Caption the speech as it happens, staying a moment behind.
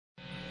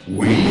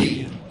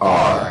We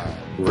are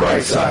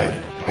Right Side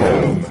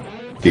Home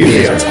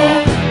Theater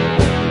Talk.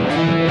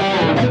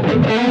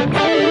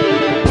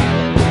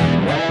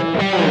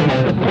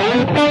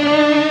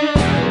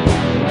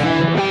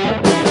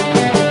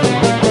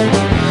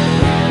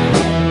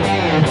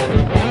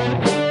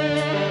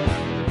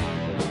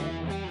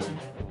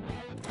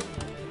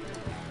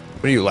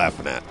 What are you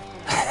laughing at?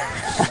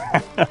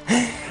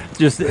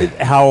 Just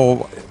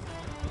how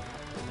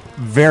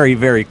very,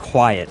 very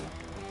quiet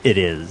it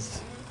is.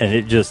 And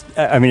it just,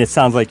 I mean, it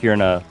sounds like you're in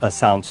a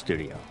sound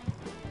studio.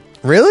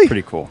 Really?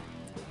 Pretty cool.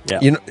 Yeah.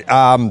 You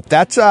know,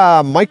 that's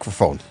a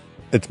microphone.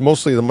 It's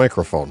mostly the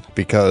microphone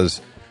because,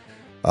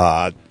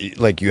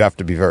 like, you have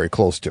to be very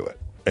close to it,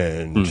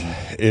 and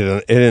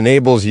it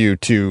enables you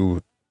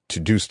to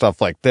do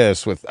stuff like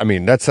this with. I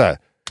mean, that's a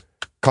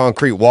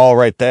concrete wall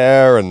right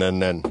there, and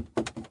then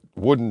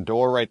wooden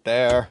door right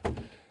there.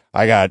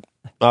 I got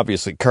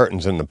obviously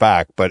curtains in the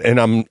back,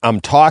 and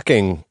I'm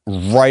talking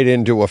right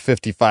into a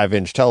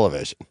 55-inch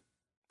television,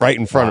 right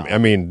in front of me. I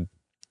mean,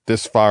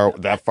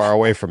 that far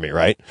away from me,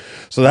 right?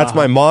 So that's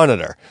my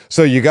monitor.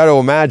 So you got to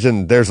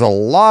imagine there's a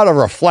lot of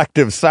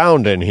reflective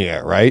sound in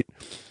here, right?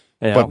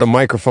 Yeah. But the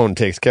microphone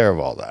takes care of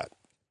all that.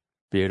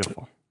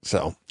 Beautiful.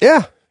 So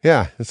yeah.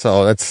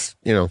 So that's,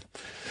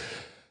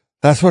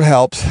 that's what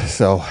helps.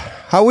 So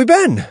how we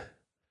been?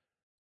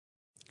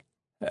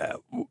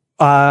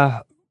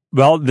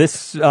 Well,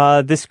 this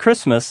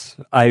Christmas,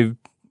 I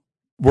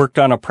worked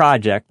on a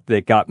project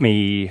that got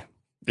me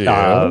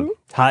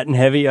hot and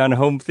heavy on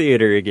home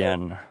theater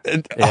again.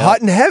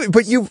 Hot and heavy,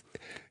 but you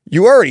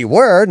already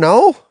were,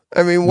 no?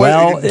 I mean,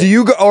 do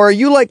you go, or are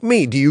you like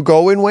me? Do you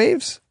go in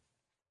waves?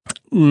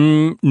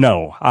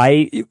 No.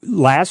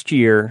 Last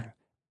year,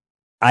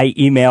 I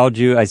emailed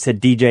you. I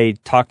said, DJ,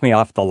 talk me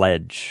off the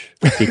ledge,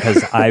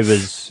 because I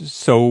was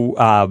so,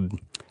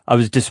 I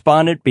was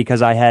despondent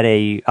because I had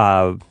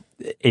a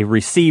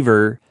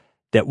receiver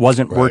that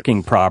wasn't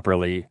working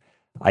properly.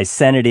 I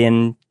sent it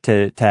in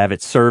to have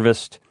it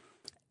serviced,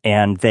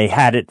 and they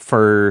had it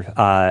for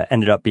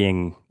ended up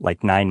being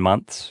like 9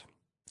 months.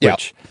 Yep.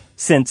 Which,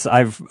 since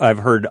I've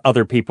heard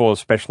other people,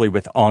 especially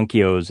with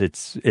Onkios,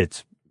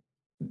 it's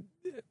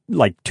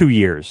like 2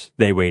 years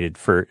they waited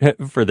for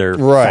their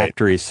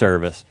factory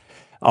service.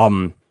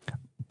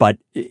 But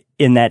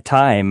in that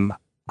time,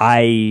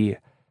 I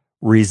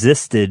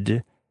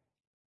resisted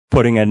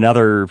putting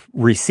another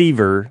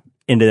receiver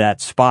into that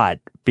spot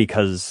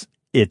because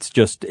it's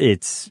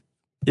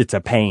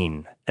a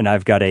pain. And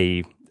I've got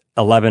a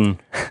 11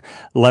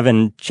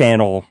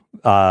 channel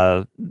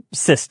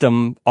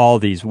system, all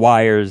these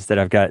wires that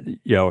I've got,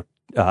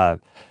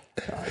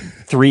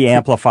 3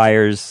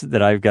 amplifiers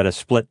that I've got to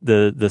split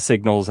the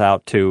signals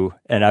out to,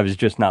 and I was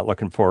just not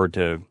looking forward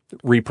to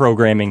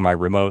reprogramming my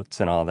remotes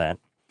and all that.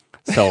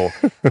 So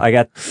I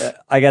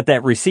got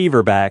that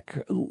receiver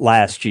back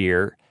last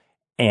year,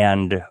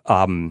 and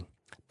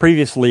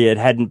previously it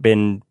hadn't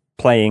been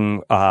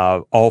playing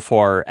all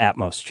 4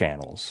 Atmos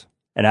channels.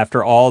 And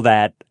after all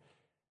that,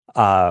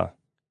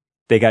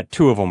 they got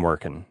 2 of them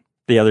working.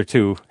 The other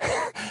 2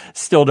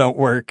 still don't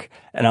work.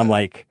 And I'm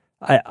like,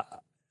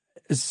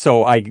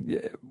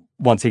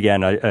 once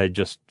again, I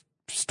just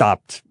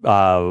stopped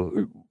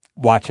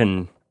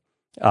watching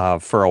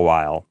for a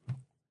while.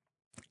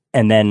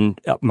 And then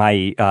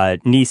my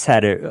niece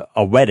had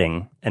a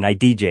wedding, and I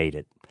DJ'd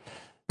it.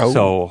 Oh.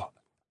 So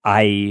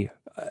I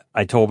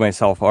told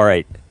myself, all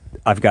right,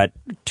 I've got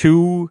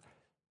 2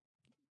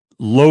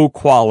 low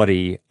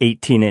quality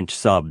 18-inch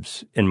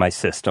subs in my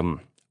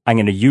system. I'm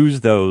going to use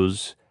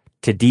those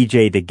to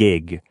DJ the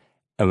gig.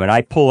 And when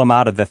I pull them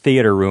out of the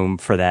theater room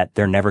for that,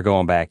 they're never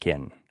going back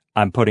in.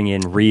 I'm putting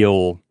in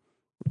real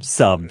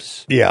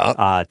subs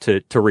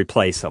to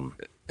replace them.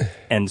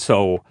 And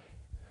so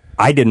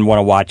I didn't want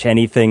to watch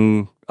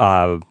anything,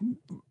 no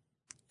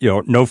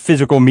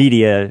physical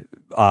media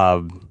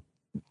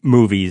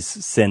movies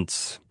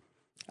since,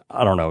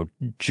 I don't know,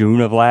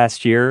 June of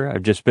last year.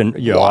 I've just been,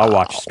 I'll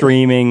watch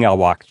streaming, I'll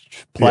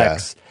watch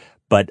Plex,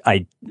 but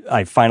I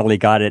finally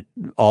got it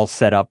all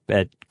set up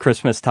at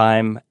Christmas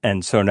time,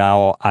 and so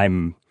now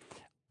I'm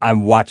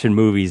watching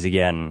movies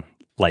again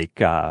like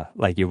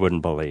you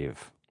wouldn't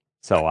believe.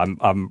 So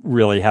I'm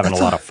really having a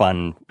lot of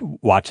fun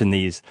watching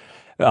these,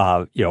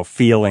 really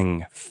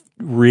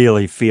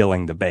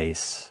feeling the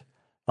bass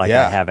like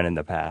I haven't in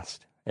the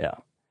past. Yeah.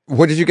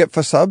 What did you get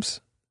for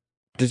subs?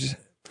 Did you?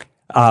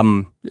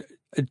 2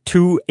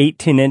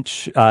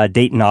 18-inch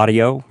Dayton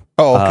Audio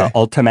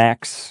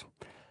Ultimax.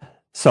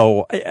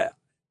 So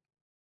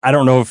I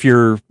don't know if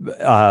you're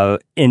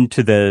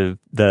into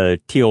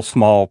the Teal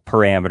Small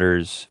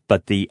parameters,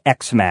 but the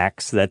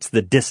X-Max, that's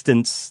the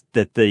distance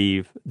that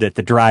the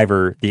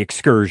driver, the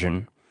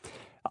Excursion,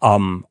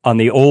 on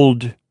the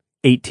old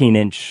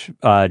 18-inch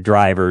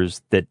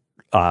drivers that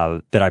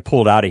I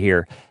pulled out of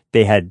here,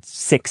 they had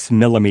 6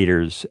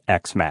 millimeters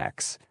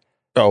X-Max.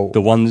 Oh.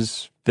 The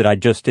ones that I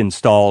just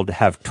installed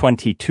have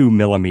 22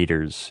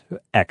 millimeters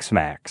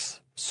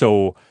X-Max.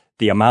 So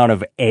the amount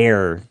of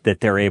air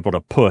that they're able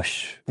to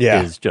push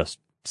is just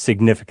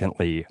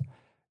significantly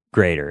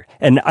grader.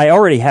 And I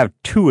already have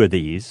 2 of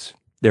these.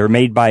 They're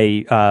made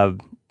by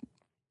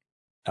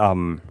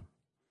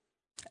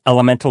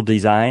Elemental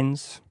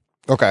Designs.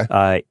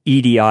 Okay.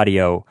 ED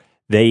Audio.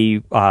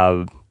 They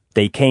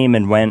came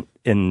and went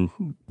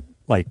in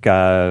like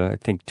I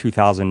think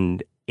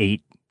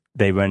 2008.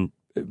 They went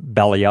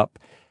belly up.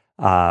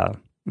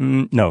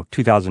 No,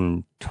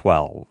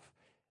 2012.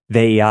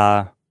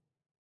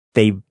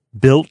 They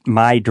built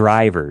my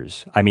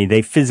drivers. I mean,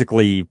 they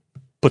physically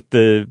put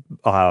the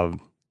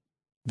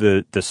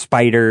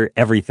spider,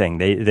 everything.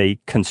 They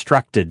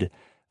constructed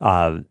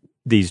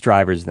these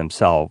drivers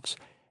themselves,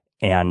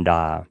 and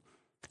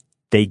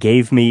they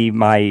gave me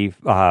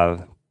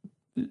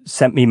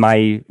sent me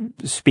my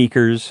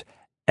speakers,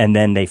 and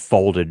then they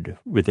folded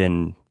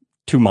within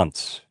 2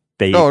 months.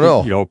 People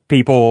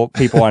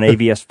on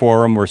AVS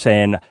forum were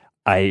saying,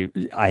 I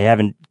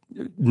haven't,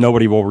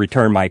 nobody will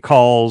return my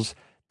calls.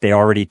 They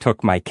already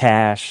took my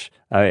cash.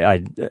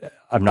 I'm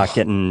not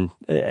getting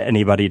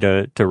anybody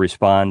to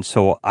respond.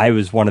 So I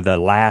was one of the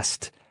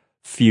last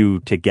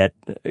few to get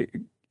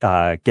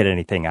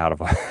anything out of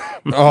them.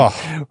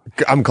 Oh,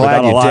 I'm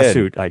glad Without you a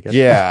lawsuit, did. I guess.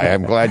 Yeah,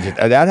 I'm glad you.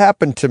 That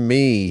happened to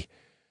me.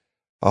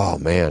 Oh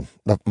man,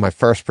 my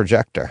first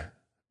projector.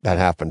 That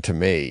happened to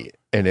me,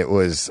 and I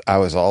was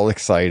all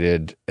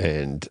excited,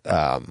 and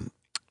I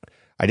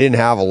didn't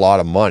have a lot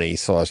of money,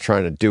 so I was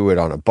trying to do it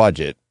on a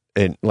budget,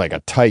 and like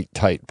a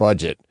tight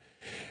budget.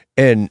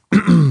 And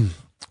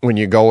when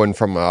you're going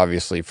from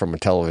obviously from a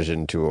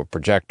television to a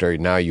projector,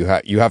 now you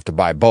have to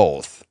buy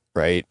both.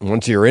 Right.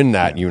 Once you're in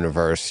that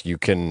universe, you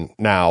can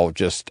now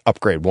just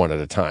upgrade one at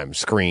a time,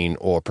 screen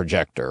or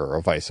projector or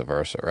vice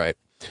versa. Right.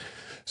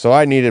 So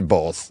I needed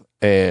both,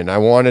 and I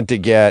wanted to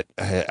get,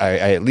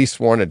 I at least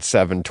wanted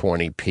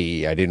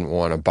 720p. I didn't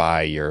want to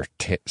buy your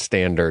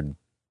standard,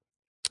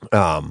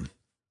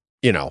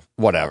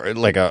 whatever,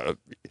 like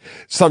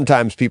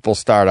sometimes people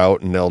start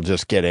out and they'll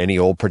just get any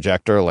old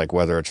projector, like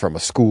whether it's from a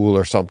school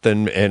or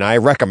something. And I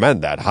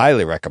recommend that,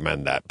 highly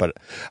recommend that. But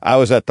I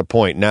was at the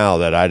point now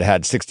that I'd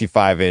had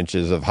 65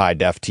 inches of high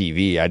def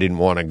TV. I didn't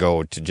want to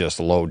go to just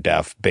low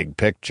def big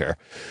picture.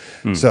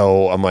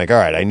 So I'm like, all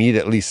right, I need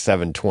at least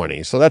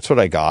 720. So that's what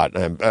I got.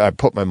 I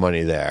put my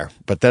money there.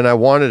 But then I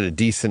wanted a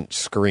decent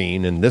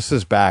screen. And this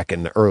is back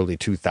in the early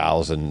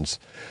 2000s.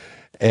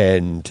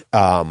 And,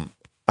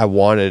 I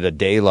wanted a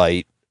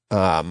daylight,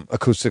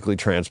 acoustically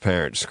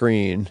transparent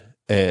screen,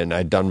 and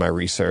I'd done my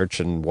research,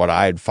 and what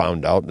I had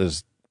found out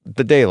is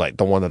the daylight,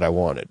 the one that I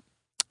wanted.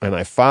 And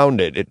I found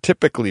it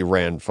typically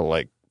ran for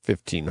like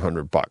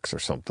 $1,500 or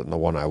something, the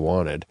one I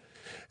wanted.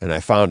 And I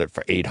found it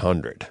for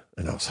 $800.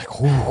 And I was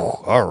like,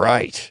 ooh, all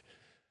right.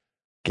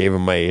 Gave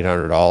him my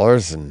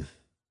 $800, and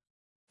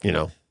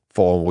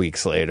 4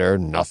 weeks later,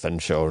 nothing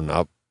showing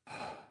up.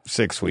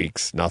 6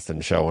 weeks,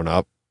 nothing showing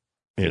up,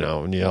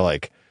 and you're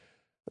like,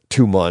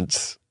 2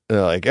 months,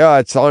 they're like, oh,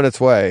 it's on its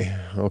way.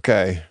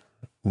 Okay.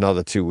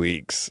 Another 2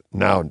 weeks.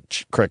 Now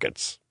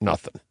crickets,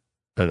 nothing.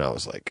 And I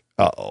was like,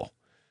 uh-oh.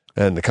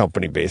 And the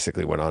company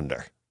basically went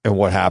under. And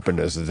what happened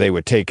is they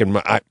were taking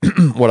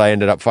what I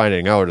ended up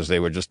finding out is they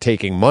were just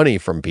taking money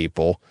from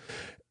people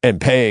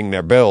and paying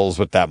their bills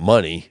with that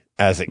money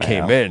as it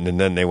came in. And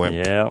then they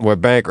we're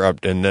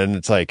bankrupt. And then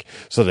it's like,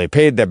 so they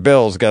paid their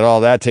bills, got all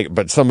that taken.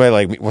 But somebody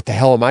like me, what the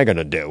hell am I going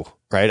to do?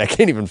 Right? I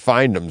can't even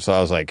find them. So I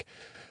was like,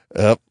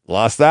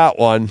 lost that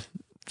one.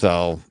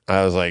 So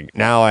I was like,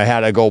 now I had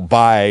to go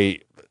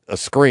buy the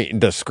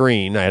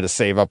screen. I had to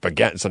save up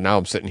again. So now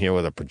I'm sitting here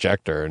with a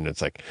projector, and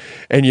it's like,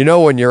 and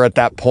when you're at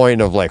that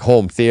point of like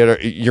home theater,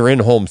 you're in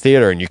home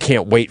theater and you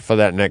can't wait for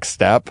that next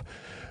step.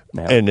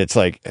 Yeah. And it's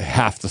like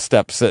half the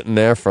step sitting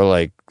there for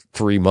like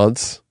 3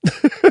 months.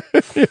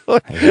 you're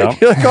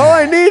like, all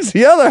I need is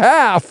the other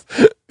half.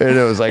 And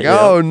it was like,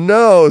 oh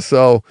no.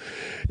 So,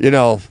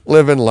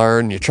 live and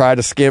learn. You try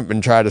to skimp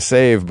and try to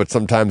save, but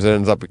sometimes it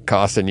ends up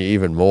costing you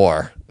even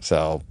more.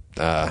 So,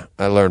 I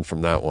learned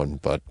from that one,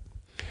 but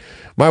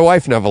my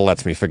wife never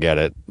lets me forget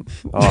it.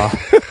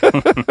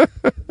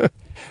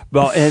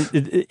 Well, and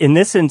in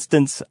this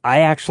instance, I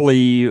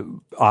actually,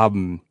 I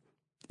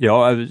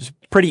was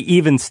pretty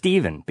even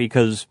Steven,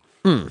 because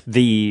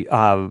the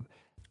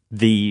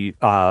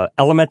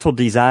Elemental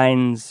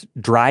Designs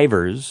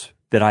drivers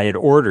that I had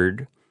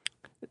ordered,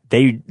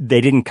 they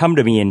didn't come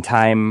to me in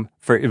time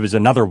for, it was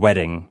another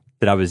wedding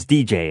that I was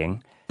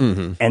DJing.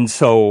 Mm-hmm. And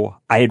so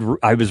I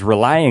was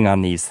relying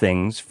on these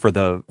things for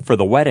the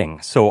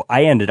wedding. So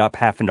I ended up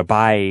having to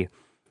buy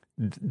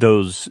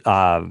those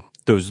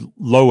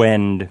low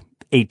end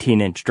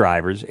 18-inch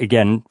drivers,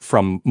 again,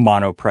 from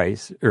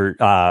Monoprice or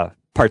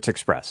Parts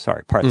Express.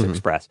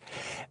 Express.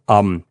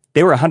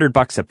 They were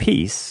 $100 a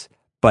piece,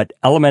 but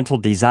Elemental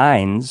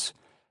Designs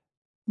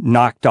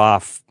knocked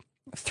off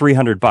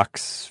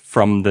 $300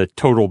 from the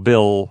total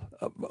bill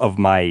of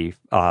my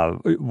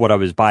what I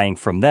was buying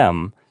from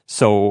them.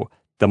 So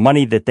the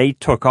money that they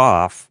took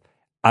off,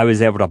 I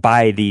was able to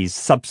buy these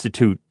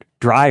substitute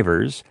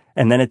drivers,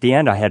 and then at the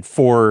end I had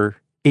 4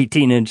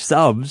 18-inch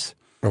subs.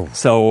 Oh.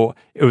 So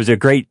it was a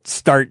great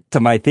start to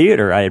my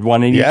theater. I had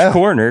one in each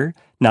corner.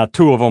 Now,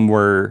 two of them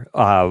were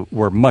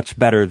much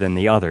better than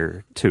the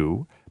other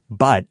two,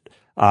 but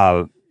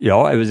I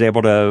was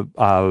able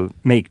to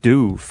make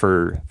do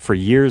for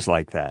years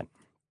like that.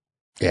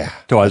 Yeah.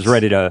 So I was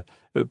ready to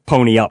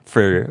pony up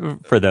for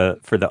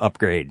the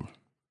upgrade.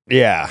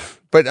 Yeah,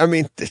 but I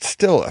mean, it's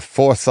still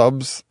 4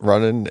 subs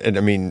running, and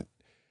I mean,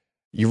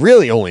 you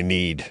really only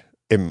need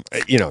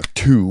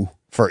 2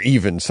 for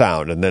even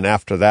sound, and then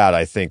after that,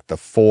 I think the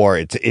 4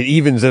 it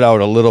evens it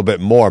out a little bit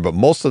more. But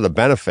most of the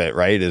benefit,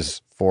 right,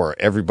 is for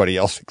everybody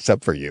else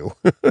except for you.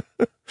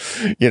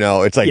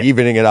 It's like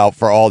evening it out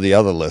for all the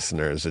other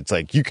listeners. It's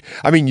like you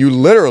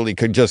literally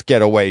could just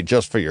get away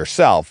just for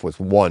yourself with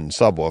one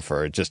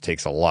subwoofer. It just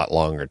takes a lot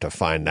longer to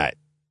find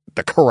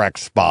the correct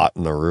spot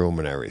in the room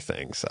and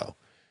everything. So.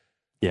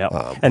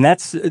 Yeah, and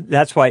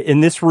that's why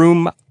in this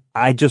room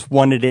I just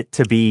wanted it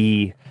to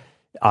be,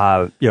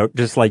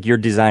 just like you're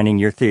designing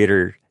your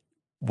theater.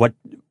 What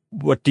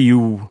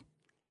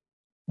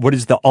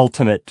is the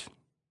ultimate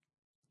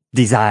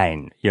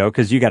design?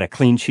 Because you got a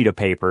clean sheet of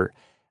paper.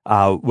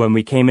 When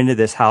we came into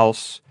this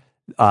house,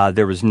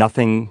 there was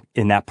nothing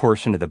in that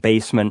portion of the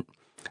basement.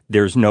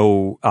 There's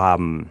no.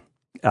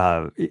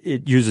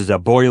 It uses a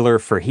boiler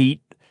for heat,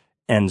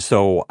 and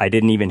so I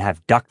didn't even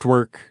have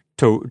ductwork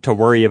to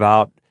worry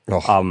about.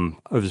 I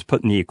was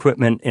putting the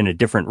equipment in a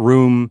different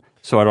room,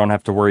 so I don't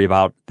have to worry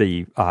about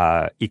the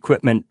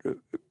equipment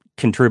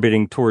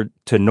contributing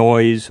to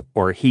noise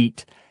or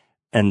heat.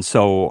 And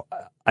so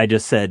I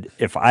just said,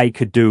 if I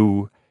could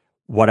do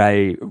what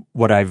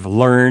I've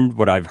learned,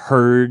 what I've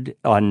heard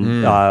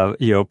on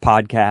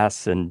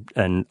podcasts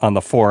and on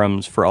the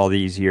forums for all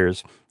these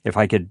years, if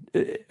I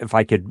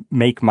could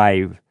make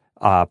my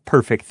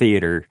perfect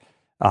theater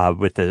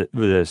with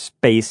the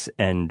space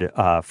and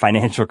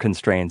financial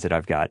constraints that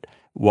I've got,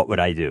 what would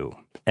I do?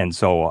 And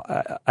so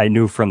I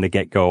knew from the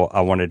get-go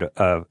I wanted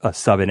a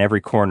sub in every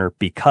corner,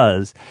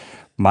 because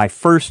my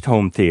first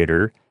home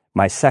theater,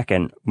 my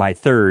second, my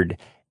third,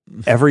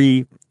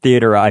 every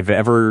theater I've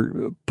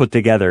ever put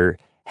together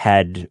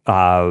had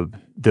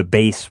the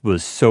bass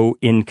was so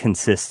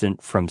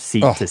inconsistent from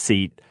seat to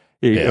seat.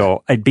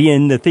 I'd be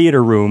in the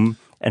theater room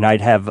and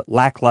I'd have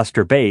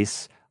lackluster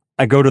bass.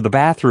 I go to the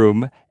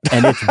bathroom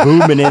and it's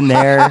booming in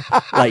there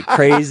like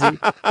crazy.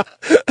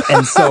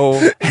 And so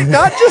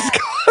not just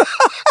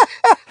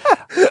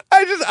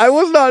I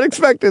was not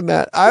expecting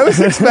that. I was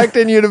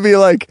expecting you to be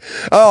like,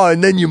 oh,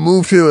 and then you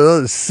move to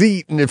another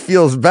seat and it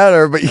feels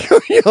better, but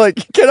you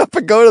like get up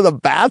and go to the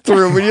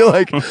bathroom and you're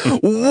like,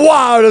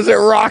 wow, does it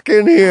rock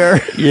in here?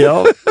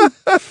 Yep.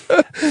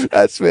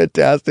 That's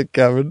fantastic,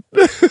 Kevin.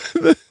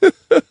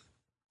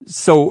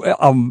 So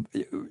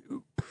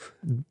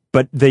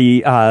but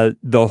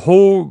the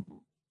whole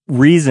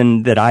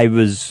reason that I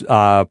was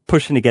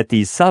pushing to get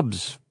these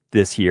subs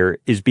this year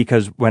is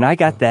because when I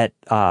got that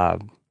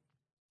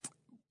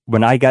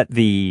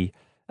the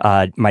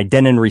my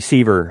Denon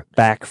receiver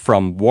back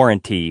from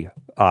warranty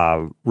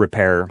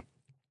repair,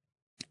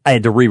 I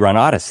had to rerun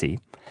Odyssey.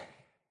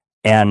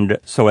 And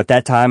so at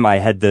that time I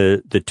had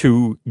the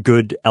 2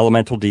 good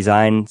Elemental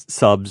Design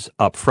subs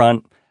up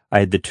front. I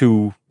had the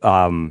 2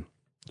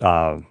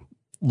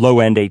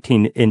 low-end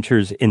 18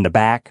 inchers in the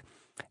back.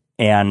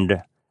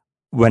 And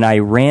when I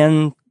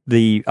ran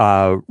the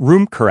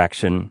room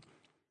correction,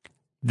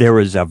 there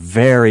was a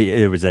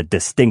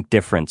distinct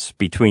difference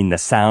between the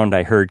sound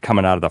I heard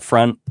coming out of the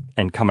front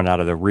and coming out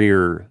of the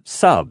rear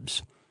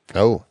subs.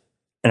 Oh.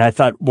 And I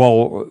thought,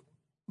 well,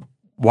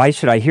 why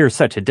should I hear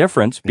such a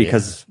difference?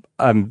 Because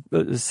I'm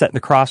setting the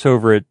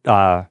crossover at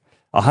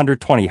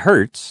 120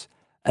 hertz.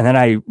 And then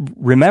I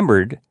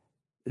remembered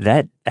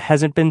that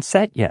hasn't been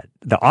set yet.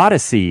 The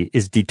Odyssey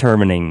is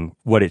determining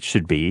what it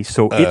should be,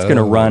 so it's going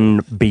to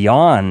run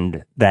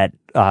beyond that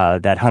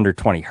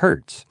 120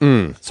 hertz.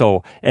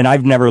 So, and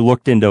I've never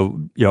looked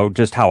into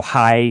just how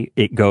high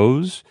it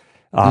goes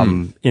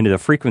into the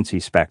frequency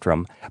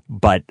spectrum,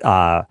 but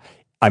I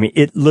mean,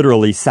 it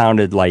literally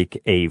sounded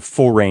like a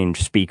full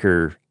range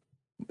speaker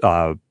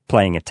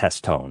playing a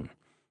test tone,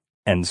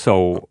 and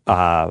so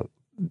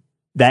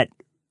that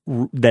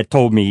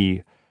told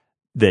me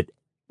that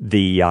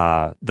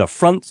the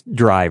front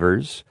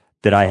drivers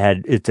that I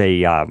had, it's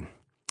a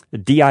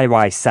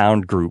DIY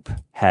sound group,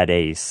 had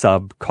a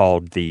sub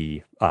called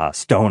the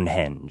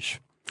Stonehenge,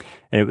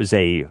 and it was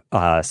a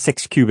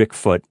 6 cubic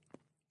foot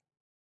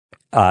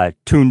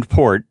tuned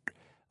port,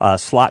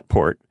 slot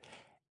port,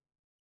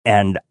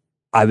 and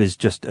I was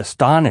just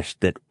astonished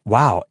that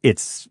wow,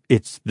 it's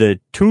the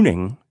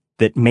tuning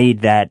that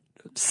made that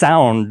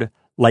sound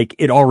like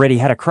it already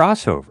had a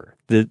crossover.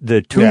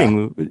 The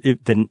tuning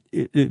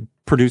it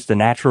produced a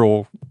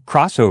natural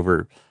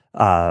crossover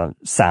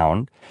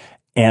sound,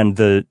 and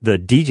the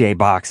DJ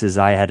boxes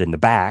I had in the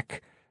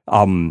back,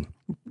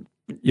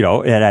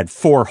 it had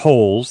 4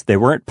 holes. They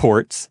weren't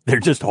ports; they're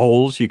just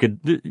holes. You could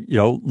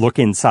look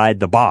inside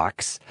the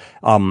box.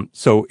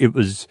 So it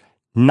was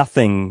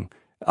nothing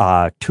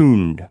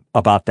tuned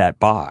about that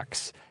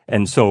box,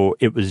 and so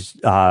it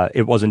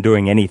wasn't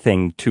doing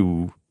anything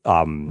to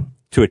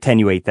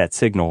attenuate that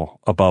signal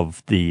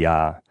above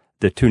the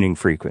tuning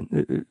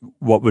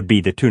what would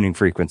be the tuning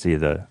frequency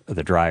of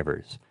the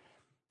drivers.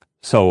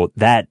 So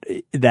that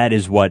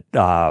is what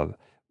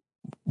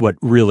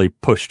really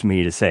pushed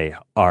me to say,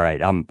 all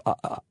right, I'm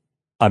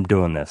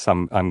doing this.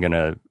 I'm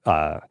gonna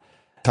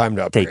time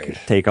to upgrade.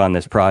 take on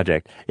this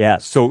project. Yeah.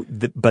 So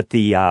the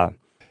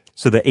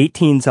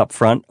 18s up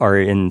front are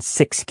in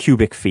 6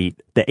 cubic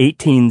feet. The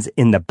 18s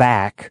in the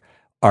back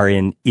are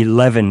in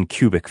 11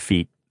 cubic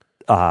feet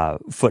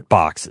foot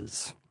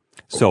boxes.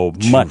 So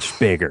much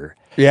bigger.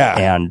 Yeah.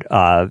 And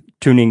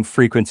tuning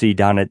frequency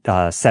down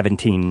at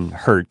 17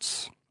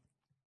 hertz.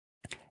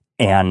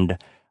 And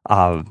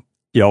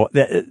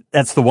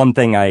that's the one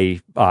thing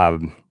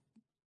I'm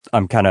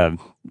kind of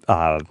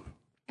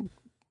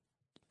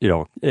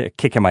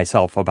kicking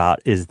myself about,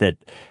 is that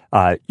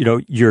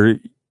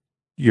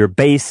your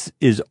bass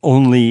is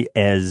only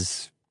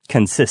as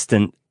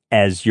consistent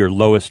as your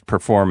lowest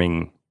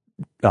performing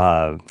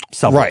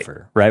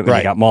subwoofer, right? When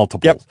you got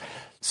multiples. Yep.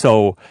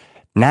 So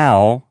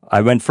now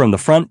I went from the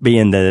front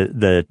being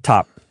the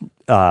top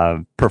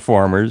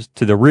performers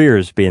to the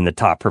rears being the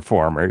top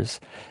performers,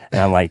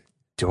 and I'm like,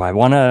 do I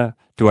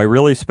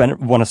really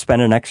want to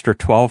spend an extra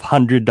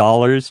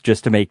 $1,200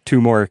 just to make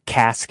 2 more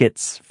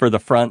caskets for the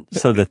front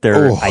so that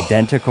they're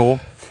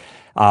identical?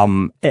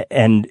 And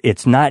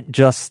it's not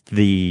just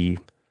the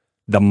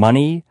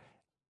money.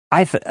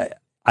 I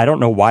don't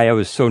know why I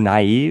was so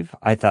naive.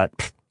 I thought,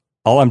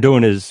 all I'm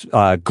doing is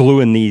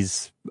gluing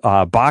these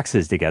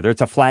boxes together.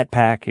 It's a flat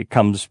pack. It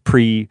comes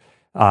preformed.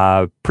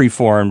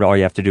 All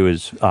you have to do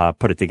is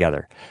put it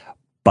together.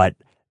 But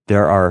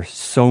there are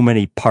so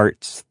many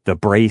parts. The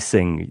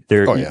bracing.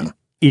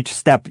 Each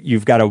step,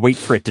 you've got to wait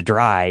for it to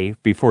dry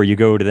before you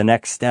go to the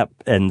next step.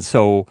 And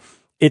so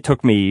it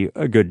took me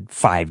a good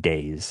 5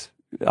 days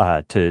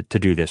to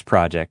do this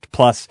project,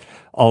 plus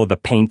all of the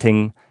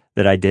painting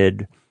that I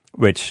did,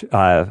 which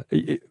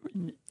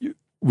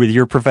with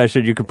your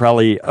profession, you could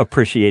probably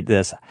appreciate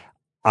this.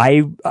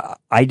 I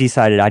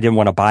decided I didn't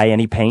want to buy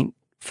any paint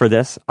for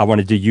this. I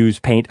wanted to use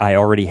paint I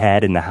already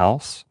had in the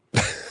house.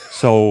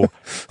 So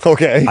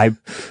okay,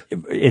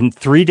 in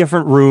 3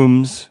 different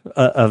rooms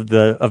of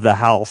the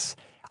house,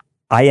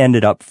 I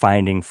ended up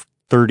finding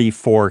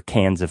 34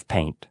 cans of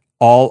paint,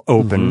 all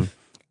open,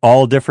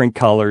 all different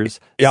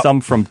colors,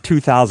 some from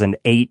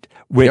 2008,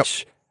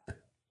 which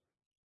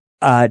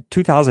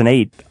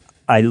 2008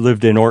 I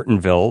lived in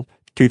Ortonville.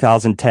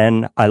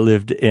 2010 I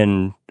lived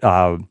in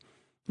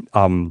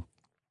Auburn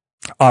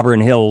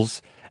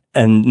Hills,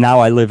 and now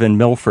I live in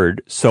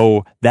Milford.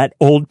 So that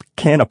old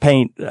can of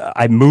paint,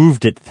 I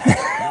moved it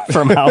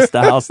from house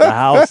to house to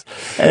house,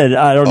 and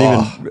I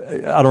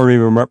don't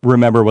even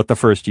remember what the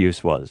first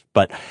use was.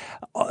 But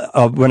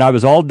when I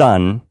was all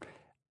done,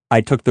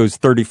 I took those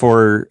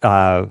 34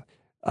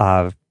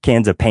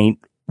 cans of paint,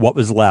 what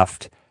was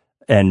left,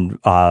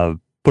 and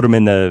put them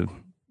in the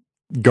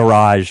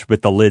garage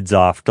with the lids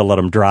off to let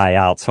them dry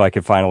out, so I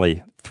could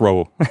finally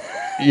throw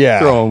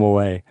them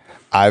away.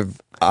 I've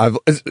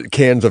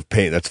cans of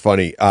paint. That's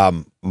funny.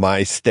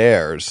 My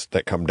stairs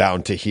that come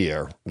down to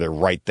here, they're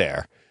right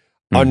there.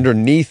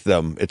 Underneath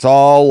them, it's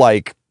all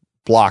like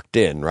blocked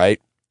in, right?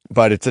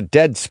 But it's a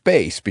dead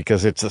space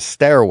because it's a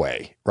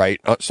stairway, right?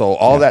 So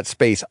all that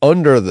space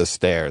under the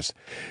stairs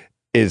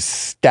is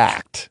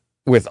stacked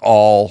with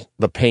all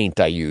the paint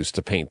I used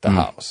to paint the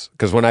house.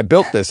 Because when I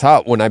built this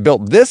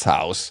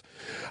house,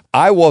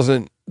 I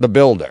wasn't the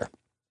builder.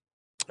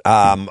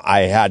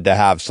 I had to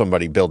have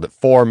somebody build it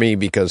for me,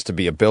 because to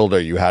be a builder,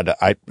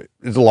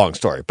 it's a long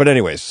story. But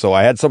anyways, so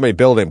I had somebody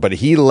build it, but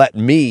he let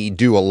me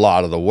do a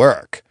lot of the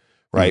work,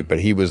 right? But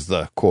he was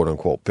the quote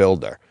unquote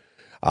builder.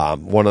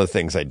 One of the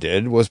things I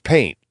did was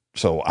paint.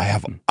 So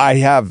I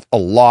have a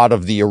lot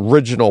of the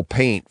original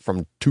paint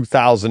from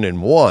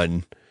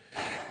 2001.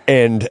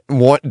 And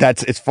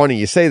it's funny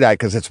you say that,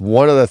 because it's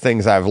one of the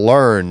things I've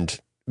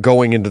learned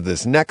going into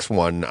this next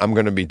one. I'm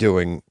going to be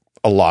doing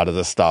a lot of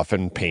the stuff,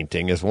 and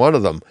painting is one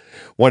of them.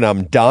 When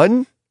I'm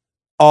done,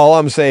 all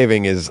I'm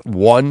saving is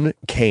 1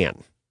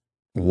 can.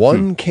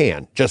 1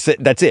 can.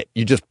 That's it.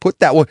 You just put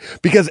that one,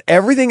 because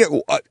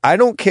everything, I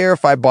don't care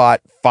if I bought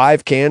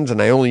 5 cans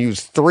and I only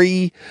use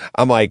 3.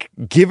 I'm like,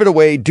 give it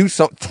away, do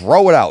something,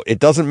 throw it out. It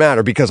doesn't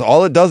matter, because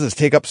all it does is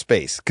take up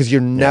space, because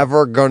you're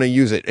never going to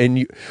use it.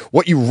 And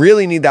what you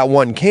really need that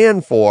 1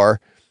 can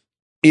for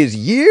is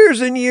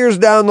years and years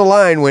down the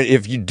line, when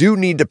if you do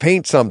need to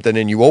paint something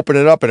and you open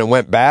it up and it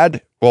went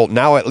bad, well,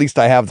 now at least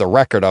I have the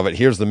record of it.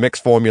 Here's the mix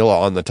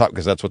formula on the top,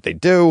 because that's what they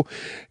do,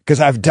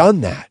 because I've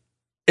done that.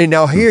 And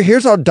now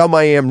here's how dumb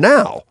I am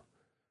now.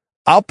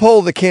 I'll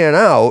pull the can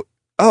out.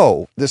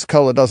 Oh, this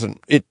color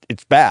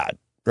it's bad,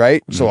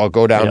 right? So I'll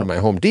go down to my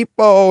Home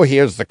Depot.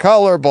 Here's the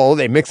color.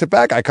 They mix it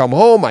back. I come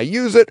home. I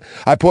use it.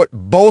 I put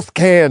both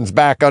cans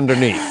back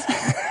underneath.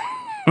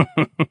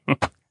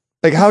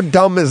 Like, how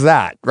dumb is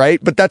that, right?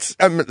 But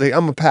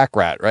I'm a pack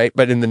rat, right?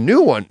 But in the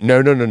new one,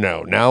 no.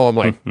 Now I'm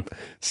like,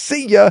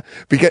 see ya.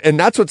 And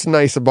that's what's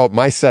nice about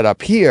my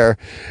setup here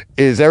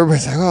is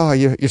everybody's like, oh,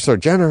 you're so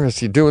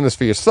generous. You're doing this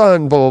for your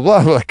son, blah, blah, blah.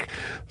 I'm like,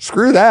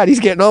 screw that. He's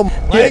getting all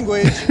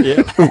language.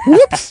 Yeah.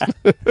 Whoops.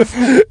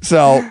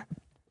 So,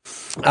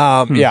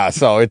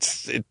 so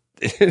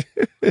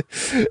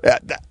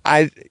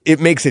it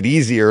makes it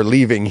easier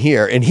leaving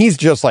here, and he's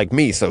just like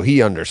me, so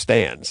he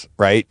understands,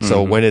 right?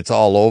 So when it's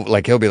all over,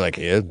 like he'll be like,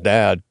 "Yeah,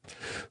 Dad,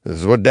 this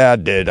is what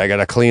Dad did. I got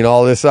to clean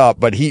all this up."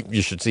 But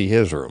you should see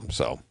his room.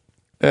 So,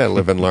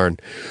 live and learn.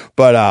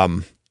 But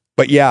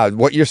yeah,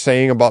 what you're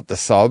saying about the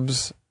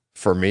subs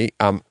for me,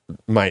 I'm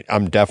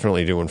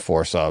definitely doing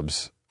 4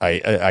 subs.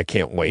 I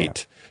can't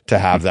wait to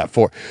have that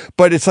 4.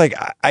 But it's like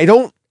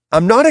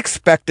I'm not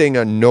expecting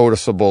a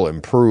noticeable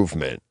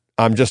improvement.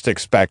 I'm just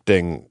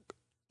expecting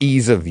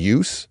ease of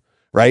use,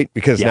 right?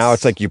 Because now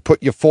it's like you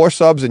put your 4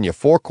 subs in your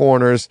 4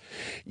 corners.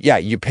 Yeah,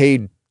 you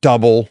paid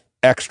double,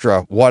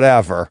 extra,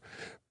 whatever.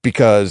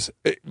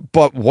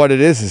 But what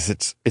it is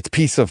it's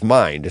peace of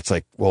mind. It's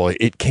like, well,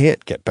 it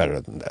can't get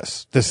better than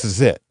this. This is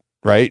it,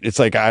 right? It's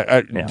like,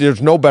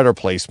 there's no better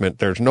placement.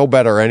 There's no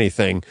better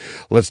anything.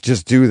 Let's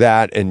just do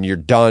that and you're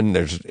done.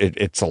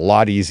 It's a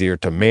lot easier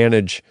to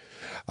manage.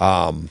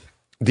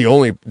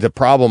 The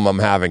problem I'm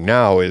having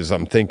now is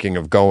I'm thinking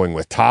of going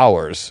with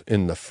towers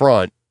in the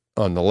front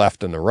on the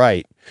left and the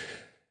right.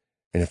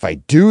 And if I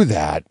do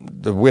that,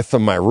 the width of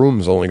my room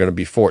is only going to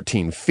be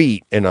 14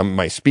 feet and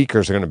my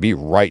speakers are going to be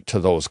right to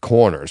those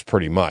corners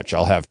pretty much.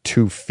 I'll have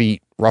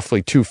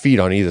roughly 2 feet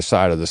on either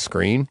side of the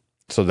screen.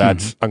 So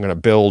that's, I'm going to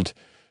build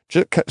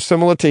just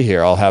similar to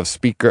here. I'll have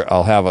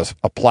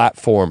a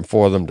platform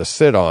for them to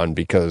sit on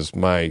because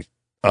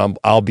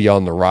I'll be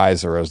on the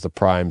riser as the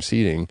prime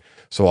seating.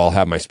 So I'll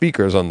have my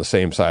speakers on the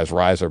same size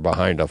riser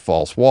behind a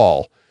false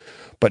wall.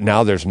 But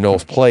now there's no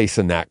place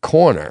in that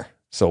corner.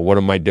 So what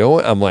am I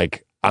doing? I'm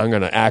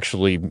going to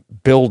actually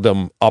build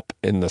them up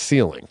in the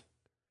ceiling.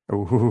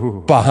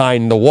 Ooh.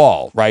 Behind the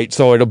wall, right?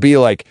 So it'll be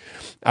like,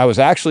 I was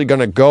actually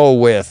going to go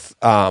with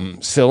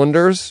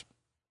cylinders.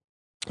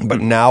 But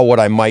now what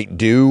I might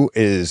do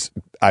is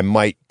I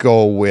might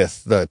go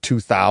with the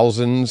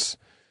 2000s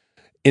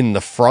in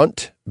the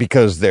front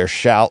because they're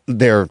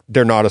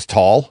not as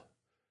tall.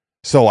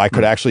 So I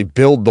could actually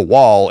build the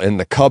wall and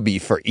the cubby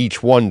for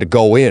each one to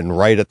go in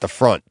right at the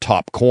front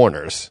top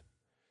corners.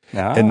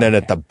 And then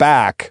at the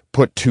back,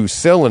 put 2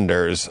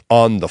 cylinders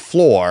on the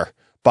floor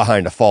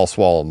behind a false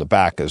wall in the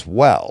back as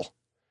well.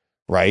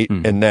 Right.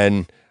 And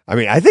then,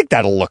 I think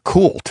that'll look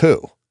cool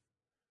too.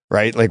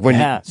 Right. Like when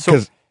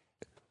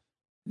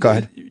go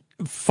ahead.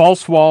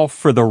 False wall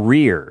for the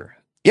rear.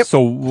 Yep.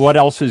 So what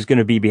else is going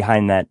to be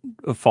behind that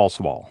false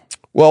wall?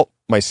 Well,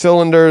 my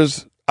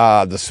cylinders,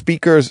 the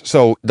speakers.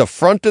 So the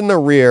front and the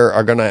rear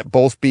are going to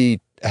both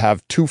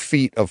have 2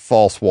 feet of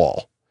false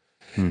wall.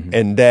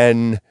 And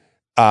then,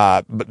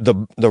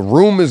 the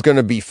room is going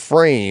to be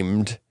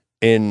framed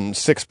in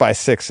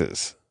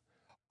 6x6s.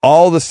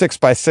 All the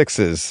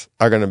 6x6s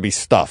are going to be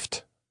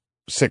stuffed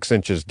 6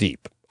 inches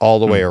deep all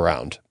the way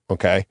around.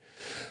 Okay.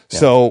 Yeah.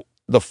 So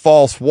the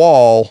false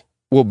wall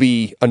will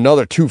be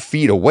another 2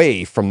 feet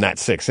away from that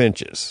 6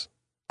 inches.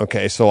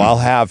 Okay, so I'll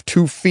have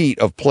 2 feet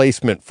of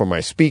placement for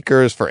my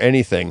speakers, for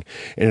anything,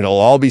 and it'll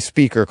all be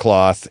speaker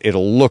cloth.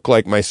 It'll look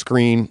like my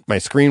screen. My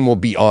screen will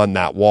be on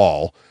that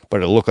wall, but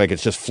it'll look like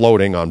it's just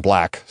floating on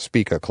black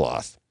speaker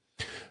cloth.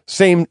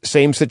 Same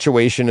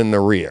situation in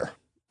the rear.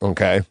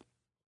 Okay.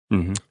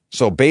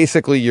 So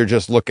basically you're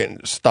just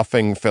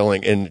stuffing,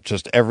 filling in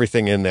just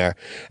everything in there.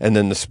 And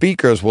then the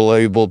speakers will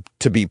be able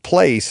to be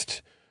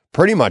placed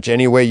pretty much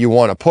any way you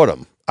want to put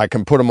them. I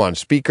can put them on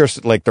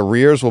speakers, like the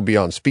rears will be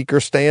on speaker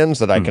stands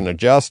that I can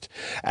adjust.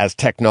 As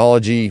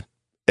technology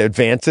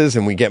advances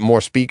and we get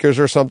more speakers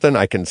or something,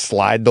 I can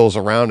slide those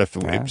around. If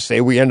say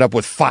we end up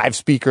with 5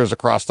 speakers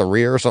across the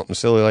rear or something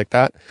silly like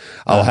that,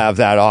 I'll have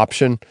that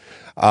option.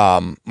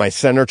 My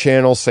center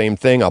channel, same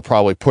thing. I'll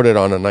probably put it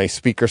on a nice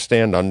speaker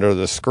stand under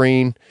the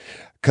screen.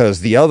 Because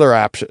the other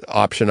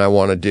option I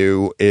want to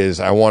do is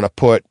I want to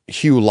put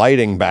hue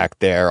lighting back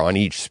there on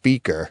each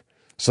speaker.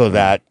 So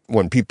that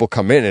when people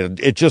come in,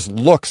 it just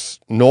looks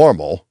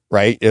normal,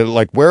 right?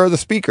 Like, where are the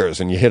speakers?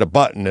 And you hit a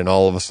button and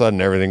all of a sudden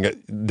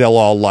they'll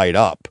all light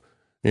up.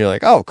 And you're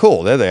like, oh,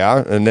 cool. There they are.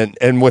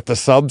 And with the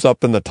subs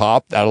up in the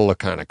top, that'll look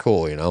kind of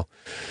cool,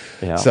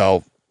 Yeah.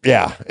 So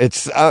yeah,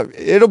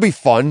 it'll be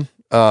fun.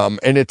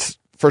 And it's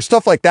for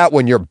stuff like that,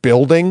 when you're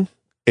building,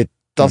 it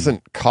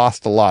doesn't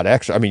cost a lot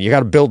extra. You got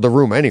to build the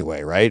room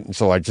anyway, right? And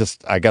so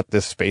I got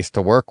this space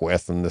to work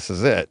with and this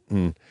is it.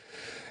 And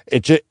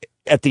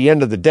at the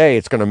end of the day,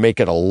 it's going to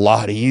make it a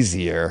lot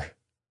easier.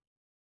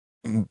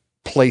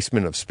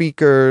 Placement of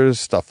speakers,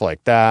 stuff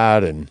like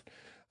that. And,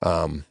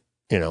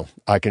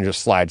 I can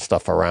just slide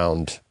stuff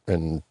around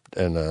and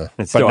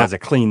it still has a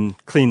clean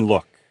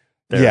look.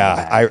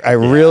 Yeah. I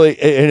really,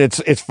 and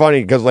it's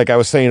funny because like I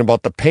was saying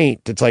about the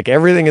paint, it's like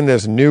everything in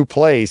this new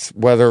place,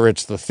 whether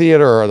it's the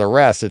theater or the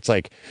rest, it's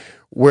like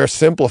we're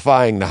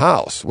simplifying the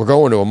house. We're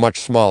going to a much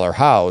smaller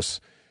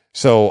house.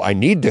 So I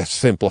need to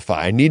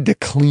simplify. I need to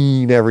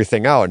clean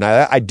everything out. And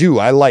I do.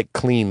 I like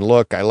clean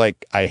look. I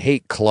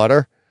hate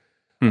clutter.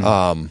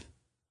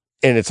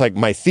 And it's like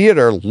my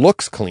theater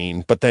looks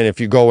clean, but then if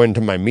you go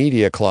into my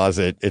media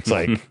closet, it's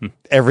like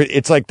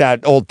it's like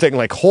that old thing,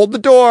 like hold the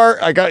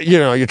door. I got,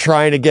 you're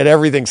trying to get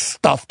everything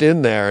stuffed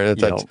in there. And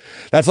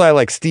that's why I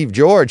like Steve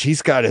George.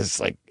 He's got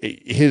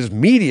his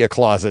media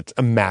closet's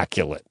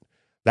immaculate.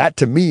 That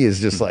to me is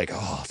just like,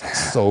 oh,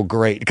 that's so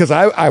great. Because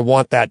I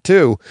want that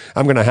too.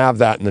 I'm going to have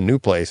that in the new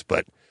place,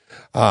 but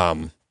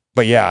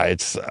yeah,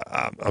 it's,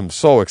 I'm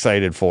so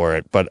excited for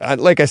it. But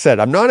like I said,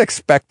 I'm not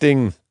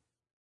expecting,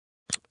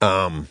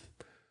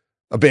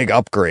 a big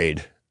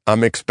upgrade.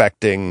 I'm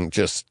expecting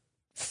just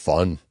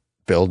fun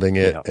building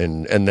it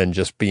and then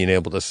just being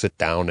able to sit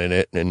down in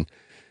it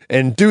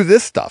and do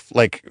this stuff.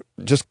 Like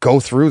just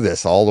go through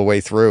this all the way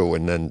through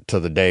and then to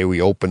the day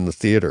we open the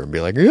theater and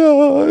be like,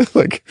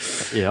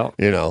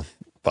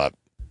 but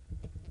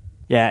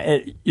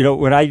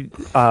when I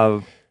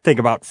think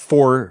about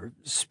 4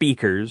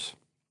 speakers,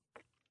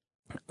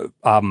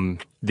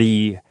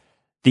 the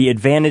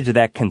advantage of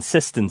that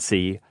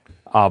consistency,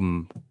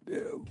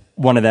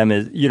 one of them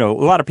is, a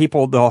lot of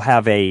people,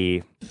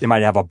 they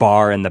might have a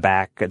bar in the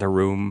back of the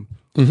room.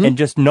 And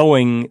just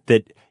knowing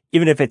that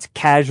even if it's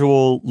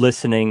casual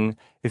listening,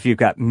 if you've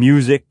got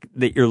music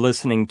that you're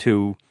listening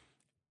to,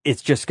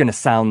 it's just going to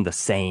sound the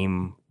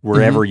same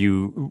wherever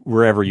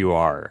you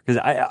are. Because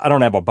I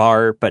don't have a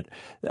bar, but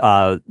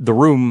the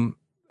room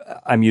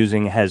I'm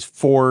using has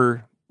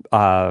 4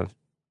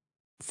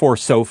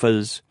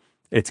 sofas.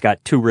 It's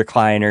got 2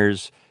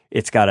 recliners.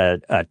 It's got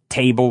a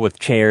table with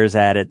chairs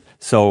at it.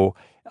 So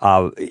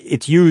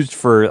it's used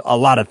for a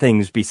lot of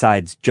things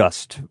besides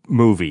just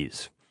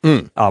movies.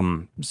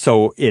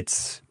 So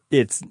it's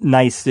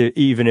nice to,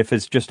 even if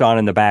it's just on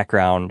in the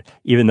background,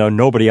 even though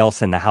nobody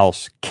else in the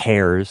house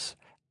cares,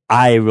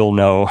 I will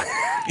know.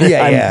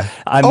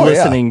 I'm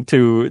listening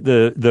to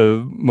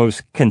the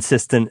most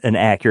consistent and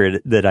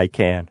accurate that I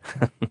can.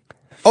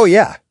 Oh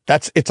yeah,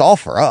 it's all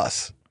for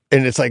us.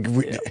 And it's like,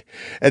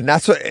 and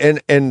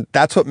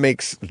that's what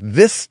makes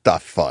this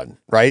stuff fun,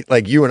 right?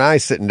 Like you and I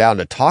sitting down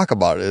to talk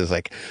about it is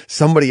like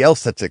somebody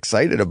else that's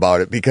excited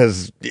about it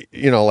because,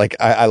 like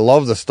I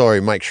love the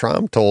story Mike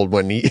Schramm told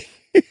when he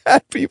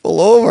had people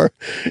over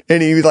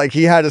and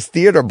he had his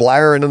theater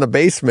blaring in the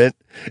basement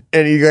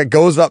and he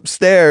goes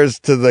upstairs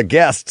to the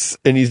guests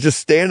and he's just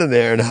standing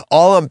there and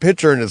all I'm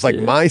picturing is like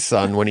my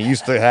son when he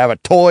used to have a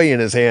toy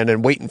in his hand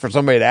and waiting for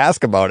somebody to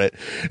ask about it.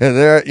 And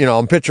there,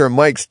 I'm picturing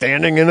Mike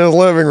standing in his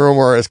living room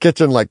or his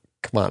kitchen like,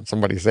 come on,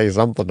 somebody say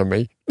something to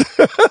me.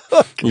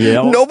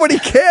 Nobody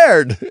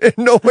cared.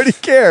 Nobody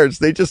cares.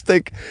 They just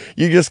think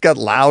you just got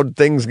loud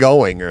things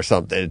going or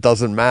something. It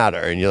doesn't matter.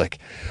 And you're like,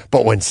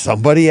 but when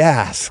somebody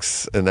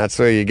asks, and that's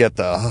where you get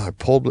I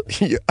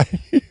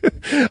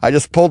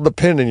just pulled the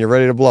pin and you're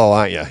ready to blow,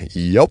 aren't you?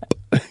 Yep.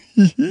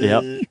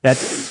 Yep.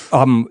 That's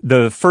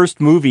the first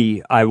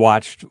movie I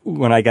watched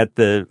when I got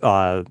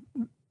the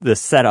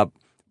setup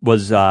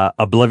was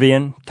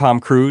Oblivion, Tom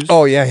Cruise.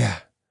 Oh yeah.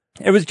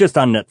 It was just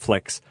on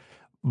Netflix.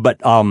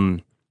 But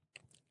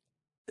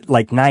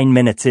like 9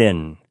 minutes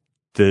in,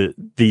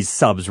 these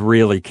subs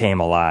really came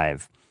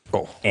alive.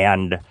 Oh.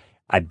 And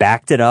I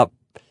backed it up,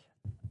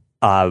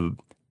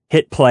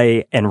 hit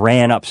play, and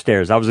ran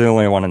upstairs. I was the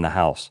only one in the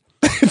house.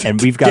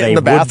 And we've got a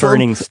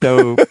wood-burning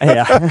stove.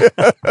 Yeah.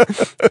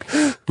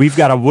 We've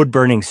got a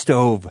wood-burning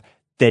stove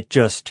that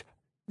just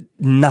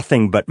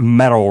nothing but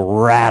metal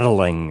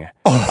rattling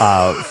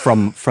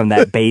from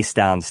that base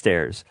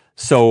downstairs.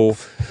 So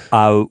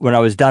when I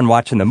was done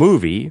watching the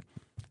movie,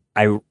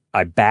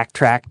 I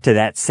backtracked to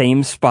that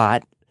same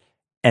spot,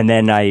 and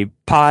then I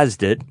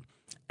paused it,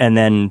 and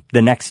then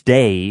the next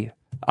day,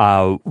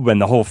 when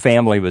the whole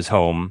family was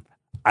home,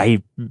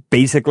 I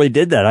basically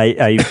did that.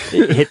 I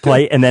hit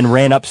play and then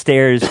ran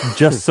upstairs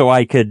just so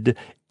I could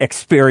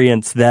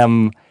experience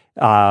them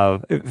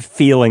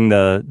feeling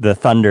the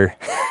thunder.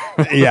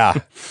 Yeah.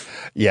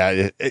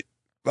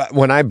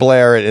 When I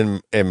blare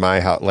it in my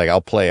house, like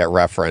I'll play at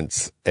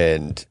reference,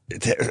 and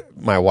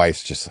my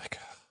wife's just like,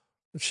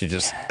 she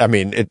just,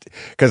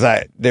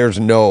 because there's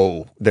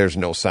no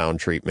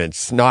sound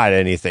treatments, not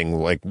anything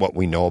like what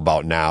we know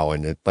about now.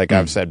 And like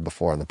I've said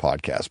before on the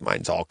podcast,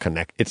 mine's all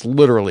it's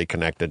literally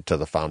connected to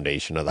the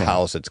foundation of the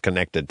house. It's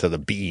connected to the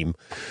beam.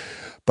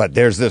 But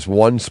there's this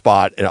one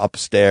spot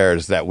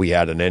upstairs that we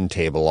had an end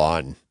table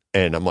on.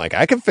 And I'm like,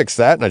 I can fix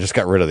that. And I just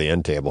got rid of the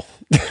end table.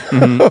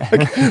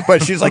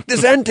 But she's like,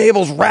 this end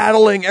table's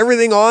rattling.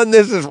 Everything on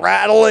this is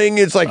rattling.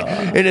 It's like,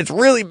 and it's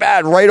really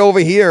bad right over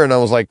here. And I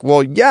was like,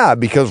 well, yeah,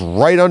 because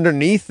right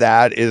underneath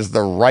that is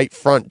the right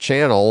front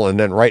channel. And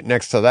then right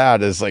next to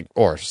that is like,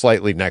 or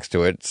slightly next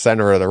to it,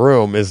 center of the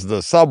room is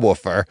the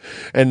subwoofer.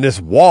 And this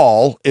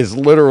wall is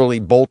literally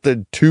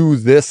bolted to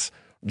this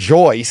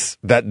joist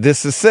that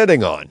this is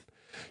sitting on.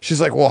 She's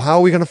like, well, how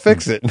are we going to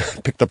fix it? And I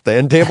picked up the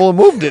end table and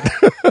moved it.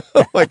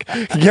 I'm like,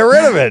 get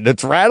rid of it.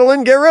 It's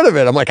rattling. Get rid of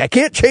it. I'm like, I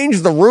can't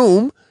change the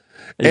room.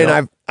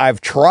 And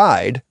I've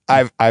tried.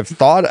 I've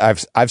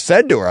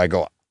said to her, I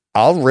go,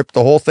 I'll rip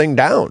the whole thing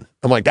down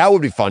I'm like, that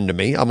would be fun to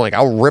me. I'm like,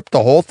 I'll rip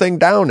the whole thing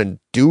down and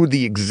do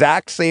the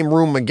exact same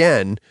room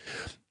again,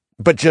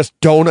 but just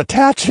don't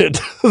attach it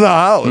to the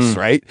house,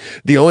 right?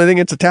 The only thing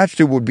it's attached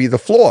to would be the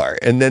floor.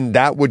 And then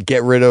that would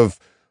get rid of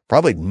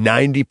probably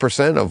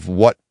 90% of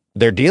what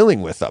they're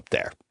dealing with up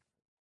there.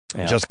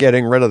 Yeah. Just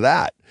getting rid of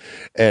that.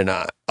 And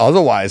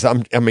otherwise,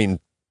 I mean,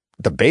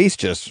 the bass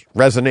just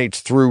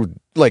resonates through,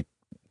 like,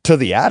 to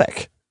the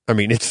attic. I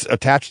mean, it's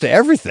attached to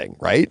everything,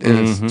 right?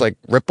 And it's like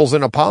ripples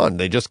in a pond.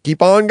 They just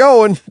keep on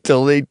going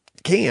till they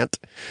can't.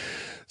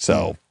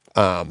 So,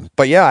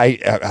 but yeah,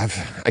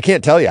 I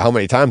can't tell you how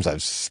many times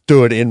I've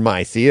stood in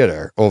my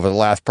theater over the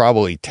last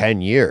probably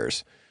 10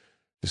 years,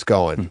 just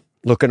going,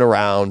 looking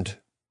around.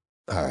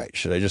 All right,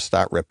 should I just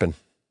start ripping?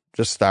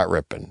 Just start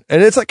ripping.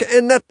 And it's like,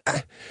 and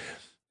that,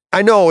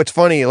 I know it's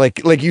funny.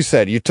 Like you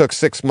said, you took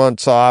 6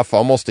 months off,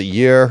 almost a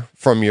year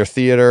from your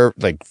theater,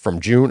 like from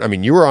June. I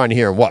mean, you were on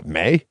here in what,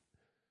 May?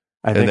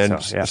 I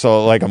think so, yeah.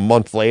 So like a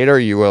month later,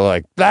 you were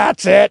like,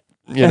 that's it.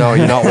 You know,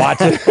 you're not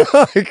watching.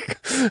 Like,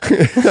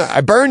 I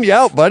burned you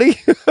out, buddy.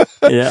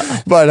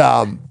 Yeah. But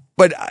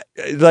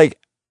like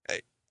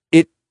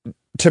it,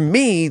 to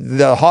me,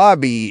 the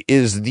hobby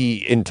is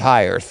the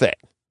entire thing,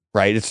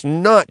 right? It's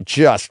not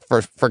just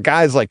for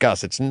guys like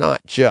us. It's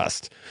not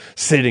just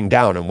sitting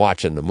down and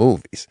watching the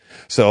movies.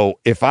 So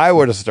if I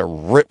were to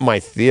rip my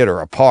theater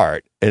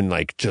apart and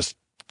like just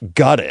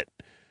gut it,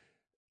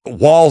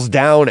 walls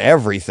down,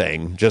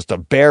 everything, just a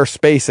bare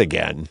space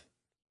again,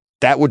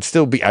 that would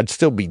still be, I'd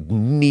still be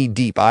knee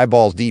deep,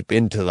 eyeballs deep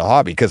into the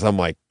hobby, because I'm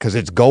like, because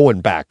it's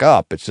going back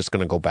up, it's just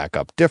going to go back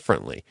up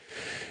differently.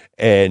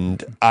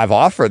 And I've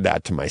offered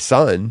that to my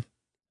son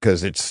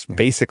because it's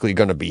basically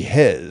going to be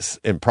his.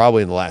 And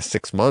probably in the last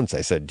 6 months,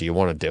 I said, do you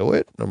want to do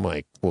it? I'm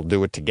like, we'll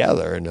do it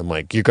together. And I'm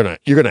like, you're going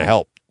to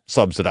help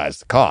subsidize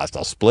the cost.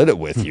 I'll split it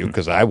with you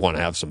because I want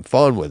to have some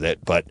fun with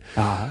it, but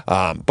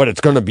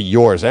it's going to be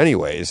yours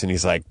anyways. And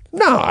he's like,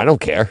 no, I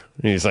don't care.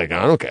 And he's like,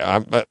 I don't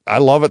care. I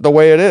love it the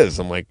way it is.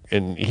 I'm like,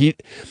 and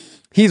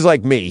he's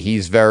like me.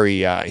 He's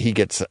very, he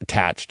gets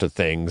attached to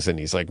things, and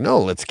he's like, no,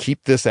 let's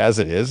keep this as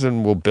it is,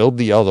 and we'll build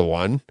the other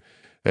one,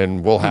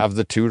 and we'll have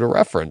the two to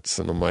reference.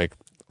 And I'm like,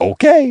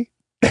 okay.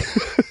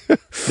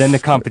 Then the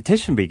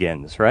competition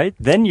begins, right?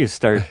 Then you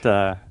start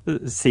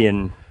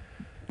seeing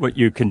what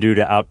you can do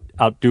to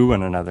outdo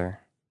one another.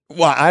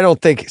 Well, I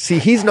don't think, see,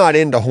 he's not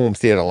into home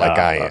theater like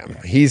I am.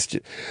 Okay. He's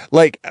just,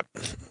 like,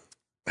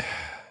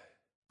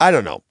 I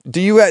don't know. Do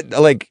you,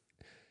 like,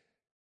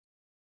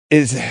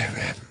 is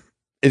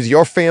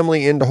your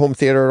family into home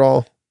theater at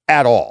all?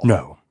 At all?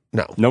 No.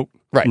 Nope.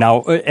 Right.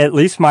 Now, at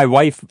least my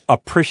wife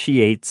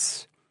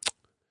appreciates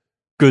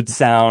good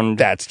sound.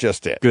 That's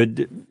just it.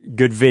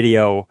 Good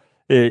video.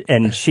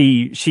 And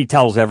she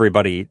tells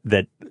everybody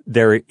that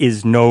there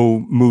is no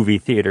movie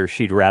theater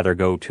she'd rather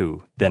go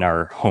to than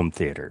our home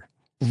theater,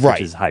 right?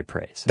 Which is high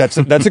praise. That's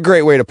a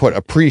great way to put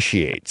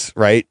appreciates,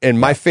 right? And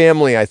my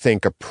family, I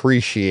think,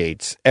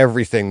 appreciates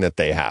everything that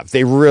they have.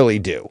 They really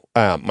do.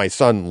 My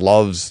son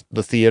loves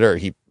the theater.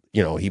 He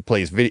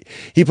plays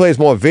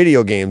more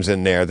video games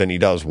in there than he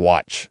does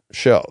watch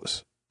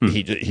shows.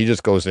 He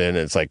just goes in, and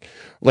it's like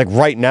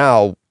right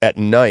now at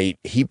night,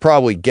 he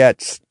probably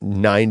gets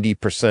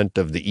 90%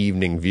 of the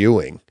evening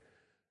viewing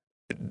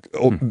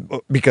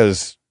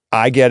because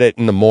I get it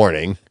in the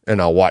morning and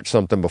I'll watch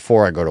something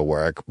before I go to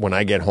work. When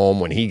I get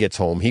home, when he gets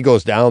home, he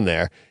goes down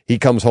there, he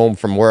comes home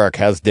from work,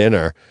 has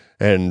dinner,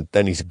 and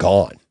then he's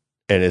gone.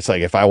 And it's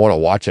like, if I want to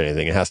watch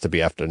anything, it has to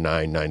be after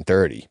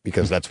 9:30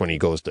 because that's when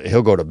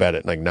he'll go to bed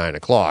at like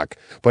 9:00,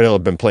 but he'll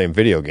have been playing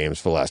video games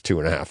for the last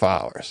 2.5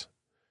 hours.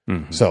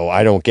 So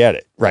I don't get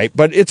it, right?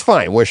 But it's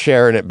fine. We're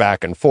sharing it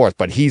back and forth,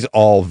 but he's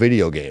all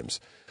video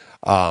games.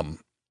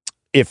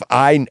 If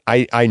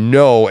I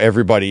know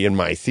everybody in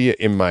my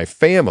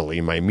family,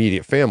 my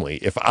immediate family,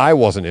 if I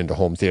wasn't into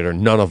home theater,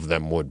 none of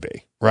them would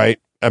be, right?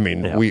 I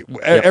mean,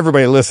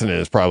 everybody listening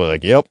is probably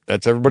like, yep,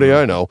 that's everybody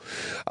I know.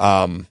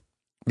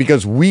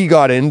 Because we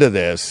got into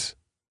this.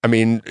 I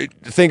mean,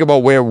 think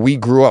about where we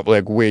grew up,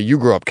 like where you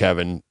grew up,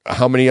 Kevin.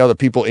 How many other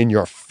people in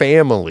your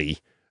family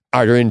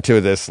are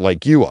into this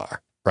like you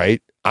are?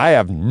 Right? I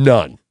have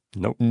none.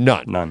 Nope.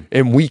 None.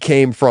 And we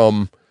came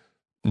from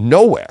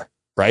nowhere,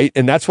 right?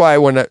 And that's why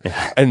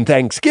and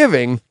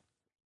Thanksgiving,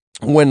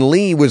 when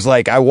Lee was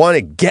like, I want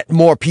to get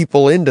more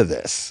people into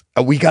this.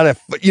 We got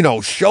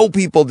to, show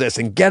people this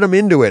and get them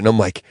into it. And I'm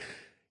like,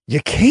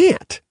 you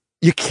can't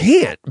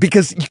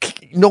because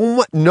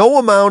no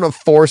amount of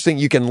forcing.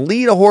 You can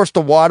lead a horse to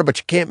water, but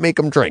you can't make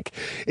them drink.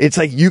 It's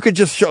like, you could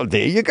just show,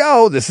 there you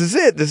go. This is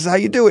it. This is how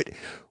you do it.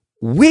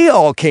 We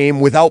all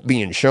came without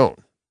being shown.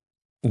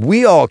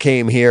 We all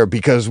came here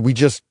because we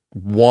just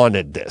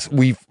wanted this.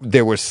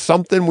 There was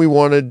something we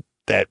wanted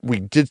that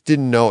we just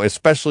didn't know,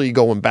 especially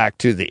going back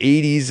to the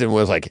 80s, and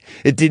was like,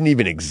 it didn't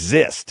even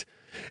exist.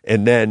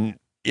 And then,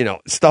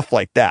 stuff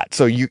like that.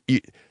 So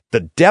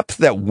the depth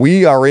that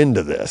we are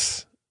into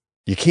this,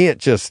 you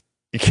can't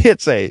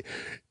say,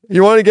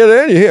 you want to get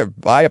in here,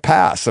 buy a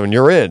pass and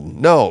you're in.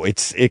 No,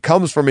 it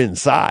comes from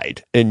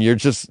inside, and you're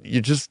just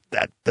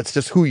that's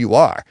just who you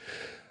are.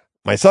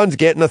 My son's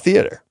getting a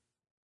theater.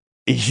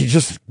 he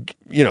just,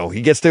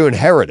 he gets to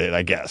inherit it,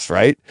 I guess,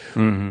 right?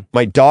 Mm-hmm.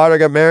 My daughter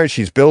got married.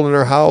 She's building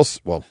her house.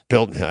 Well,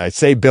 I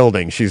say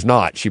building. She's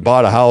not. She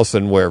bought a house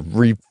and we're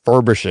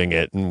refurbishing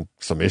it and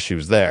some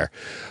issues there.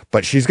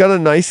 But she's got a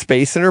nice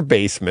space in her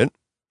basement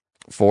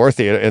for a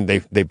theater. And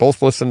they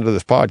both listen to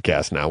this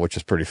podcast now, which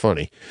is pretty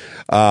funny.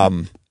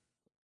 Her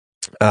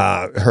and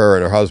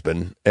her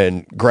husband.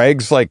 And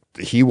Greg's like,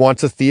 he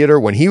wants a theater.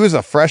 When he was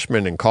a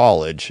freshman in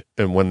college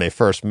and when they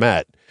first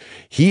met,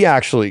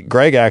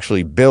 Greg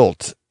actually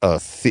built a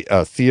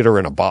theater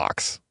in a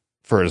box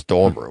for his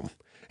dorm room,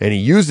 and he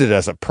used it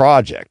as a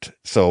project.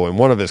 So in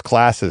one of his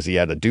classes, he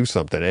had to do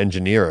something,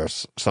 engineer or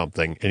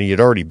something, and he had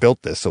already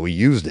built this, so he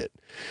used it.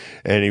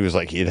 And he was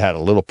like, it had a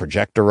little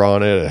projector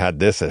on it. It had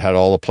this, it had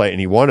all the play, and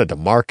he wanted to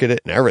market it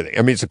and everything.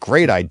 I mean, it's a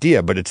great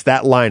idea, but it's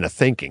that line of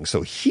thinking.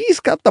 So he's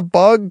got the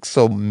bug.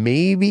 So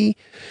maybe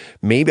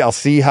I'll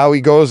see how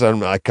he goes.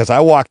 And cause I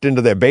walked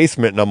into their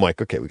basement and I'm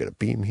like, okay, we got a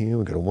beam here.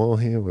 We got a wall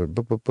here.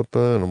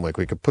 And I'm like,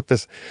 we could put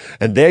this,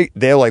 and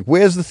they're like,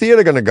 where's the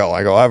theater going to go?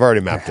 I go, I've already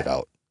mapped it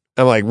out.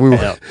 I'm like, we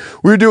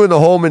were doing the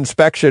home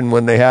inspection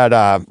when they had,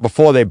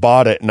 before they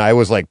bought it. And I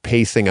was like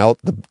pacing out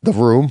the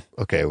room.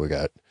 Okay, we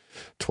got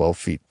 12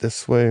 feet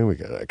this way.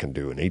 I can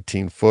do an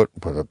 18-foot.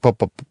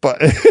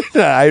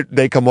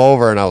 They come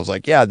over and I was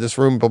like, yeah, this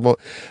room,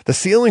 the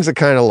ceilings are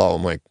kind of low.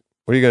 I'm like,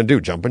 what are you going to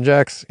do? Jumping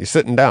jacks? You're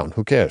sitting down.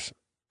 Who cares?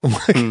 I'm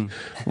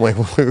like,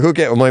 who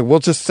cares? I'm like, we'll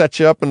just set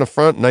you up in the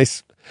front.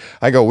 Nice.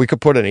 I go, we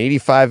could put an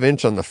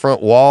 85-inch on the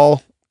front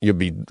wall. You'll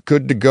be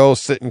good to go,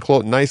 sitting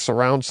close, nice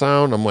surround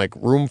sound. I'm like,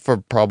 room for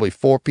probably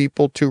 4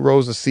 people, 2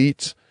 rows of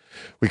seats.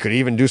 We could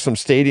even do some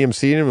stadium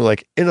seating. We're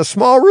like, in a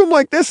small room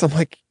like this. I'm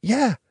like,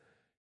 yeah.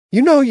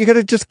 You got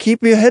to just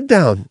keep your head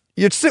down.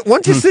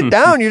 Once you sit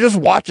down, you're just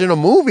watching a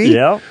movie.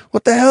 Yeah.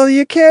 What the hell do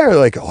you care?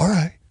 Like, all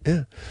right.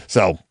 Yeah.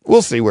 So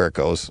we'll see where it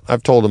goes.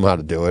 I've told them how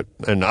to do it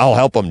and I'll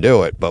help them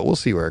do it, but we'll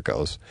see where it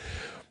goes.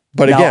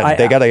 But now, again,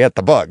 they got to get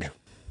the bug.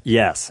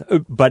 Yes.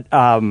 But,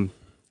 I've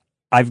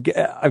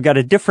got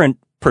a different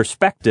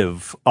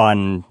perspective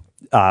on,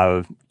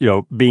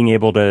 being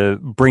able to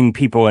bring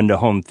people into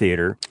home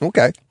theater.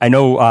 Okay. I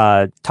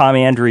know Tom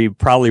Andry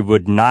probably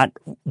would not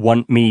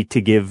want me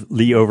to give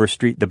Lee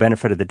Overstreet the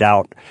benefit of the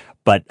doubt,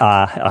 but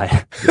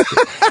the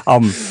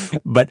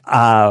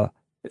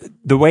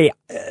way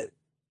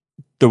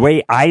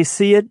I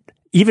see it,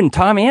 even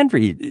Tom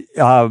Andry,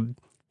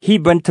 he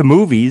went to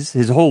movies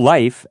his whole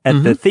life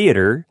at the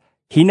theater.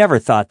 He never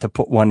thought to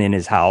put one in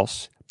his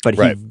house. But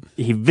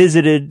he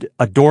visited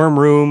a dorm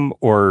room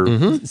or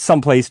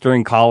someplace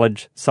during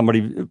college,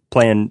 somebody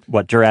playing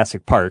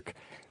Jurassic Park.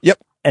 Yep.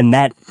 And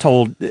that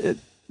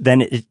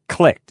then it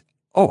clicked.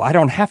 Oh, I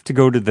don't have to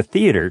go to the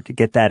theater to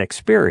get that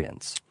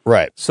experience.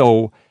 Right.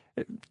 So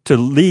to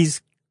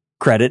Lee's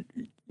credit,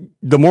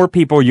 the more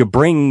people you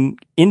bring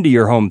into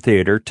your home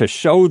theater to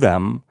show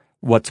them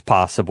what's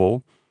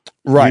possible,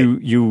 right.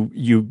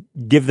 You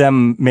give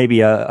them maybe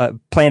a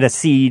plant a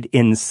seed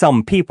in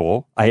some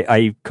people.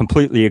 I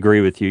completely agree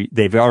with you.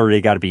 They've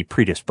already got to be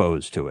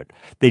predisposed to it.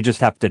 They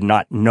just have to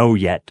not know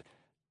yet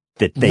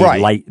that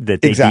they they'd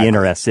be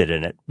interested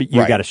in it. But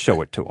you got to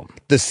show it to them.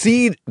 The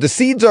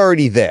seed's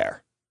already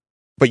there,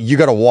 but you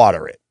got to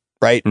water it,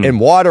 right?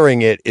 And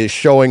watering it is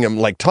showing them,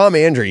 like Tom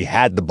Andry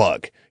had the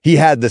bug. He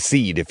had the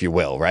seed, if you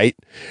will, right?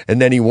 And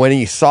then when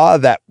he saw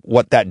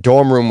what that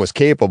dorm room was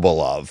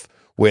capable of,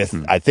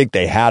 I think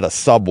they had a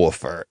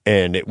subwoofer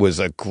and it was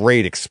a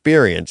great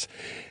experience.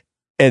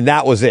 And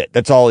that was it.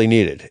 That's all he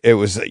needed. It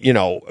was,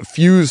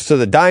 fuse to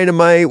the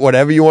dynamite,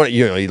 whatever you want.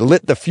 You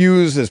lit the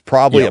fuse is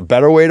probably a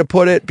better way to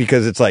put it,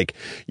 because it's like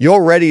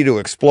you're ready to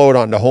explode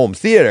onto home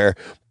theater,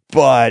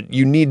 but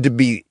you need to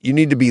be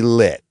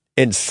lit.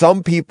 And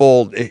some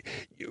people,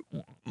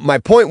 my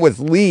point with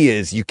Lee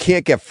is you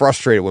can't get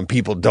frustrated when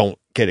people don't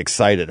get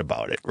excited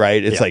about it,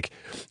 right? It's like,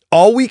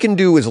 all we can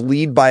do is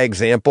lead by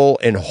example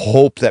and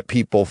hope that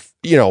people,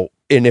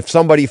 and if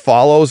somebody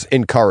follows,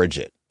 encourage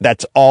it.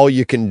 That's all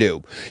you can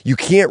do. You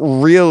can't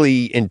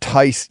really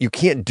you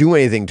can't do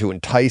anything to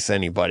entice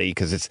anybody,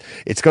 because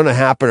it's going to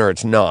happen or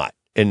it's not.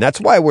 And that's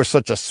why we're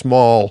such a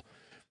small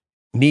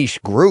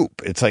niche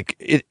group. It's like,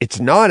 it's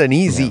not an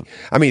easy,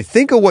 I mean,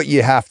 think of what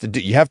you have to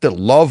do. You have to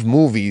love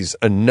movies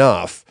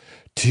enough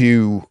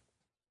to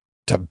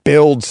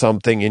build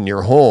something in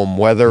your home,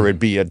 whether it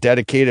be a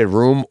dedicated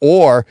room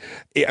or,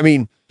 I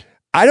mean,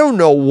 I don't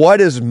know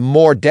what is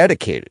more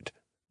dedicated.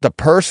 The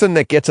person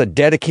that gets a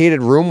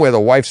dedicated room where the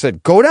wife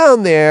said, go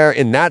down there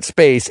in that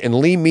space and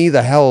leave me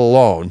the hell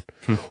alone.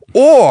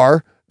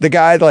 Or the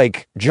guy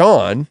like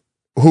John,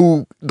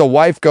 who the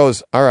wife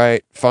goes, all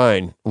right,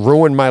 fine,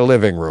 ruin my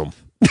living room.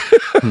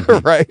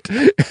 Right?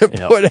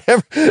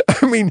 Whatever.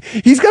 I mean,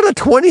 he's got a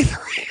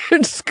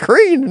 23-inch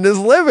screen in his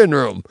living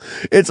room.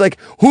 It's like,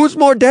 who's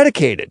more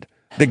dedicated?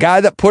 The guy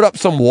that put up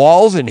some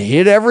walls and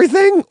hid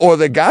everything, or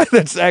the guy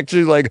that's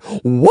actually like,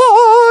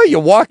 whoa, you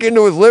walk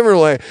into his living room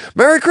like,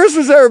 Merry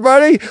Christmas,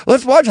 everybody.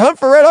 Let's watch Hunt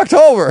for Red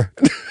October.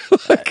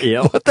 Like,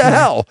 what the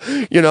hell?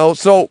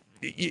 So,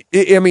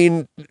 I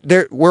mean,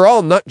 we're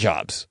all nut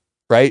jobs,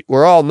 right?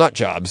 We're all nut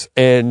jobs.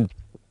 And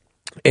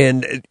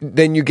And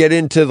then you get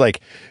into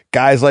like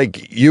guys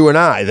like you and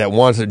I that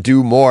want to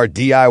do more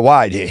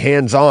DIY,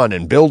 hands on,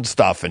 and build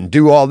stuff and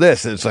do all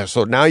this. And it's like,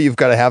 so now you've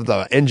got to have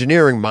the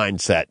engineering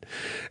mindset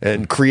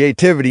and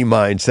creativity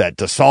mindset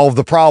to solve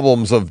the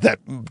problems of that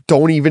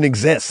don't even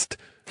exist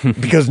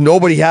because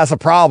nobody has a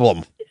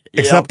problem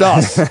except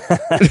us.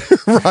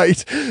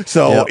 Right.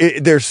 So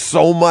there's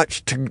so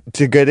much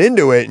to get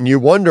into it. And you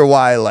wonder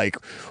why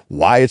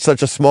it's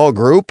such a small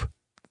group.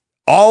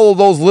 All of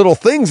those little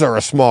things are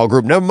a small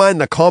group. Never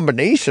mind the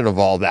combination of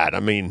all that. I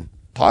mean,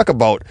 talk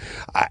about,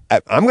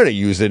 I'm going to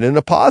use it in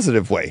a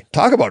positive way.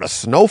 Talk about a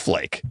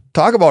snowflake.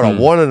 Talk about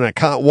a one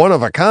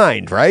of a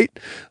kind, right?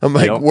 I'm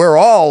like, we're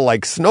all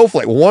like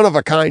snowflake, one of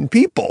a kind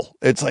people.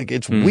 It's like,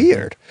 it's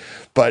weird,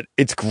 but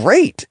it's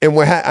great.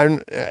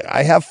 And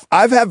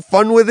I've had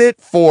fun with it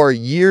for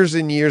years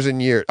and years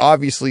and years,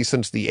 obviously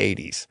since the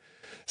 80s.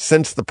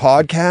 Since the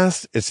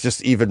podcast, it's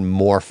just even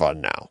more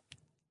fun now.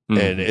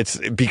 And it's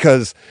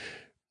because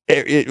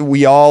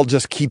we all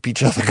just keep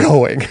each other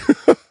going.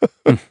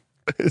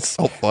 It's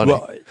so funny.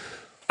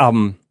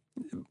 Well,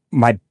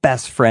 my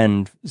best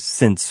friend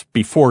since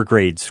before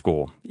grade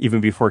school, even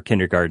before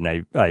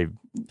kindergarten, I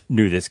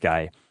knew this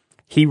guy.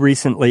 He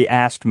recently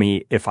asked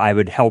me if I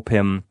would help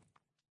him.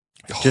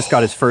 Just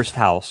got his first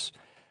house.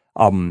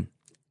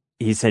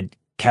 He said,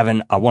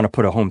 Kevin, I want to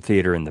put a home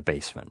theater in the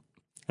basement.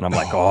 And I'm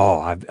like,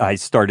 I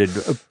started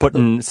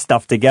putting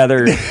stuff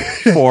together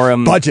for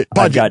him. Budget.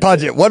 What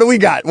do we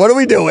got? What are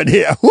we doing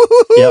here?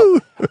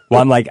 Yep. Well,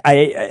 I'm like,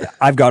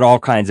 I've got all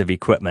kinds of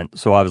equipment.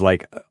 So I was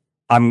like,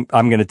 I'm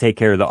going to take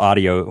care of the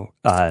audio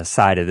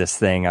side of this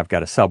thing. I've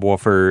got a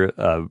subwoofer,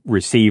 a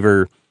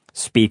receiver,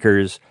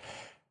 speakers.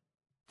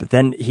 But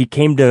then he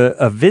came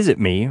to visit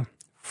me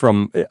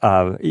from,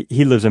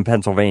 he lives in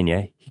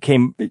Pennsylvania. He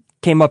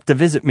came up to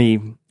visit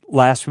me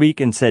last week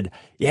and said,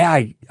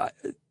 yeah,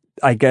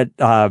 I got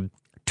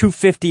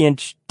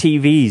 250-inch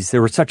TVs. They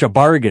were such a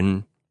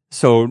bargain.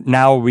 So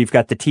now we've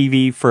got the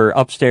TV for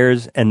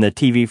upstairs and the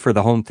TV for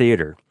the home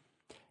theater.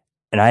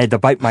 And I had to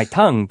bite my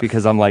tongue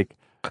because I'm like,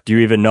 do you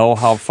even know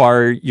how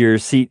far your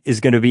seat is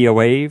going to be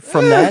away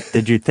from that?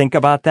 Did you think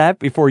about that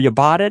before you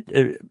bought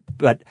it?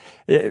 But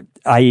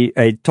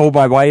I told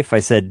my wife, I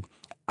said,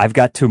 I've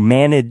got to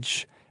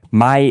manage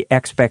my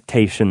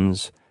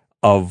expectations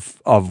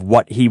of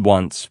what he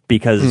wants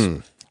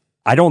because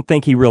I don't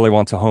think he really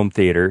wants a home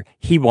theater.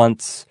 He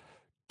wants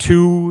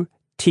 2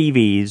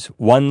 TVs,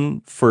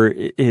 one for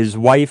his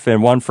wife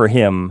and one for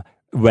him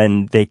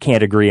when they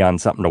can't agree on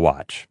something to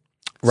watch.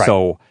 Right.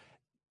 So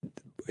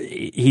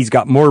he's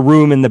got more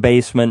room in the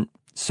basement.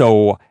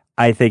 So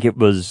I think it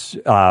was,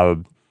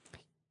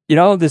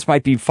 this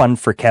might be fun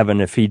for Kevin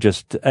if he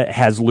just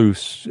has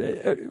loose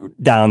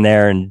down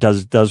there and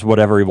does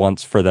whatever he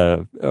wants for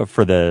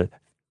the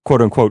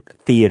quote unquote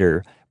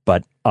theater.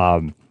 But,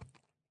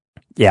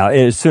 yeah,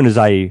 as soon as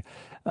I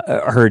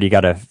heard he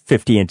got a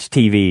 50-inch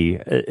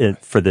TV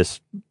for this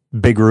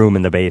big room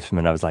in the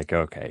basement, I was like,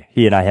 okay,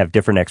 he and I have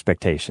different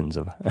expectations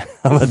of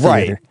a theater.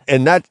 Right.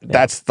 And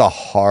that's the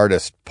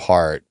hardest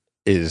part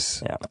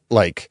is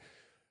like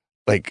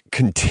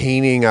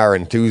containing our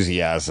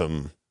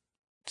enthusiasm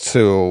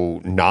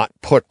to not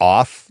put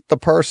off the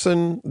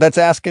person that's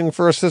asking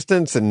for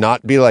assistance and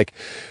not be like,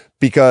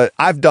 because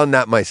I've done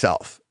that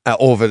myself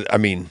over,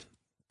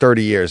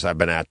 30 years I've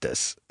been at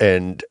this,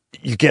 and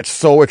you get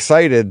so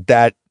excited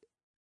that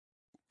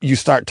you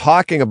start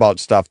talking about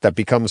stuff that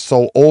becomes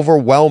so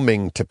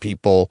overwhelming to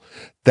people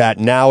that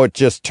now it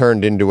just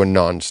turned into a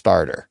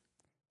non-starter,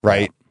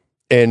 right?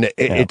 Yeah. And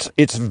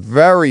it's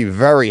very,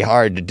 very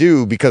hard to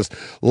do because,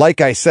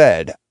 like I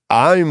said,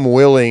 I'm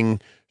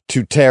willing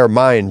to tear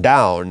mine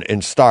down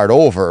and start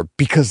over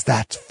because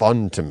that's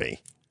fun to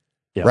me.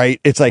 Yeah.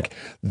 Right. It's like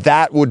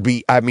that would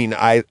be,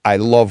 I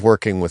love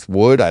working with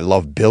wood. I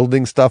love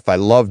building stuff. I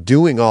love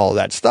doing all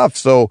that stuff.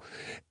 So,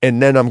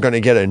 and then I'm going to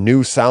get a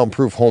new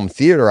soundproof home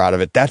theater out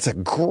of it. That's a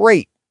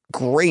great,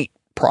 great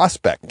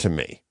prospect to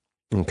me.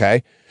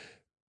 Okay.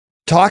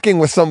 Talking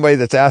with somebody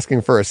that's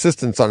asking for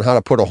assistance on how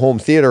to put a home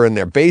theater in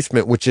their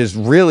basement, which is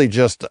really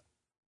just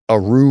a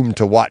room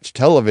to watch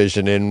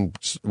television in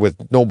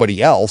with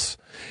nobody else,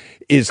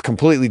 is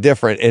completely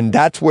different. And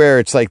that's where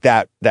it's like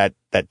that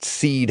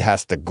seed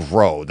has to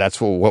grow. That's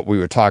what we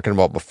were talking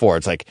about before.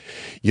 It's like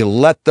you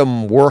let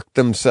them work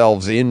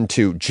themselves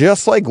into,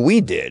 just like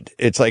we did.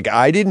 It's like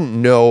I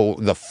didn't know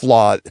the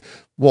flaw.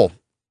 Well,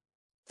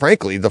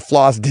 frankly, the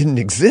flaws didn't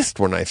exist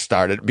when I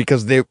started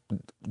because the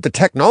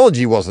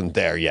technology wasn't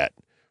there yet,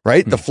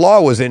 right? The flaw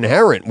was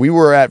inherent. We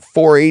were at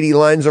 480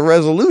 lines of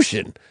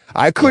resolution.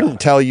 I couldn't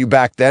tell you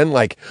back then,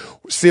 like,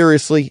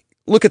 seriously,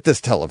 look at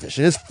this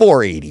television. It's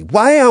 480.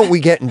 Why aren't we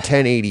getting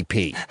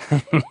 1080p?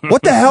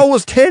 What the hell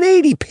was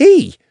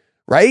 1080p?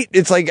 Right?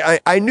 It's like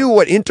I knew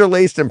what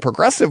interlaced and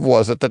progressive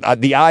was that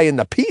the I and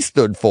the P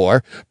stood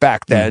for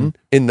back then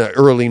in the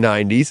early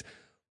 90s.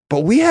 But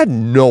we had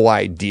no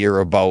idea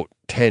about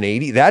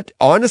 1080. That,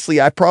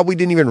 honestly, I probably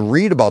didn't even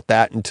read about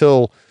that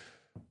until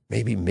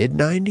maybe mid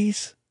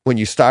 90s when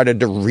you started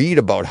to read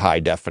about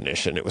high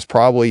definition. It was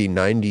probably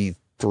 93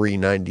 93,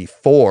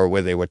 94,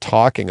 where they were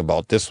talking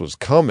about this was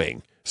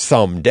coming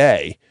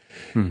someday.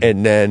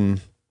 And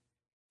then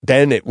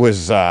it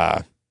was,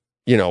 late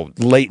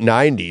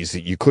 90s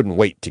that you couldn't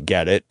wait to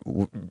get it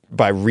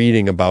by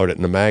reading about it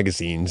in the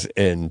magazines.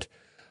 And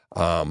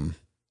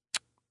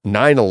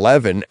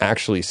 9/11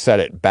 actually set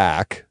it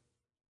back,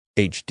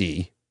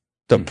 HD,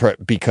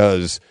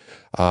 because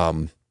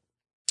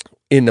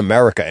in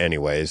America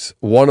anyways,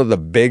 one of the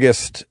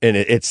biggest, and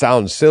it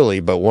sounds silly,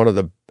 but one of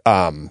the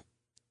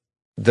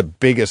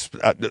biggest,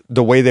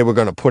 the way they were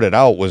going to put it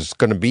out was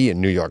going to be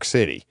in New York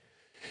City.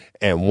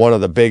 And one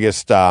of the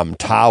biggest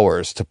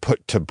towers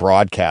to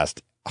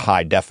broadcast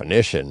high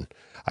definition,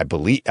 I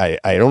believe, I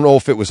don't know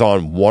if it was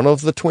on one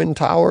of the Twin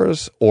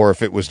Towers or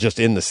if it was just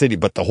in the city,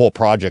 but the whole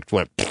project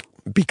went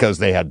because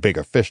they had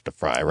bigger fish to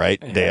fry, right?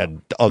 Yeah. They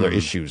had other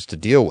issues to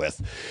deal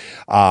with.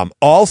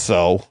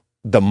 Also,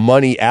 the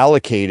money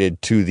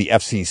allocated to the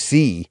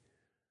FCC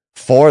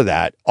for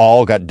that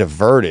all got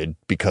diverted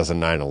because of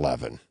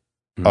 9/11.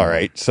 All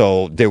right.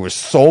 So there was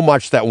so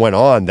much that went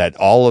on that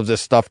all of this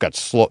stuff got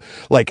slow.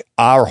 Like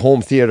our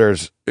home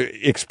theaters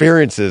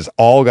experiences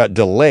all got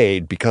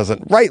delayed because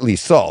rightly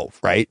so.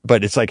 Right.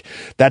 But it's like,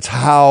 that's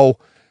how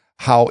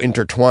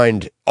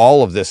intertwined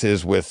all of this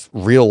is with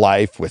real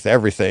life, with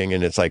everything.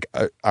 And it's like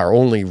our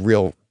only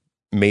real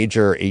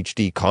major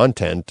HD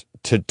content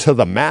to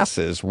the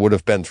masses would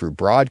have been through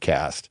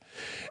broadcast.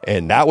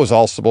 And that was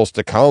all supposed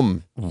to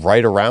come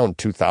right around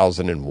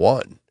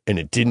 2001. And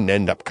it didn't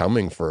end up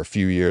coming for a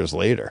few years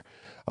later.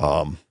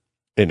 And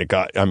it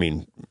got,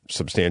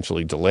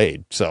 substantially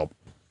delayed. So,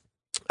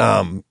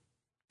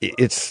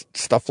 it's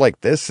stuff like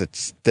this.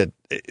 It's that,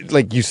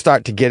 like, you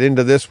start to get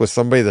into this with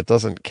somebody that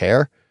doesn't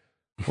care.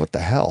 What the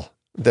hell?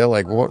 They're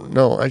like, what?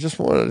 No, I just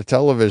wanted a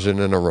television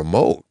and a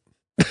remote.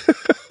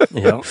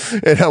 Yep.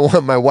 And I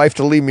want my wife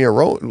to leave me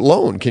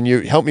alone. Can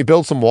you help me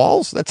build some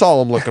walls? That's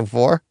all I'm looking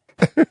for.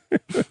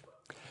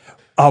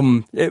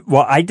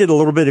 Well, I did a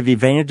little bit of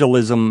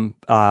evangelism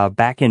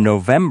back in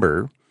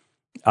November.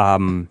 I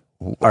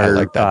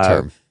like that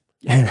term.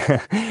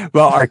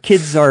 Well, our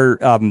kids are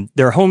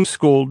they're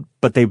homeschooled,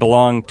 but they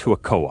belong to a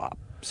co-op.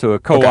 So a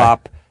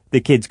co-op,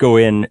 the kids go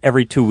in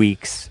every 2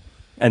 weeks,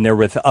 and they're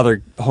with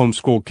other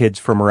homeschool kids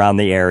from around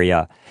the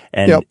area,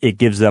 and it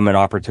gives them an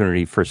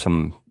opportunity for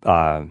some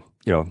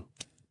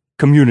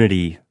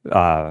community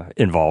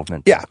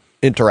involvement. Yeah,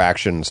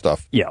 interaction and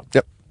stuff. Yeah.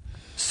 Yep.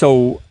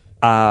 So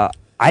I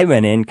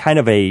went in kind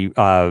of a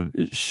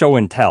show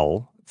and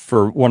tell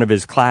for one of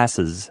his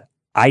classes.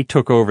 I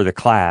took over the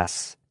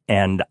class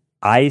and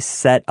I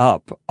set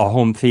up a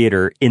home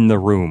theater in the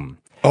room.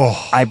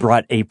 Oh. I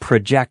brought a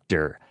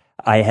projector.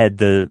 I had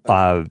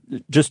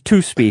just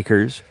 2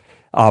 speakers,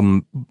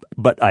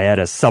 but I had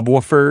a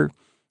subwoofer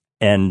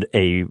and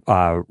a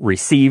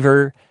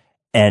receiver,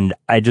 and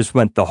I just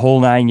went the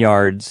whole 9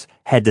 yards.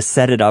 Had to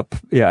set it up.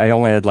 Yeah, I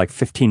only had like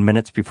 15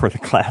 minutes before the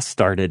class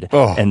started,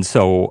 and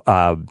so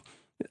I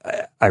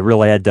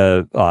really had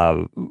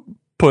to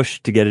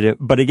push to get it in.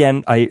 But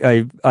again,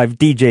 I've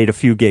DJ'd a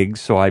few gigs,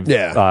 so I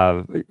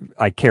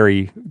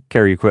carry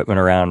equipment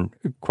around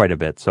quite a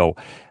bit. So,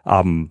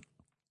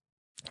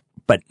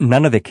 but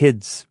none of the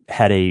kids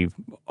had a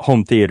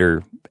home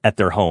theater at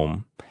their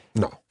home.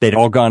 No, they'd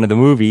all gone to the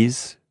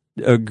movies,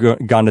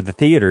 gone to the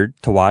theater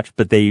to watch,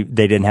 but they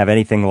didn't have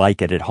anything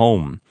like it at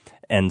home.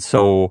 And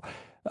so,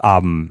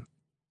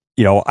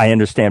 I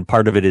understand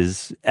part of it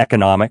is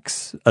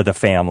economics of the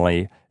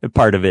family.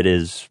 Part of it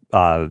is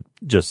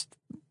just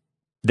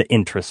the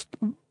interest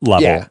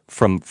level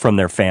from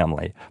their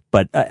family.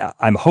 But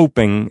I'm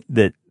hoping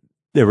that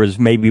there was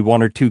maybe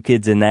 1 or 2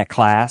 kids in that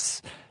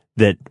class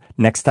that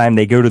next time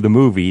they go to the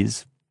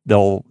movies,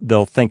 they'll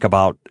think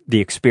about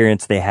the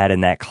experience they had in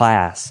that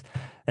class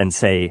and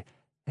say,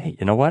 hey,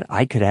 you know what?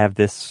 I could have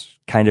this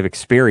kind of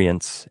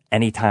experience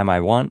anytime I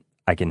want.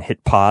 I can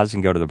hit pause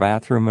and go to the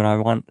bathroom when I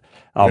want.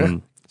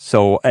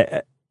 So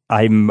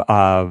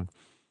I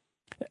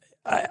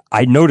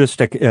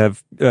noticed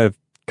a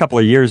couple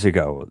of years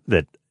ago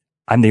that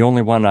I'm the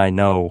only one I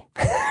know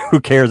who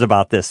cares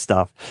about this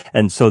stuff.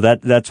 And so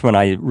that's when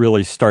I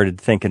really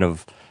started thinking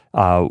of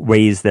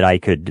ways that I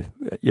could,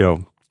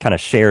 kind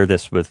of share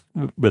this with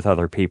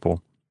other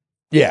people.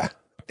 Yeah.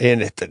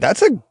 And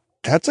that's a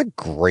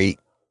great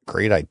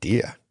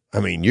idea. I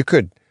mean, you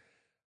could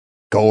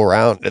go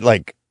around,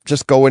 like,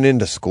 just going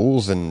into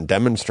schools and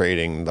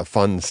demonstrating the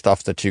fun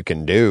stuff that you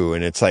can do.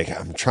 And it's like,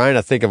 I'm trying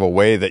to think of a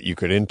way that you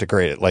could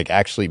integrate it, like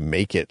actually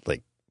make it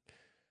like,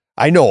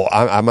 I know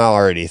I'm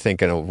already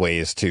thinking of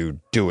ways to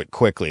do it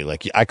quickly.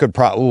 Like I could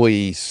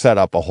probably set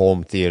up a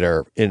home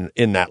theater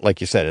in that, like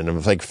you said,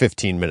 in like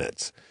 15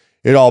 minutes.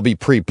 It'd all be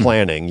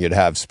pre-planning. You'd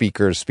have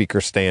speakers,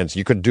 speaker stands.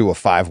 You could do a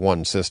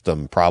 5-1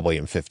 system probably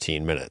in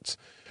 15 minutes.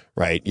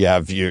 Right. You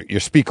have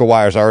your speaker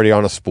wires already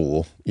on a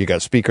spool. You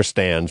got speaker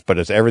stands,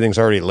 but everything's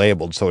already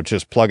labeled. So it's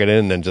just plug it in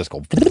and then just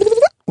go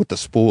with the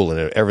spool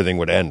and everything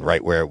would end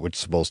right where it was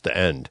supposed to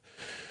end.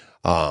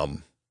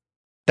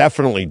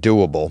 Definitely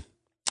doable.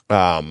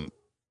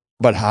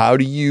 But how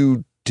do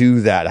you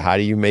do that? How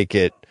do you make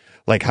it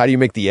like, how do you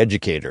make the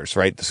educators,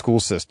 right? The school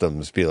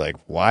systems be like,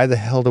 why the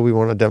hell do we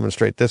want to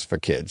demonstrate this for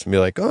kids? And be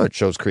like, oh, it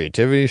shows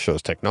creativity,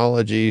 shows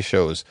technology,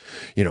 shows,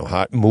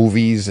 hot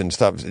movies and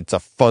stuff. It's a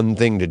fun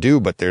thing to do,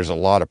 but there's a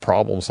lot of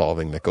problem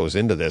solving that goes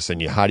into this.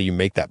 And how do you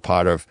make that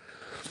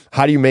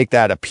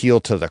appeal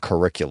to the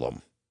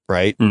curriculum,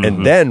 right? Mm-hmm.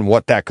 And then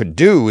what that could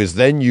do is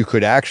then you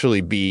could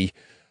actually be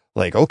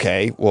like,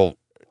 okay, well,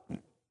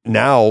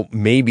 now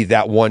maybe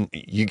that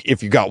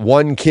if you got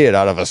one kid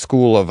out of a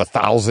school of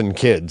 1,000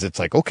 kids, it's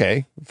like,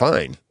 okay,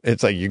 fine.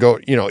 It's like you go,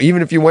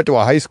 even if you went to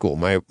a high school,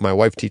 my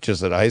wife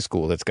teaches at a high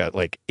school that's got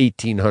like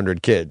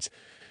 1,800 kids.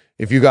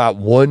 If you got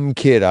one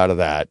kid out of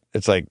that,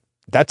 it's like,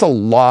 that's a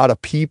lot of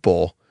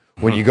people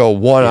when you go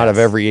one out of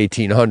every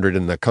 1,800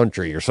 in the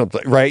country or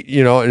something, right?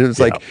 And it's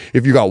like,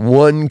 if you got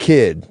one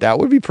kid, that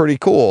would be pretty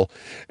cool.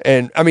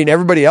 And I mean,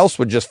 everybody else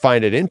would just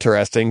find it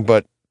interesting,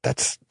 but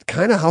that's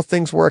kind of how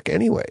things work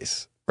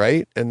anyways.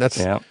 Right. And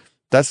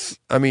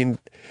I mean,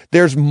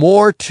 there's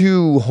more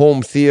to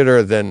home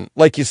theater than,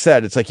 like you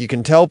said, it's like you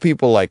can tell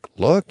people like,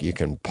 look, you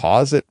can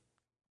pause it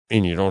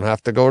and you don't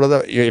have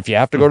to if you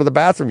have to go to the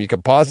bathroom, you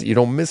can pause it. You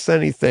don't miss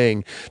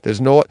anything. Those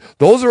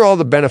are all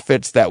the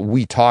benefits that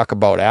we talk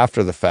about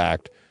after the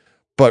fact.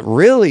 But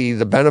really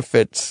the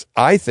benefits,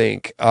 I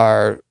think,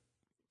 are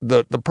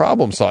the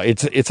problem solving.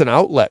 It's an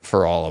outlet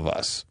for all of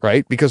us,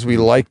 right? Because we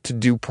like to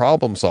do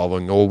problem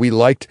solving, or we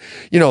liked,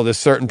 there's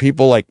certain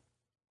people like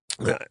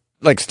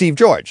Steve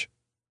George,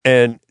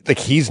 and like,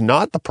 he's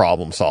not the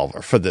problem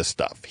solver for this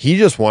stuff. He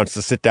just wants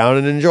to sit down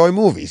and enjoy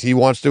movies. He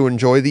wants to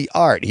enjoy the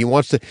art.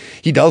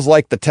 He does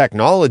like the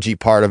technology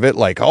part of it.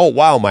 Like, oh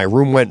wow, my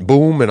room went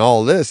boom and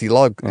all this. He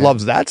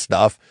loves that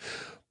stuff,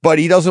 but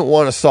he doesn't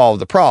want to solve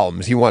the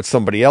problems. He wants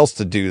somebody else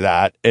to do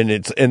that. And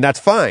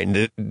that's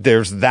fine.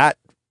 There's that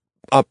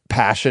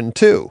passion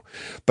too.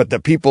 But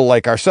the people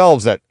like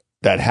ourselves that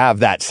have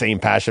that same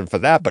passion for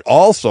that, but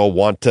also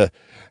want to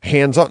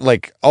hands-on,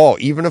 like, oh,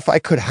 even if I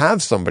could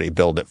have somebody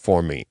build it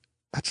for me,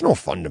 that's no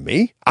fun to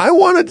me. I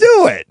want to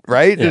do it,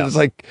 right? Yeah. It's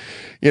like,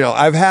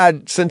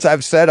 since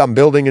I've said I'm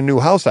building a new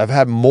house, I've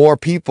had more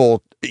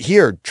people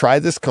here, try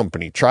this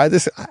company, try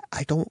this.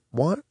 I don't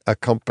want a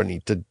company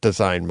to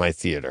design my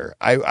theater.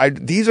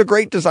 These are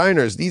great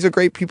designers. These are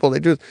great people. They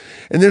do,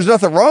 and there's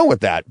nothing wrong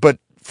with that. But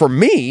for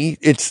me,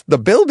 it's the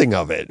building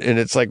of it. And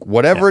it's like,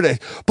 whatever it is,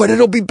 but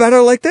it'll be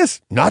better like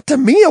this. Not to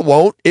me, it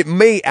won't. It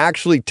may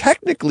actually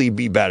technically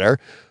be better,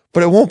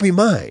 but it won't be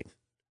mine.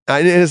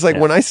 And it's like,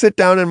 when I sit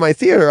down in my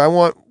theater, I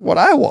want what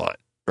I want,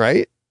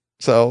 right?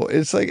 So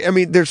it's like, I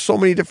mean, there's so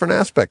many different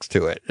aspects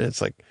to it. And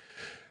it's like,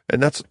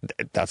 and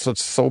that's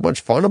what's so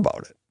much fun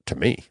about it to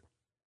me.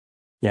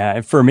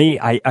 Yeah. For me,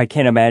 I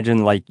can't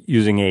imagine like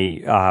using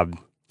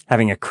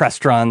having a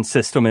Crestron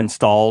system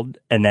installed,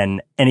 and then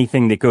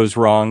anything that goes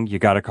wrong, you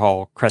got to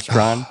call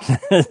Crestron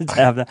to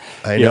have that.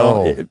 I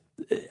know.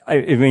 I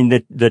mean,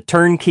 the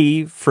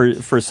turnkey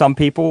for some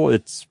people,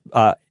 it's,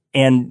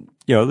 and,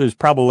 there's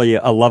probably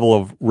a level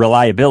of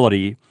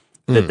reliability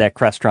that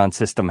Crestron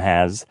system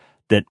has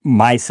that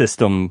my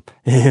system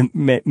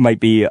might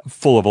be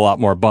full of a lot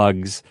more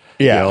bugs,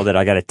 that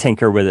I got to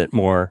tinker with it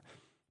more.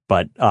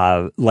 But,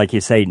 like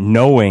you say,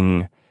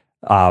 knowing,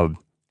 I've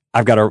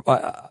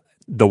got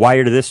the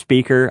wire to this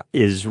speaker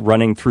is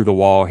running through the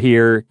wall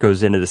here,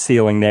 goes into the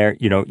ceiling there.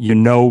 You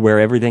know where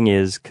everything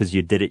is because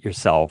you did it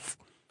yourself.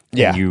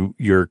 Yeah. And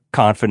you're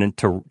confident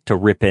to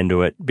rip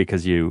into it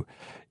because you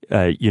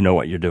know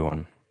what you're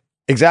doing.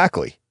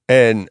 Exactly.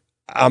 And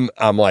I'm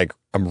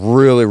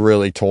really,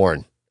 really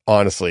torn,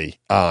 honestly,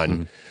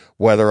 on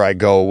whether I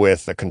go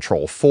with a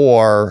Control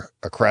 4,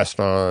 a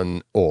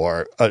Crestron,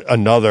 or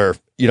another,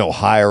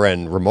 higher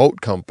end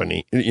remote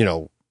company,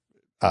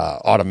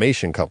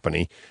 automation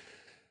company.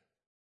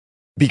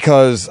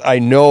 Because I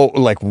know,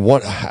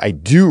 I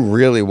do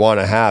really want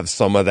to have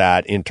some of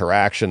that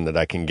interaction that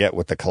I can get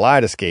with the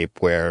Kaleidoscape,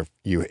 where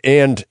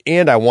and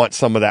I want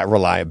some of that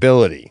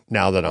reliability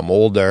now that I'm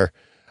older.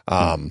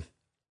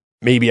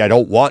 Maybe I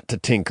don't want to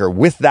tinker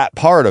with that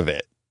part of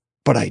it,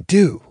 but I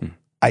do.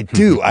 I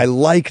do. I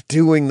like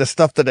doing the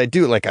stuff that I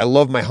do. Like, I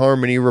love my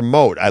Harmony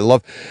remote.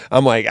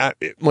 I'm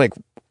like,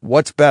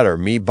 what's better?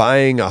 Me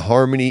buying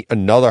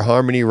another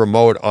Harmony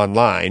remote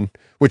online,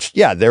 which,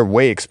 they're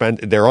way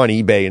expensive. They're on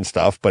eBay and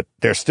stuff, but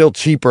they're still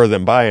cheaper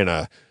than buying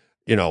a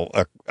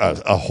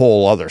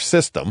whole other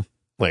system,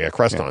 like a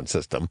Crestron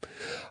system.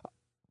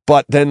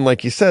 But then,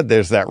 like you said,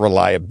 there's that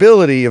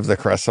reliability of the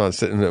Crestron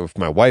system. If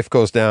my wife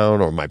goes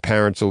down, or my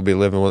parents will be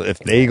living with, if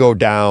they go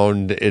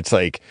down, it's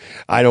like,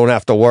 I don't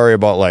have to worry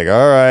about like,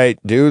 all right,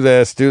 do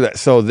this, do that.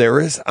 So there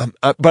is,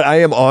 but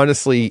I'm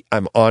honestly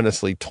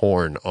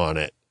torn on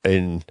it.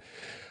 And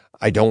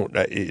I don't,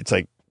 it's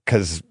like,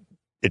 cause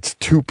it's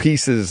two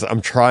pieces I'm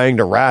trying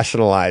to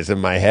rationalize in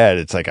my head.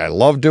 It's like, I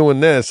love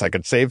doing this. I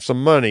could save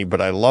some money, but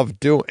I love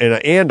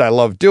and I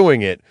love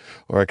doing it,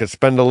 or I could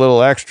spend a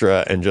little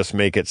extra and just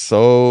make it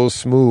so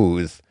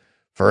smooth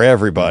for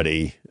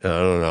everybody. I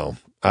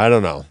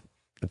don't know.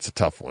 It's a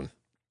tough one.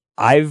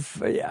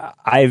 I've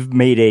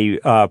made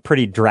a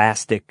pretty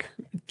drastic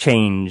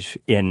change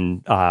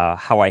in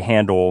how I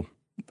handle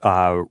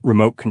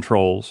remote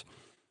controls.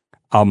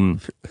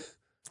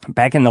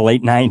 Back in the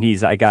late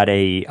 90s, I got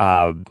a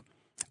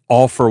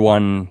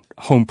all-for-one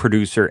Home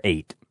Producer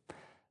 8.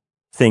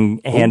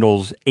 Thing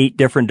handles 8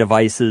 different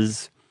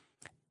devices.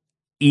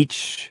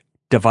 Each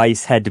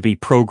device had to be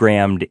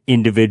programmed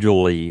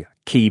individually,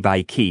 key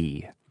by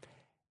key.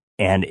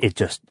 And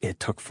it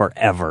took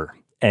forever.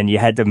 And you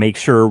had to make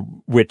sure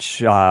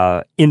which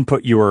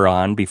input you were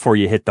on before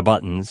you hit the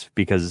buttons,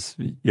 because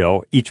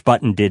each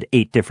button did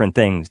 8 different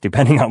things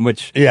depending on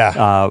which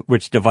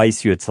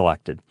device you had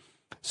selected.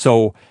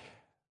 So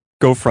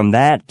go from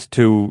that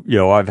to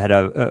I've had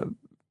I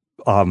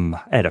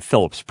had a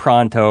Philips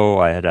Pronto.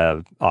 I had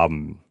a I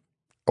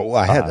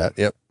had that.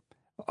 Yep.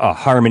 A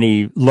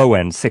Harmony low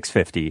end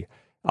 650.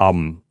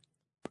 And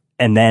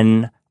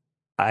then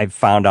I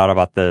found out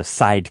about the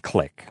side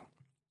click.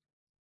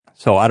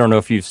 So I don't know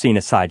if you've seen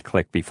a side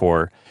click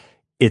before.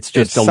 It's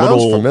just a little.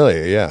 Sounds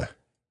familiar, yeah.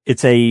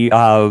 It's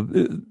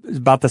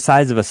about the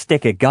size of a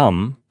stick of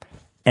gum,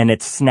 and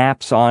it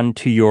snaps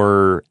onto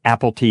your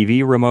Apple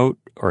TV remote,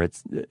 or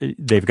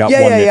they've got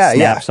one that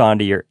snaps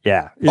onto your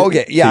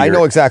Okay, I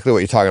know exactly what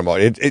you're talking about.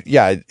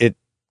 It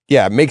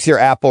makes your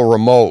Apple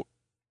remote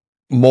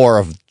more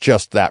of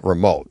just that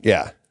remote.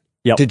 Yeah.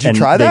 Yep. Did you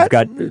try that?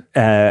 They've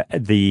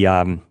got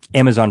the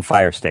Amazon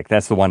Fire Stick.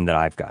 That's the one that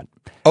I've got.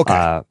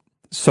 Okay.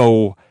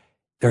 So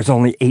there's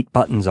only 8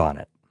 buttons on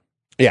it.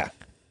 Yeah.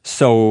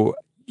 So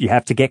you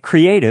have to get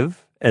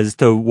creative as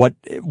to what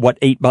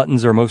 8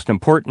 buttons are most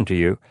important to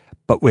you.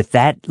 But with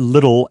that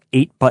little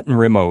 8-button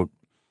remote,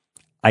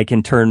 I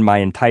can turn my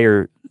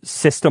entire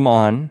system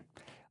on.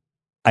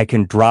 I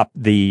can drop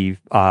my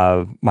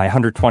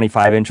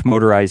 125-inch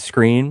motorized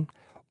screen,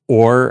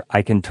 or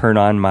I can turn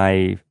on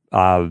my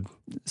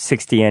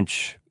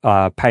 60-inch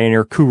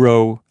Pioneer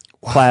Kuro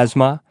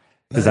plasma,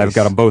 because I've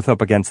got them both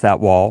up against that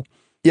wall.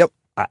 Yep.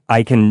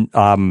 I can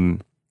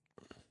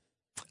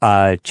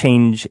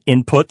change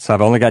inputs.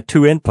 I've only got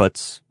 2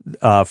 inputs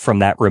from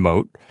that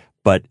remote,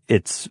 but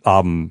it's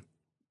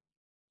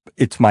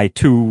my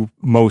 2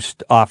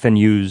 most often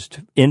used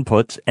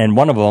inputs, and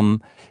one of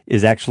them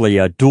is actually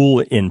a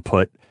dual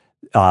input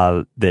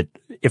that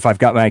if I've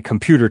got my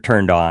computer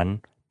turned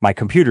on, my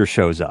computer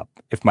shows up.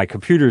 If my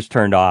computer's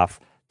turned off,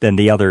 then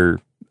the other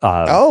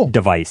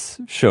device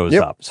shows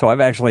up. So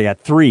I've actually got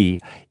 3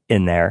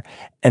 in there.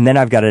 And then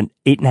I've got an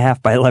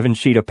 8.5 by 11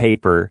 sheet of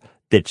paper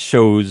that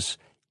shows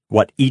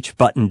what each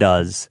button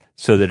does,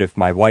 so that if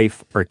my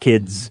wife or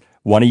kids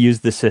want to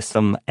use the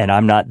system and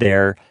I'm not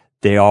there,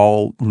 they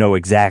all know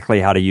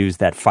exactly how to use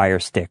that Fire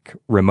Stick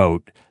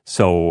remote.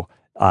 So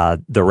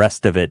the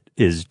rest of it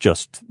is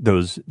just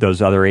those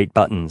other 8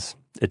 buttons.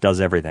 It does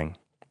everything.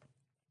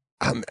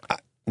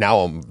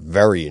 Now I'm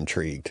very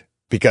intrigued,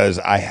 because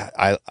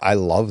I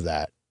love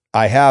that.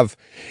 I have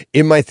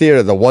in my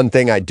theater, the one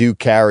thing I do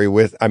carry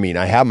with, I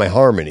have my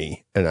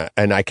Harmony, and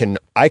I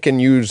can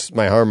use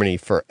my Harmony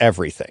for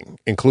everything,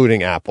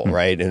 including Apple,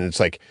 right? And it's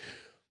like,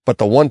 but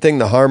the one thing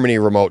the Harmony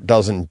remote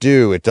doesn't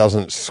do, it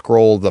doesn't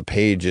scroll the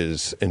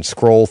pages and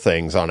scroll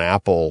things on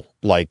Apple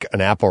like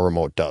an Apple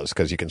remote does,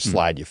 because you can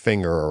slide your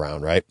finger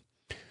around, right?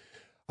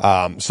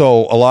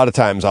 So a lot of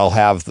times I'll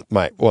have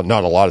not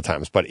a lot of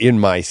times, but in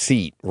my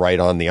seat right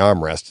on the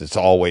armrest,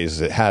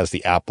 it has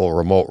the Apple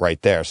remote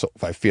right there. So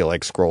if I feel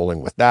like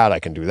scrolling with that, I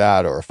can do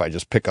that. Or if I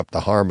just pick up the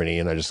Harmony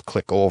and I just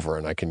click over,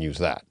 and I can use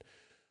that.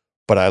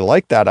 But I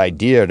like that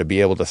idea to be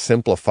able to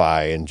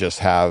simplify and just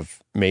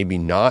have, maybe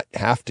not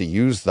have to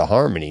use the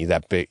Harmony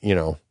that big,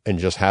 and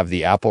just have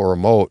the Apple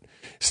remote,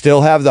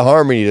 still have the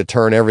Harmony to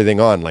turn everything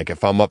on. Like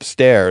if I'm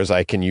upstairs,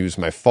 I can use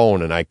my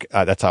phone, and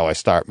that's how I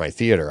start my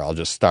theater. I'll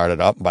just start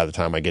it up. By the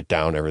time I get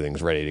down,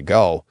 everything's ready to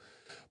go.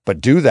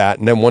 But do that.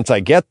 And then once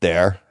I get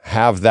there,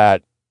 have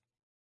that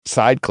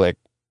side click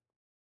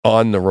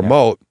on the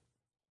remote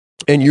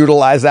and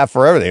utilize that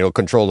for everything. It'll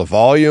control the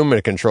volume, and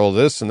it control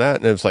this and that.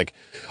 And it's like,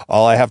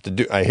 all I have to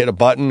do, I hit a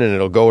button and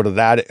it'll go to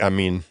that.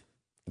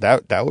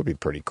 That would be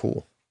pretty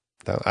cool.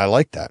 I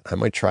like that. I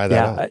might try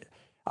that out.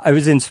 I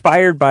was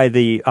inspired by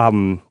the,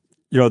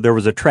 there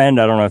was a trend,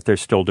 I don't know if they're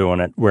still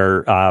doing it,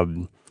 where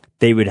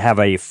they would have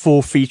a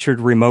full featured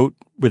remote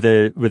with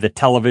a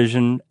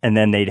television, and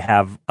then they'd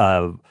have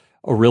a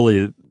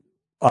really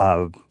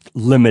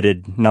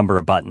limited number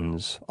of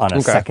buttons on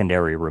a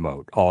secondary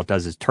remote. All it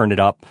does is turn it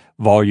up,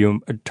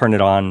 turn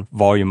it on,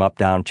 volume up,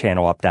 down,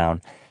 channel up,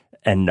 down.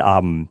 And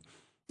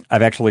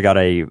I've actually got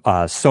a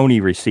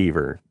Sony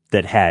receiver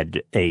that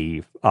had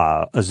a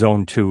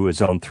Zone 2, a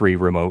Zone 3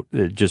 remote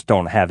that just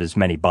don't have as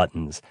many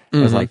buttons. I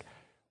was like,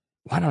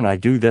 why don't I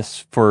do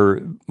this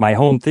for my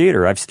home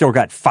theater? I've still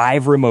got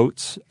 5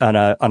 remotes on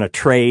a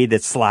tray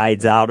that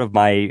slides out of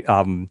my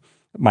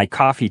my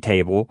coffee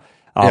table,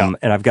 and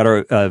I've got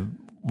a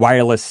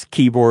wireless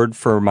keyboard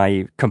for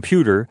my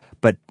computer.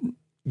 But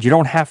you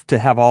don't have to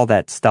have all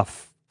that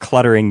stuff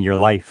cluttering your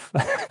life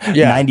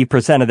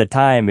 90% of the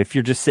time if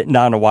you're just sitting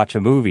down to watch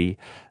a movie.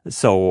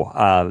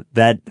 So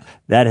that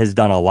has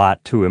done a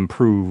lot to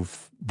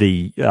improve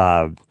the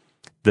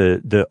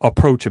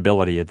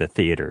approachability of the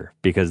theater,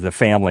 because the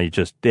family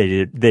just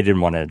they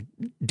didn't want to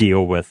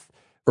deal with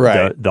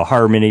Right. the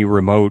Harmony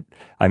remote.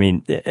 I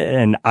mean,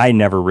 and I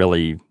never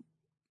really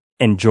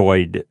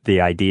enjoyed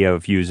the idea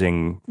of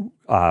using,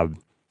 what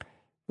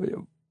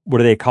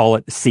do they call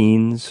it?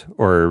 Scenes,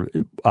 or,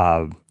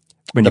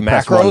 when The you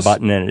press one macros?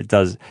 button and it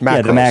does,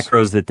 Macros. the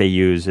macros that they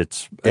use,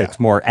 it's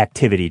more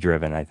activity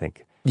driven, I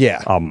think.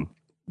 Yeah.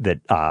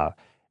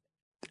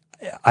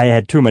 I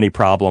had too many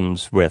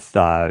problems with,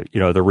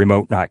 the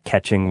remote not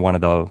catching one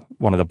of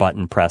the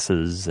button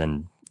presses,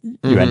 and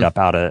you end up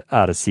out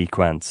of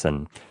sequence,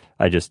 and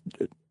I just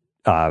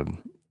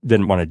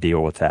didn't want to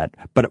deal with that.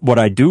 But what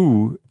I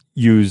do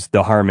use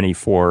the Harmony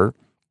for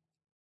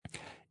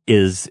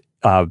is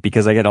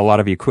because I get a lot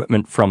of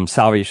equipment from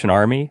Salvation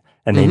Army,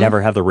 and they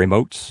never have the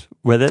remotes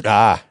with it.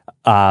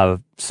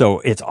 So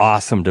it's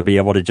awesome to be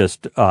able to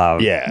just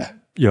at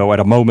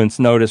a moment's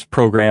notice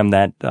program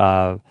that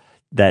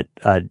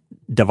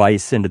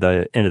device into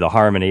the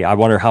Harmony. I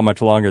wonder how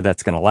much longer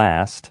that's going to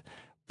last,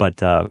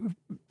 but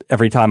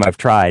every time I've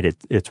tried,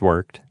 it's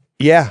worked.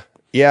 Yeah,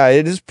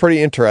 it is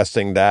pretty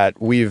interesting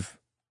that we've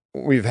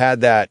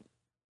had that.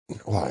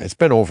 Well, it's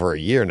been over a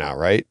year now,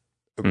 right?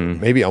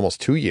 Maybe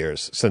almost 2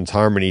 years since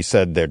Harmony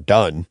said they're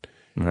done,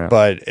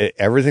 but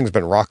everything's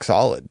been rock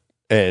solid.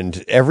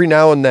 And every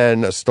now and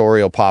then a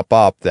story will pop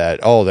up that,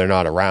 they're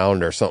not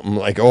around, or something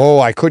like,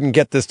 I couldn't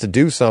get this to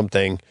do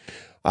something.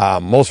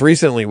 Most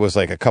recently was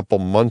like a couple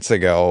months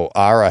ago.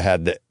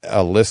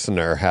 A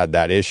listener had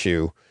that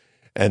issue,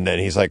 and then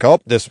he's like,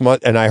 this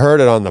month, and I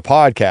heard it on the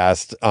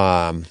podcast.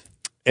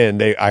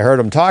 I heard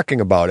him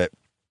talking about it,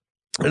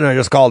 and I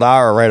just called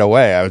Ara right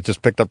away. I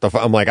just picked up the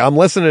phone. I'm like, I'm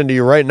listening to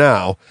you right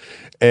now.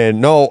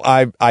 And no,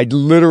 I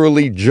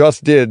literally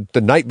just did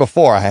the night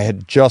before. I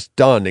had just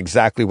done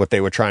exactly what they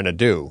were trying to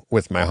do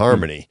with my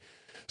Harmony.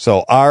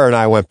 So Ara and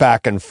I went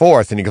back and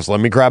forth, and he goes, let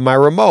me grab my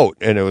remote.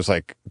 And it was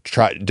like,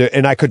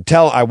 and I could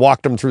tell, I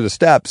walked him through the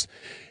steps,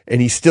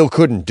 and he still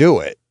couldn't do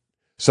it.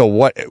 So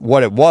what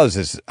it was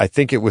is, I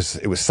think it was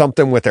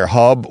something with their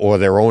hub or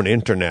their own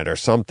internet or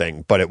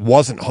something, but it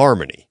wasn't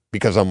Harmony,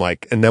 because I'm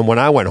like, and then when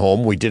I went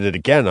home, we did it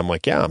again. I'm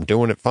like, I'm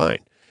doing it fine.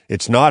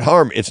 It's not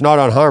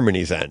on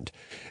Harmony's end.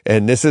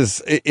 And this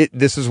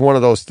is one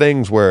of those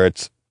things where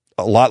it's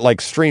a lot like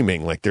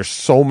streaming. Like, there's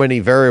so many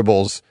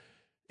variables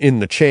in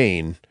the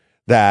chain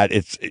that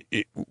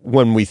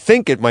when we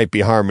think it might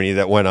be Harmony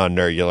that went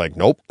under, you're like,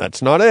 nope,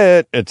 that's not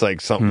it. It's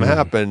like something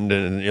happened,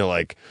 and you're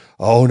like,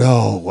 oh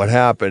no, what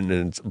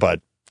happened?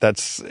 But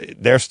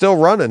they're still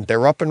running.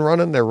 They're up and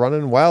running. They're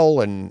running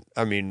well. And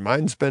I mean,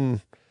 mine's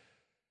been,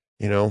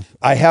 and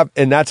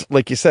that's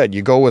like you said,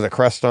 you go with a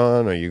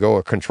Creston or you go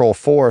a Control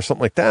 4 or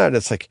something like that.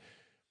 It's like,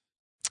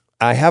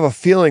 I have a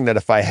feeling that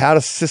if I had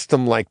a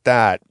system like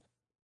that,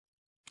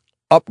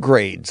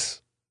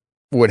 upgrades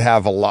would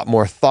have a lot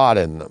more thought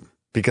in them,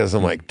 because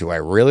I'm like, do I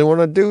really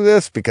want to do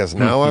this? Because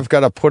now I've got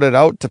to put it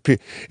out to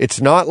people.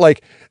 It's not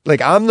like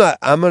I'm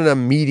an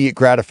immediate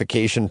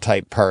gratification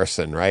type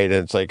person, right?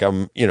 And it's like,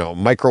 I'm,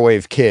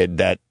 microwave kid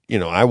that,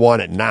 I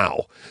want it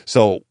now.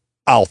 So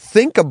I'll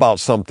think about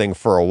something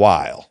for a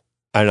while,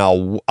 and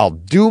I'll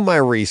do my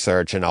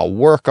research, and I'll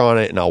work on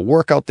it, and I'll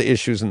work out the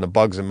issues and the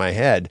bugs in my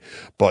head.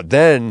 But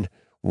then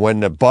when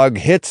the bug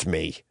hits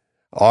me,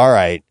 all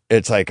right,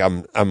 it's like,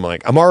 I'm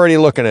already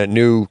looking at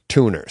new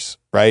tuners,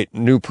 right?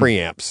 New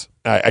preamps.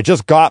 I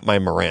just got my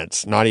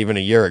Marantz not even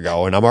a year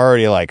ago, and I'm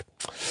already like,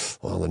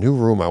 well, the new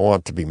room I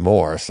want to be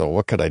more. So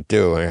what could I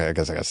do? I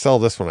guess I could sell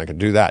this one. I could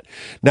do that.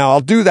 Now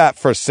I'll do that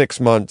for 6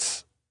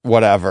 months,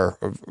 whatever.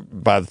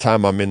 By the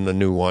time I'm in the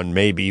new one,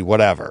 maybe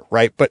whatever.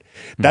 Right. But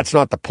that's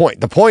not the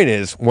point. The point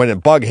is, when a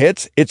bug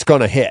hits, it's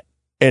going to hit.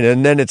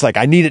 And then it's like,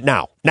 I need it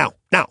now.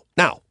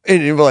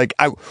 And you're like,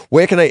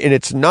 where can I, and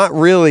it's not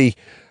really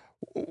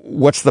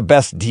what's the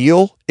best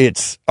deal.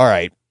 It's all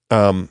right.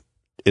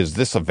 Is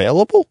this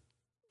available?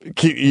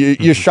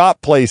 You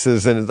shop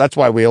places, and that's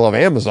why we love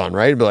Amazon,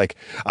 right? But like,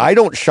 I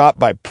don't shop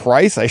by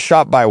price. I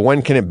shop by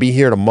when can it be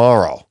here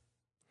tomorrow.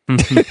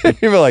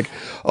 You're like,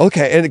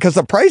 okay. And because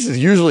the price is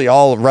usually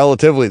all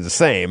relatively the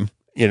same,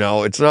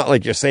 it's not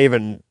like you're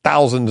saving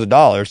thousands of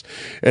dollars.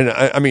 And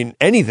I mean,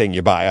 anything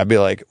you buy, I'd be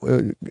like,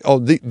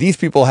 these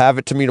people have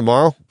it to me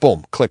tomorrow.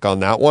 Boom, click on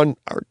that one.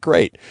 All right,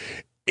 great.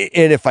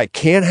 And if I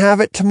can't have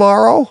it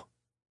tomorrow,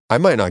 I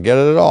might not get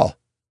it at all.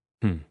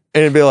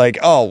 And it'd be like,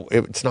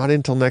 it's not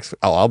until next.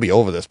 I'll be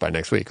over this by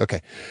next week.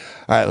 Okay.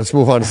 All right, let's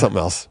move on to something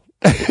else.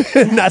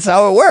 And that's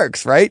how it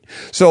works, right?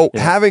 So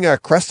having a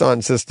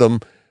Creston system,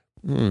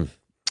 right,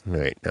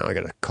 now I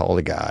got to call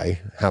the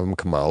guy, have him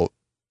come out,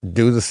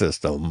 do the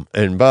system,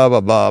 and blah,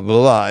 blah, blah,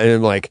 blah, blah. And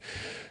I'm like,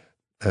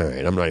 all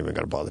right, I'm not even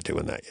going to bother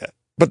doing that yet.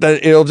 But then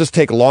it'll just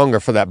take longer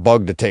for that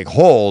bug to take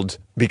hold,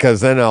 because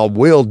then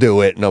will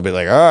do it, and I'll be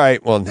like, all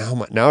right, well,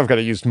 now I've got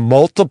to use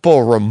multiple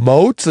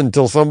remotes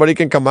until somebody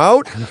can come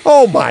out.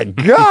 Oh my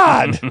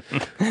God.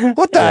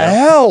 What the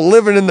hell?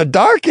 Living in the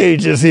dark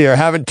ages here,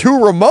 having 2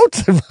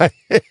 remotes in my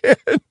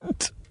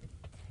hand.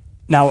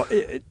 Now,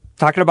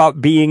 talking about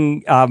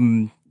being,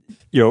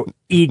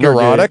 eager.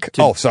 Neurotic?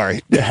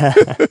 Sorry.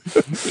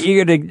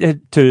 Eager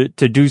to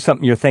do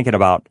something you're thinking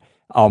about.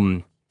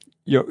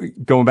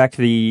 going back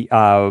to the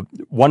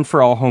One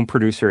for All Home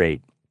Producer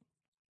 8.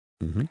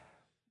 Mm-hmm.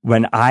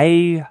 When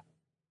I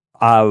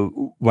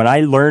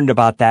learned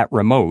about that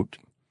remote,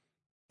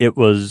 it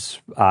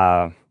was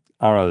I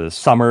don't know, the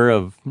summer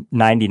of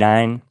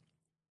 '99,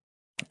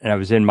 and I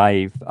was in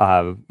my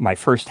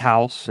first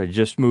house. I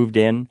just moved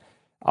in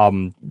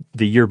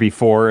the year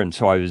before, and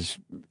so I was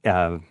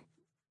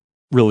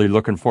really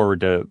looking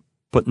forward to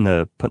putting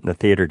the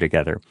theater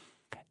together.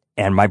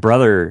 And my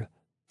brother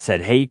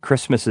said, "Hey,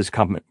 Christmas is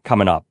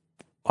coming up.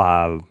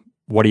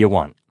 What do you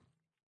want?"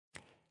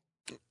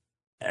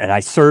 And I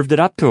served it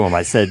up to him.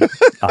 I said,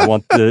 "I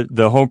want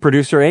the Home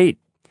Producer 8."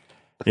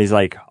 And he's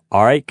like,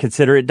 "All right,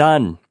 consider it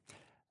done."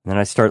 And then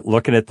I start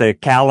looking at the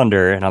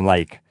calendar, and I'm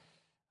like,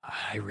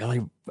 I really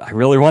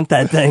want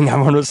that thing.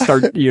 I want to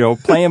start,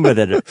 playing with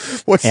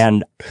it.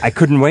 And I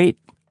couldn't wait.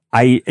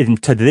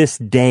 And to this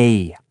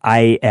day,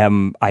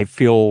 I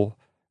feel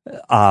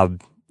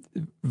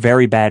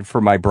very bad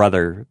for my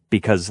brother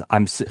because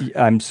I'm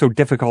so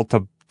difficult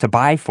to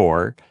buy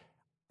for.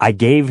 I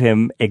gave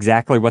him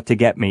exactly what to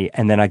get me,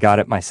 and then I got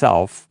it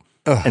myself.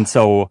 Ugh. And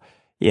so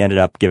he ended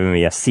up giving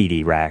me a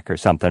CD rack or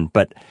something.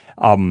 But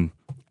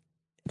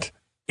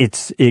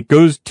it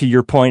goes to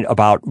your point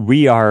about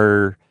we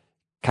are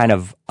kind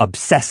of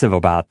obsessive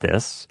about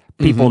this.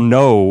 People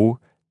know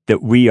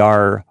that we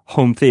are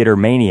home theater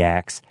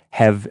maniacs.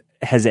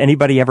 Has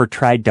anybody ever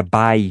tried to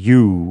buy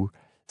you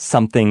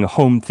something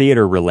home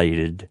theater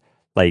related,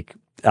 like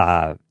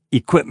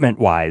equipment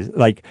wise?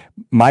 Like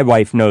my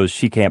wife knows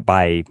she can't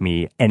buy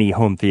me any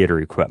home theater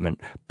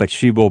equipment, but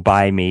she will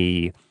buy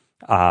me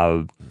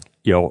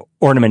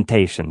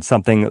ornamentation,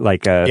 something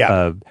like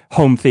a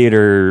home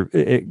theater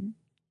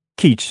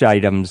quiche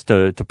items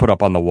to put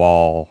up on the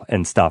wall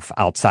and stuff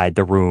outside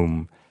the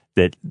room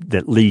that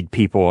lead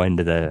people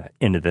into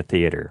the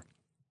theater.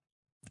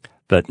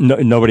 But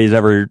nobody's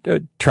ever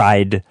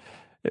tried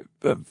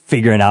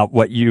figuring out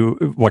what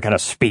kind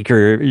of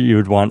speaker you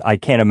would want. I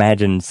can't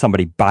imagine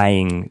somebody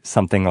buying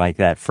something like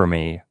that for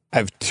me. I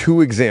have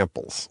two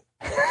examples.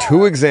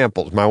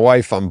 My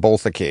wife on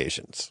both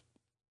occasions.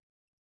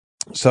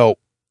 So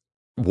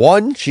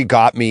one, she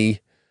got me,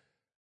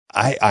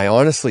 I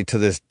honestly, to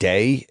this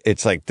day,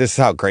 it's like, this is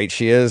how great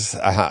she is.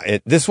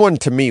 This one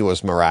to me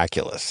was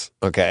miraculous.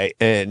 Okay.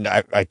 And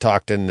I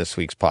talked in this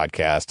week's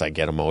podcast, I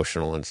get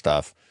emotional and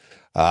stuff.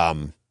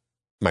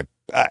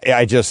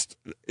 I just,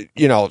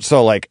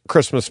 so like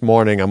Christmas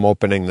morning, I'm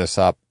opening this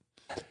up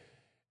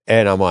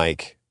and I'm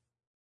like,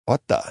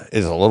 what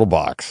is a little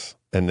box?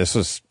 And this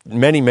was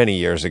many, many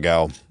years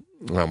ago.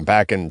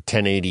 Back in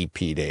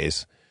 1080p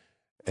days.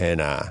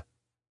 And, I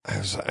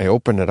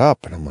opened it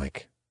up and I'm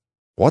like,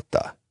 what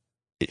the?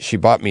 She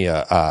bought me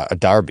a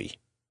Darby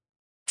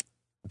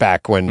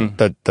back when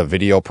the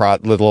video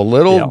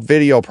little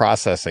video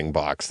processing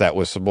box that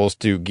was supposed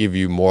to give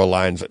you more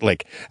lines,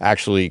 like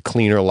actually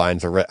cleaner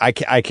lines of I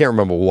can't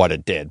remember what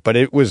it did, but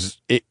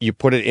you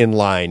put it in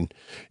line,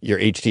 your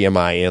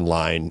HDMI in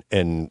line,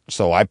 and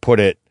so I put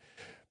it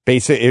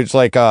basically, it's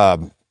like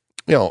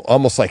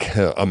almost like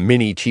a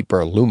mini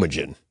cheaper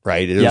Lumagen,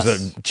 right? It was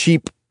a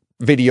cheap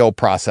video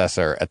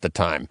processor at the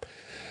time.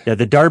 Yeah,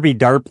 the Darby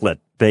Darplet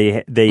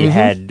they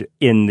had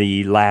in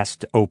the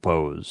last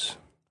Oppos,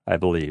 I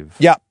believe.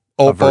 Yeah,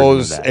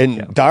 Oppos,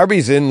 and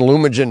Darby's in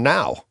Lumagen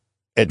now.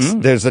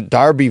 There's a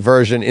Darby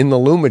version in the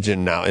Lumagen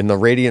now. In the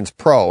Radiance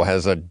Pro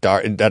has a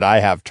that I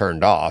have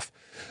turned off.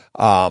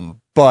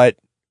 But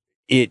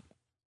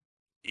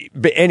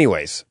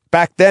anyways,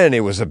 back then it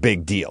was a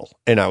big deal,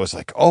 and I was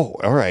like, oh,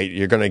 all right,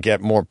 you're gonna get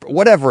more,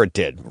 whatever it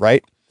did,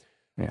 right?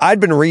 Yeah. I'd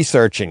been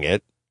researching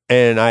it.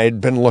 And I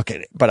had been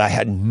looking, but I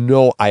have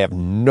no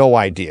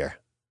idea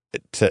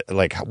to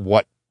like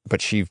what,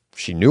 but she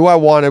knew I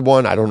wanted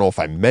one. I don't know if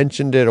I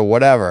mentioned it or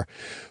whatever,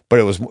 but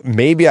it was,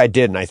 maybe I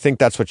did. And I think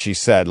that's what she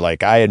said.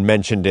 Like I had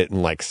mentioned it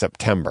in like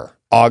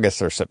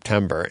August or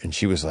September. And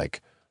she was like,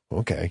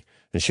 okay.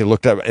 And she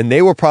looked up and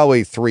they were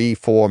probably $300,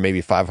 $400,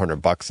 maybe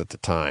 $500 at the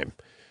time.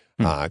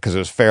 Cause it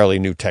was fairly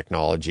new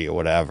technology or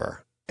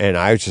whatever. And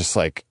I was just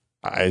like,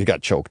 I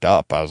got choked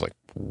up. I was like,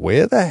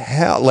 where the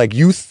hell, like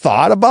you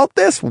thought about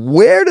this?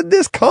 Where did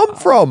this come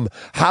from?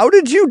 How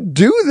did you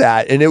do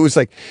that? And it was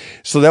like,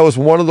 so that was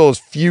one of those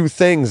few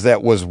things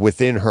that was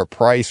within her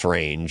price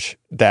range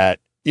that,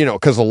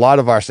 cause a lot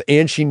of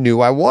and she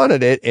knew I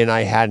wanted it and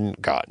I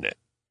hadn't gotten it.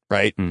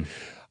 Right.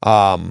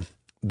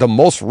 The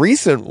most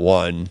recent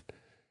one,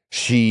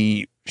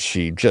 she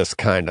just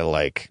kind of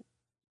like,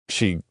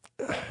 she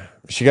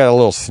got a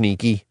little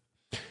sneaky.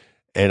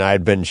 And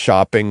I'd been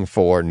shopping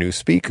for new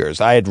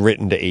speakers. I had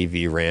written to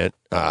AV Rant.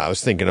 I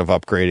was thinking of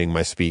upgrading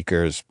my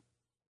speakers.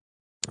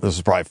 This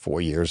was probably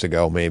 4 years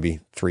ago, maybe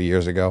 3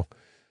 years ago.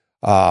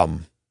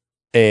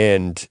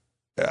 And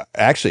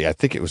actually, I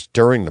think it was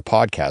during the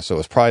podcast. So it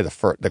was probably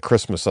the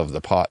Christmas of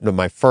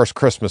my first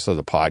Christmas of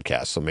the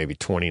podcast. So maybe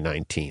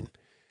 2019.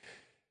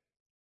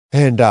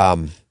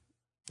 And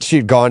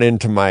she'd gone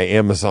into my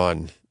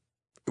Amazon,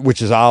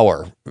 which is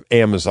our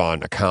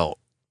Amazon account.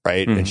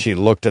 Right. And she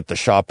looked at the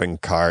shopping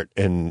cart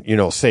and,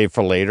 save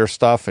for later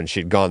stuff. And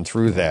she'd gone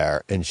through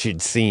there and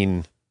she'd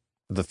seen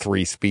the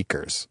 3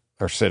 speakers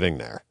are sitting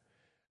there.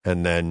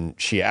 And then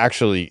she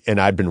actually, and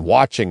I'd been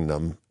watching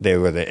them. They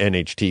were the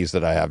NHTs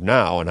that I have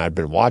now, and I'd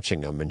been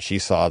watching them, and she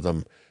saw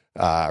them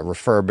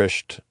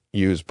refurbished,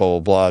 used, blah,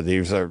 blah,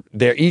 blah.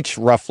 They're each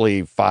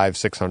roughly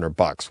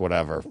 $500-600,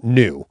 whatever,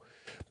 new.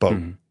 But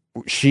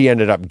she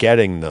ended up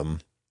getting them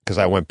because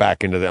I went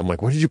back into them. I'm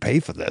like, what did you pay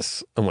for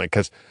this? I'm like,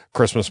 because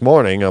Christmas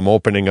morning, I'm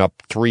opening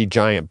up 3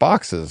 giant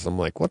boxes. I'm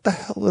like, what the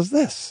hell is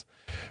this?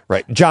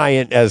 Right.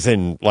 Giant as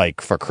in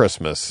like for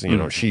Christmas, you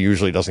know, she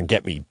usually doesn't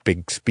get me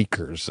big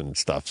speakers and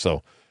stuff.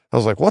 So I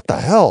was like, what the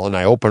hell? And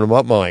I opened them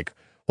up. I'm like,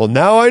 well,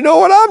 now I know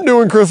what I'm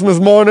doing Christmas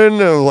morning.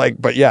 And I was like,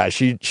 but yeah,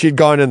 she'd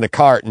gone in the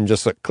cart and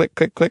just like click,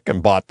 click, click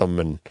and bought them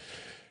and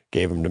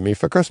gave them to me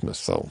for Christmas.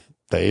 So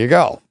there you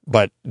go.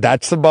 But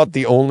that's about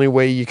the only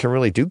way you can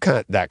really do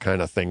that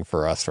kind of thing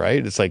for us,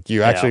 right? It's like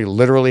you actually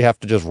literally have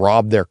to just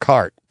rob their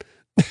cart.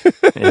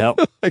 Yep.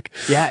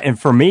 Yeah. And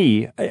for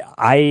me,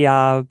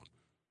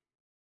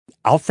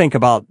 I'll think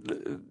about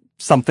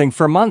something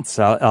for months.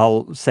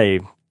 I'll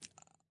say,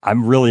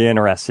 I'm really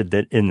interested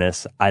in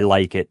this. I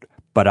like it,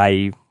 but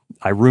I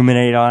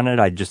ruminate on it.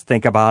 I just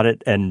think about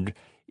it, and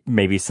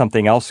maybe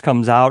something else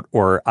comes out,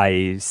 or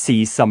I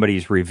see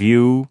somebody's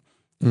review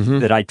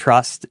that I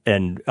trust,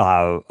 and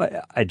I'm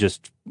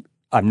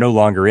no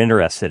longer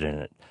interested in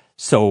it.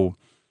 So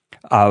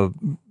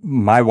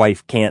my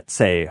wife can't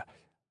say,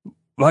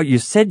 well, you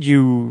said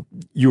you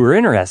were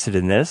interested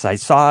in this. I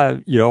saw,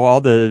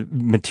 all the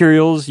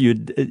materials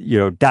you'd,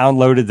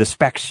 downloaded the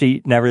spec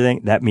sheet and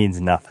everything. That means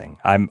nothing.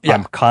 I'm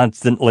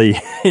constantly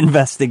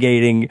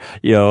investigating,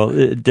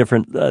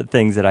 different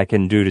things that I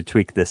can do to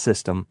tweak the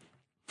system.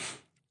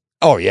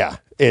 Oh yeah.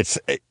 It's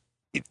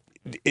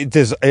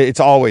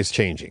always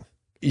changing.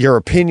 Your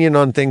opinion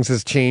on things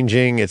is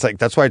changing. It's like,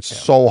 that's why it's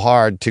so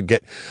hard to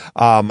get,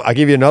 I'll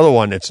give you another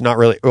one. It's not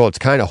really, it's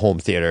kind of home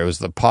theater. It was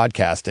the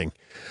podcasting.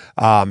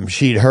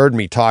 She'd heard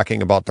me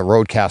talking about the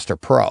Rodecaster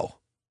Pro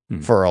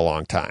for a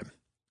long time.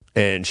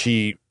 And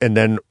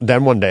then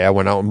one day I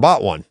went out and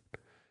bought one,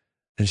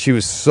 and she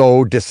was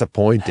so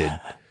disappointed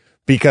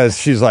because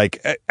she's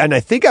like, and I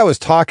think I was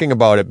talking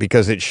about it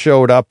because it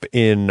showed up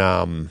in,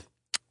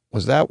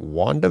 was that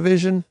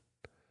WandaVision?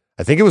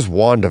 I think it was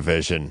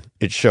WandaVision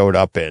it showed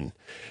up in.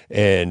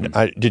 And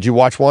did you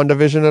watch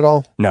WandaVision at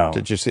all? No.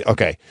 Did you see?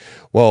 Okay.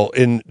 Well,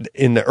 in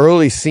the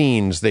early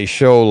scenes, they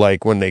show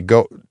like when they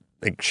go,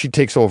 like she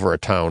takes over a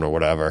town or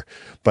whatever,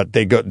 but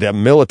the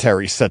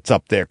military sets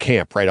up their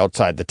camp right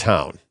outside the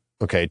town,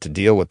 okay, to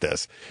deal with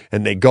this.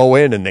 And they go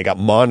in and they got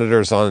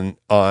monitors on,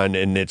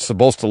 and it's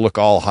supposed to look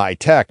all high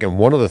tech. And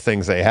one of the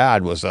things they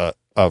had was a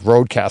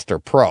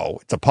Rodecaster Pro.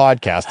 It's a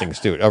podcasting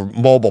studio, a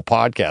mobile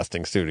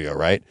podcasting studio,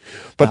 right?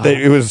 But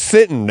it was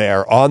sitting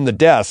there on the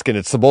desk, and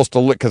it's supposed to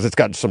look, because it's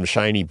got some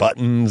shiny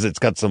buttons, it's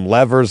got some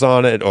levers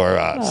on it, or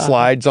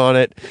slides on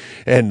it,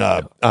 and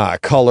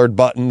colored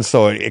buttons,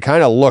 so it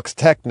kind of looks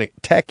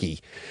techy.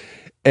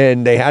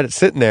 And they had it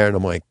sitting there, and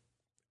I'm like,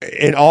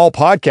 and all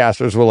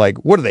podcasters were like,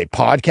 what are they,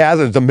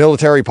 podcasters? The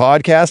military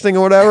podcasting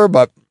or whatever?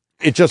 But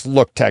it just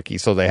looked techy,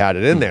 so they had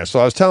it in there. So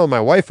I was telling my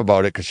wife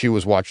about it because she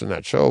was watching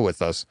that show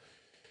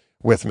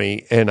with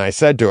me, and I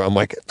said to her, I'm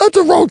like, that's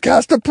a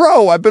Rodecaster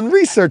Pro. I've been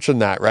researching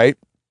that, right?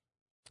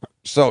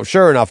 So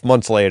sure enough,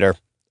 months later,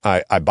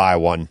 I buy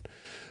one.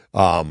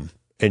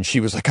 And she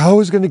was like, I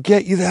was going to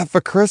get you that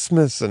for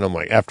Christmas. And I'm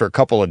like, after a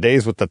couple of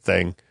days with the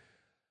thing,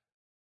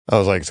 I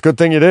was like, it's a good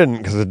thing you didn't,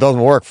 because it doesn't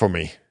work for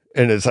me.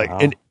 And it's like,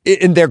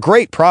 and they're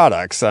great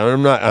products.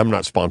 I'm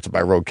not sponsored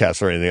by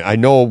Rodecaster or anything. I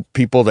know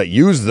people that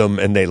use them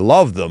and they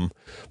love them,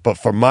 but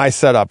for my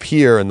setup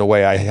here and the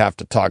way I have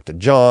to talk to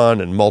John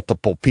and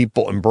multiple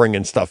people and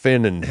bringing stuff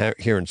in and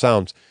hearing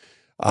sounds,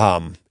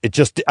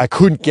 I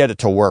couldn't get it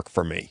to work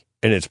for me.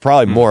 And it's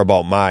probably more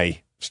about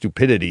my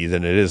stupidity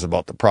than it is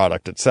about the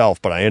product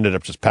itself, but I ended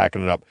up just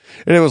packing it up,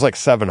 and it was like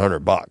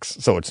 $700.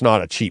 So it's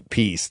not a cheap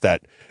piece.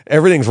 That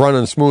everything's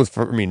running smooth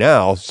for me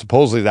now.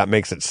 Supposedly that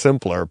makes it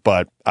simpler,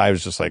 but I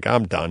was just like,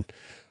 I'm done.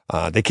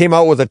 They came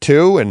out with a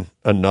 2, and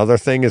another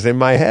thing is in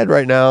my head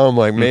right now. I'm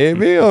like,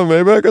 maybe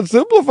I could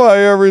simplify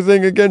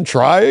everything again,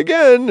 try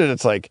again. And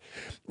it's like,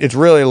 it's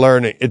really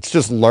learning. It's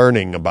just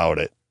learning about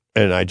it.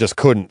 And I just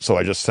couldn't. So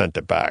I just sent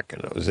it back,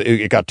 and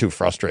it got too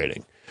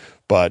frustrating,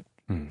 but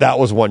that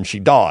was one she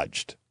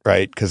dodged,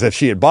 right? Because if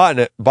she had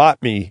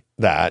bought me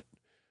that,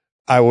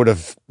 I would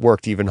have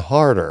worked even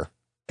harder,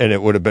 and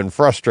it would have been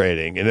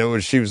frustrating.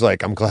 And she was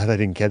like, I'm glad I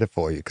didn't get it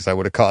for you, because I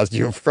would have caused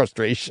you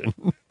frustration.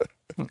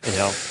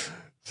 Yeah.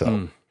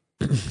 So,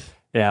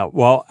 yeah.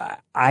 Well,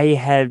 I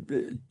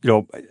had,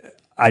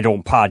 I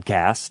don't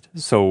podcast,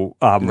 so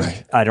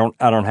right. I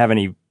don't have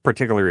any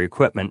particular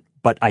equipment,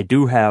 but I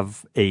do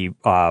have a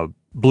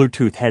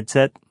Bluetooth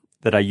headset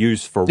that I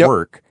use for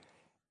work.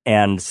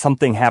 And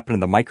something happened to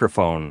the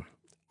microphone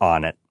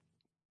on it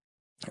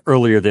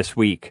earlier this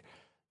week.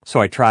 So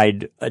I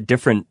tried a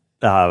different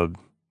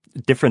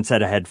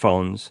set of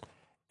headphones,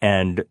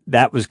 and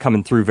that was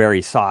coming through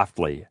very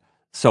softly.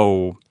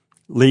 So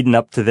leading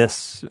up to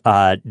this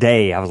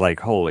day, I was like,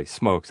 holy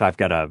smokes, I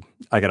gotta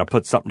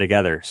put something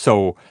together.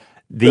 So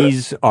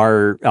these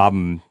are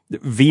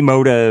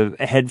V-Moda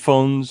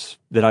headphones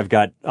that I've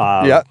got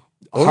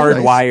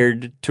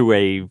hardwired to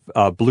a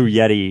Blue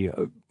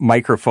Yeti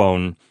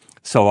microphone.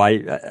 So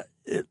it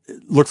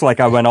looks like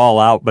I went all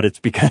out, but it's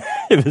because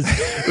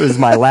it was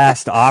my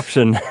last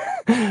option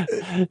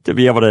to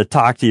be able to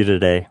talk to you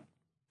today.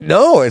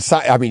 No,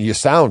 I mean, you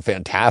sound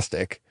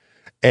fantastic.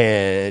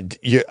 And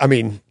you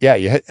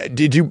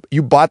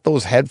bought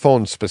those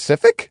headphones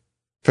specific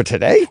for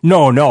today?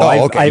 No.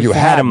 I've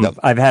had them.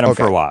 I've had them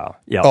for a while.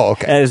 Yeah. Oh,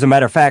 okay. As a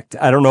matter of fact,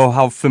 I don't know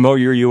how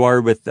familiar you are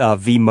with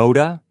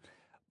V-Moda,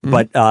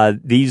 but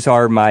these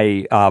are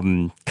my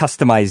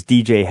customized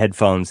DJ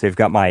headphones. They've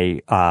got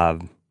my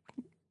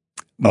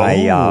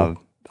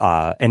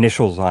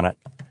initials on it.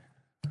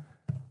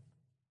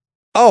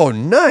 Oh,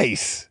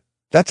 nice.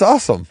 That's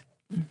awesome.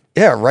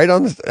 Yeah, right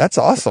on. That's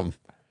awesome.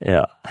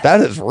 Yeah.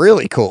 That is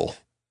really cool.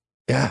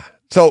 Yeah.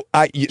 So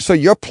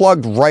you're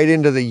plugged right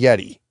into the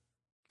Yeti,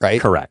 right?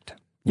 Correct.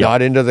 Yep.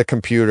 Not into the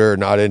computer,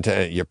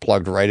 you're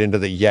plugged right into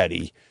the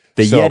Yeti.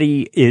 The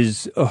Yeti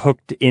is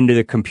hooked into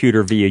the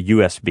computer via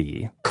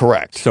USB.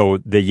 Correct. So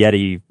the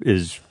Yeti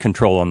is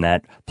controlling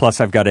that. Plus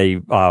I've got a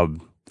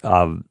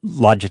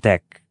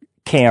Logitech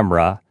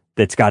camera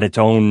that's got its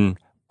own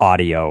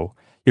audio.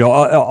 You know,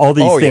 all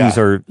these things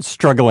are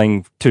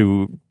struggling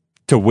to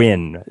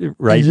win,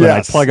 right? Yes. When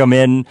I plug them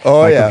in,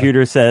 my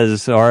computer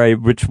says, all right,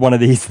 which one of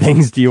these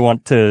things do you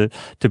want to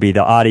be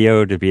the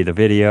audio, to be the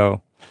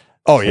video?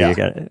 Oh, so yeah. You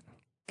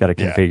got to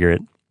configure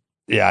it.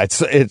 Yeah,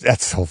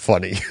 that's so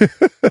funny.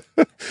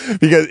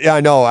 Because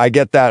I know I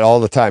get that all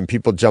the time.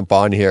 People jump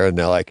on here and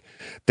they're like,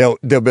 they'll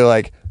be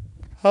like,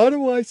 how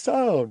do I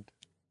sound?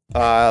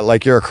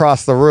 Like you're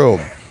across the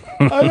room.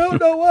 I don't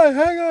know why.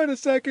 Hang on a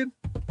second.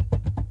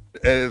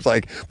 And it's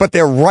like, but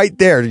they're right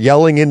there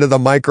yelling into the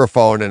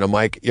microphone, and I'm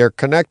like, you're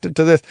connected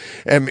to this.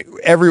 And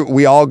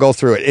we all go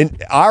through it.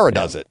 And Ara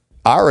does it.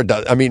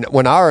 I mean,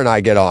 when Ara and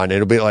I get on,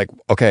 it'll be like,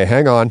 okay,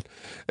 hang on.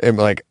 And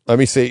like, let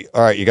me see.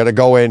 All right, you got to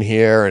go in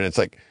here. And it's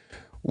like,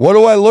 what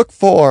do I look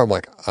for? I'm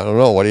like, I don't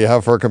know. What do you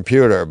have for a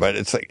computer? But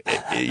it's like,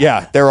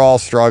 yeah, they're all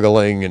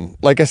struggling. And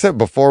like I said,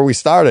 before we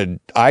started,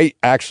 I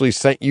actually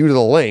sent you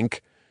the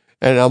link,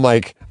 and I'm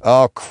like,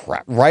 oh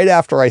crap. Right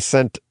after I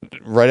sent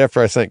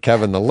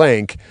Kevin the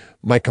link,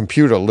 my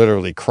computer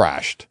literally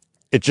crashed.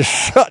 It just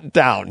shut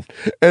down.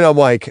 And I'm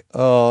like,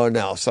 oh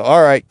no. So,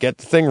 all right, get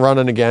the thing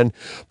running again.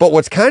 But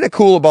what's kind of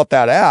cool about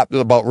that app,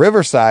 about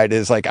Riverside,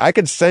 is like, I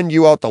could send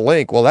you out the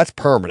link. Well, that's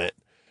permanent.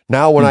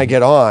 Now, when I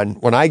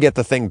get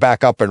the thing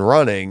back up and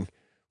running,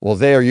 well,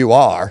 there you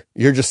are.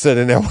 You're just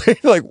sitting there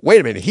like, wait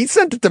a minute. He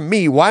sent it to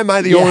me. Why am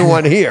I the only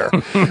one here?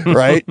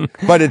 Right.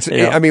 But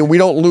I mean, we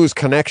don't lose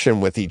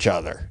connection with each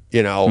other,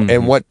 you know,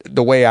 and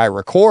the way I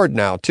record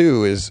now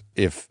too is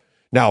if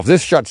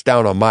this shuts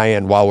down on my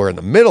end while we're in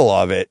the middle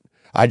of it,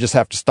 I just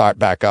have to start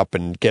back up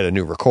and get a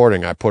new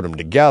recording. I put them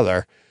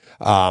together.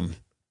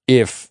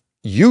 If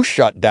you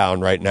shut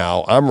down right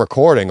now, I'm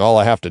recording. All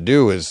I have to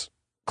do is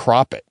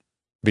crop it,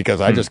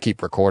 because I just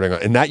keep recording.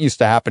 And that used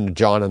to happen to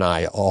John and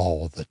I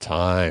all the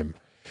time.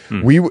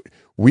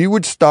 We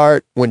would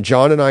start, when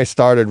John and I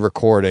started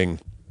recording,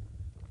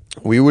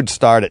 we would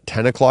start at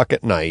 10 o'clock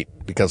at night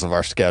because of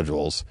our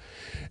schedules,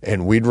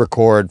 and we'd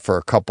record for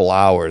a couple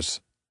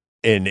hours.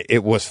 And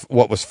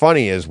what was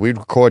funny is we'd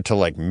record till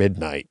like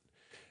midnight.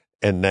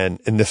 And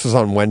this was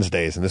on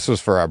Wednesdays, and this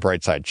was for our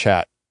Brightside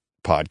Chat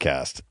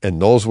podcast.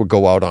 And those would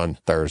go out on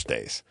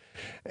Thursdays.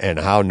 And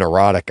how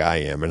neurotic I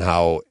am, and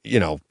how, you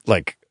know,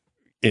 like,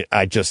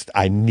 I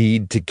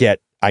need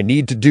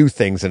to do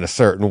things in a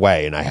certain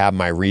way, and I have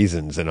my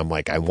reasons, and I'm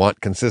like, I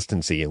want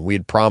consistency. And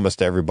we'd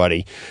promised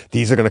everybody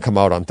these are going to come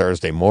out on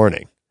Thursday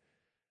morning.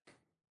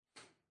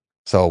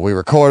 So we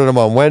recorded them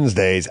on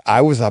Wednesdays.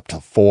 I was up till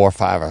 4 or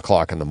 5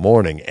 o'clock in the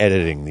morning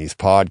editing these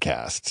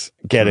podcasts,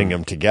 getting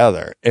them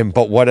together.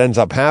 But what ends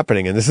up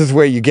happening, and this is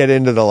where you get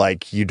into the,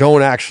 like, you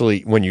don't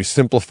actually, when you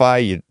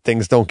simplify,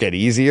 things don't get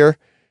easier.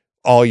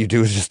 All you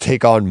do is just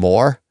take on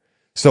more.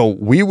 So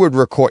we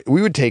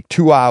would take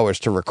 2 hours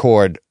to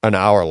record an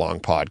hour-long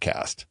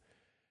podcast.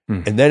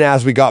 And then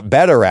as we got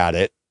better at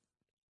it,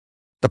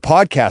 the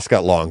podcast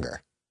got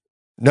longer.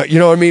 No, you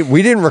know what I mean?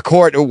 We didn't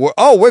record,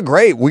 we're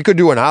great. We could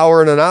do an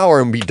hour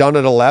and be done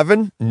at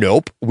 11.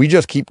 Nope. We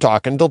just keep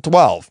talking till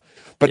 12.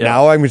 But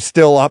now I'm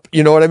still up.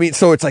 You know what I mean?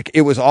 So it's like,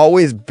 it was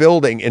always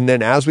building. And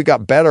then as we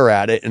got better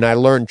at it, and I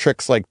learned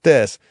tricks like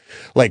this,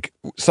 like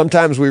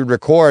sometimes we would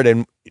record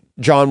and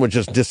John would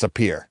just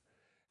disappear.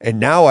 And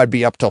now I'd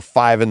be up till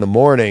 5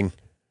 a.m.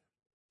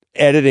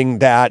 editing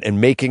that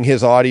and making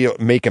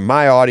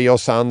my audio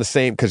sound the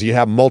same, because you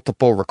have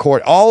multiple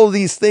record, all of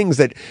these things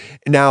that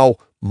now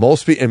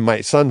most people, and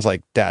my son's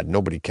like, Dad,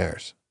 nobody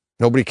cares.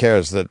 Nobody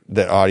cares that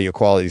audio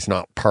quality is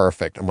not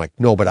perfect. I'm like,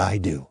 no, but I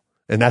do.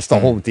 And that's the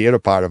home theater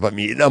part of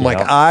it. I'm like,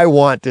 I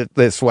want it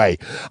this way.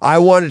 I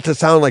want it to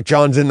sound like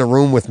John's in the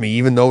room with me,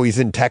 even though he's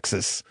in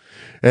Texas.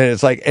 And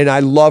it's like, and I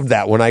love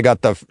that when I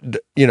got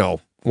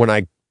when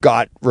I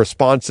got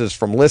responses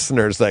from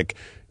listeners like,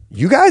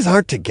 you guys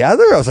aren't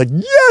together? I was like,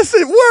 yes,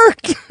 it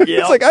worked.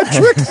 It's like, I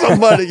tricked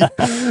somebody.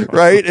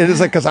 Right. And it's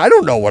like, because I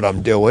don't know what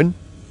I'm doing.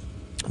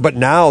 But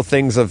now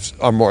things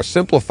are more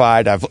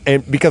simplified.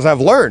 Because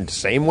I've learned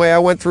same way I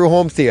went through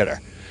home theater.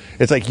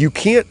 It's like you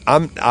can't.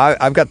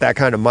 I've got that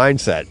kind of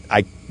mindset.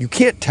 You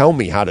can't tell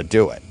me how to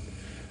do it,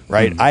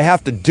 right? I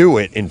have to do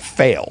it and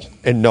fail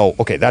and know.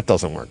 Okay, that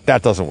doesn't work.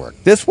 That doesn't work.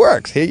 This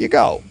works. Here you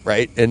go,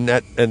 right? And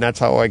that's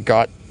how I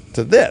got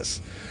to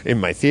this in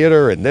my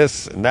theater and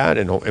this and that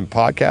and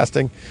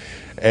podcasting.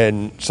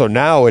 And so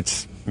now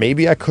it's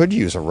maybe I could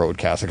use a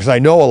Rodecaster because I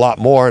know a lot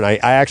more and I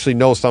actually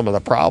know some of the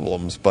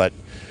problems, but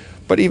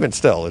even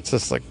still, it's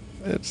just like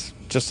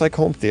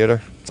home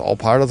theater. It's all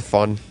part of the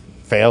fun.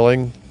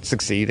 Failing,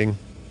 succeeding.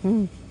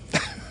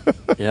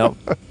 Yep.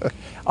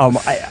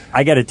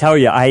 I got to tell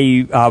you,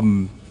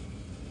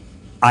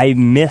 I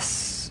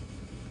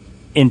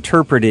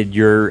misinterpreted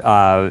your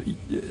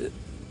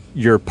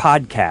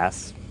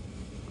podcast.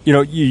 You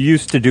know, you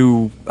used to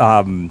do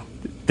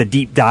the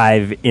deep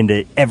dive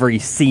into every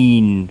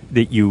scene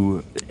that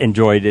you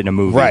enjoyed in a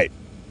movie, right?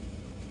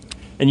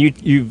 And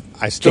you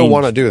I still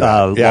want to do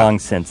that. Long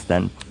since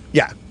then.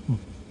 Yeah.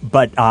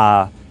 But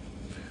I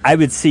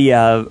would see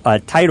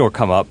a title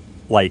come up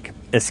like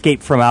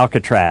Escape from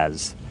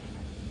Alcatraz,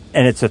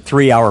 and it's a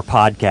 3-hour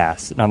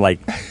podcast. And I'm like,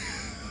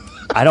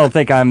 I don't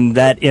think I'm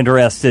that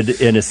interested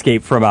in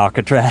Escape from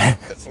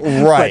Alcatraz.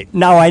 Right. But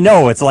now I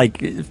know it's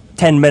like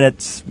 10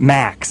 minutes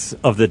max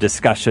of the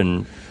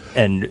discussion.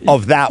 And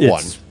of that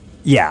one.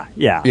 Yeah.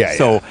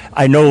 So Yeah.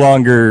 I no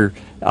longer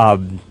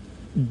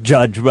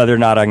judge whether or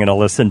not I'm going to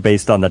listen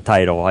based on the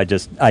title. I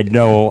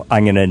know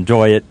I'm going to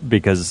enjoy it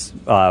because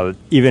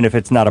even if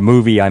it's not a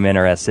movie I'm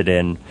interested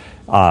in,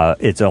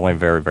 it's only a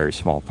very, very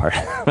small part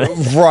of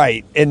it.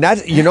 Right. And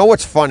that's, you know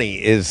what's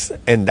funny is,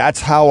 and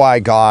that's how I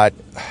got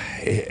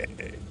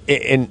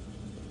in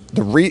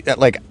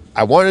like,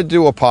 I wanted to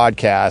do a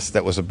podcast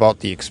that was about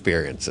the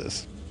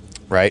experiences,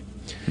 right?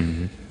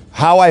 Mm-hmm.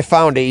 How I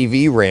found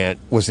AV Rant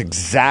was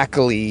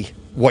exactly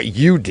what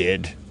you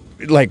did.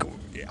 Like,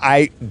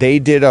 they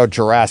did a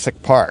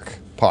Jurassic Park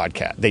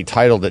podcast. They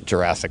titled it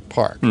Jurassic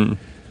Park.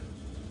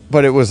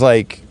 But it was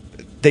like,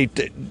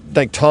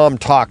 Tom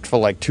talked for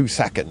like 2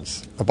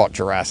 seconds about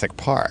Jurassic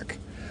Park.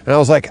 And I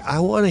was like, I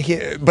want to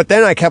hear, but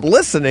then I kept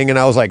listening and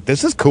I was like,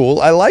 this is cool.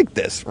 I like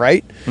this.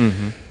 Right.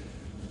 Mm-hmm.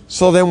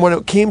 So then when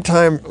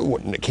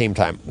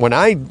when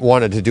I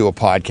wanted to do a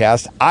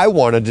podcast, I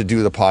wanted to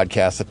do the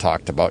podcast that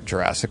talked about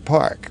Jurassic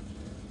Park.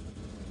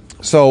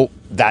 So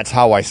that's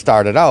how I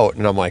started out.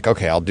 And I'm like,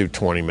 okay, I'll do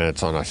 20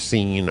 minutes on a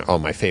scene,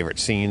 on my favorite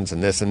scenes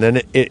and this. And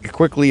then it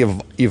quickly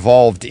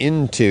evolved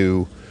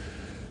into,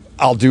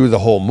 I'll do the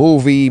whole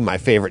movie, my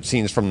favorite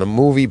scenes from the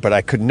movie. But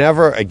I could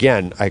never, my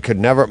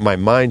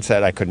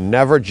mindset, I could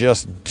never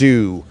just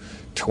do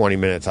 20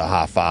 minutes, a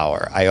half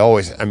hour.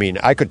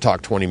 I could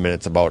talk 20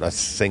 minutes about a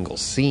single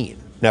scene,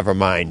 never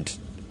mind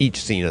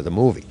each scene of the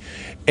movie.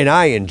 And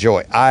I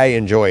enjoy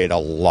it a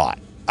lot.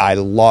 I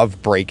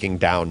love breaking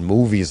down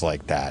movies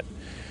like that.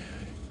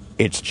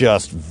 It's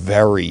just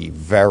very,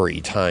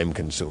 very time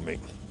consuming.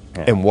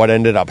 Yeah. And what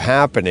ended up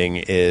happening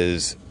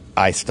is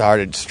I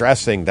started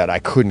stressing that I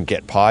couldn't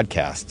get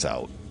podcasts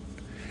out.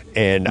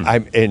 And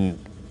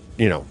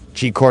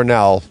G.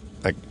 Cornell,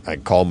 I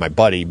call him my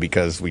buddy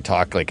because we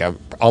talk like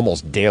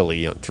almost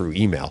daily through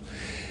email.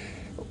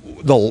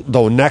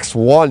 The next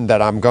one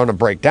that I'm going to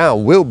break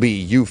down will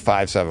be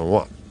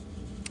U571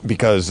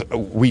 because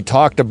we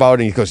talked about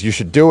it. And he goes, "You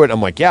should do it."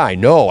 I'm like, "Yeah, I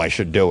know I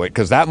should do it,"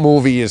 because that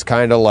movie is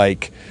kind of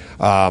like,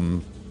 what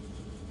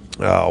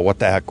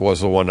the heck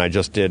was the one I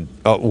just did?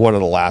 One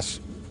of the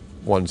last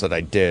ones that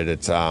I did.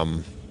 It's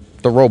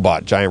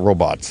the giant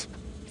robots.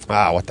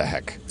 What the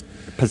heck?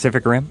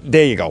 Pacific Rim?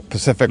 There you go,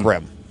 Pacific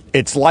Rim.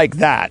 It's like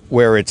that,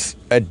 where it's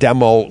a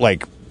demo,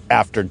 like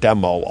after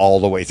demo all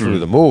the way through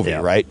the movie,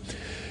 right?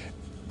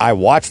 I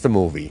watched the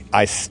movie.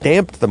 I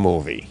stamped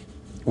the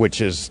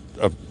which is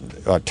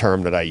a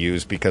term that I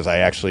use because I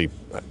actually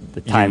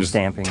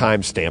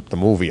time-stamped the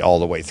movie all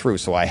the way through.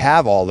 So I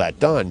have all that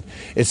done.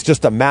 It's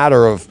just a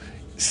matter of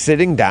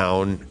sitting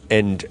down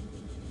and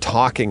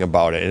talking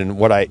about it. And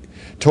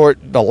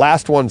the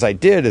last ones I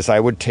did is I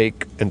would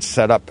take and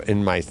set up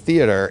in my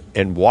theater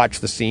and watch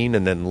the scene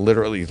and then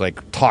literally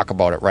like talk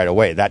about it right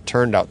away. That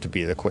turned out to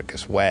be the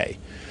quickest way.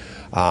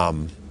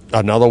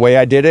 Another way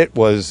I did it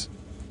was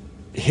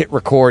hit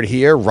record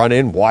here, run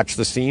in, watch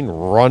the scene,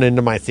 run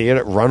into my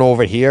theater, run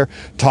over here,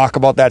 talk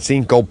about that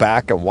scene, go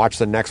back and watch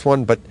the next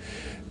one. But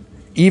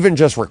even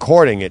just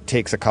recording it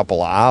takes a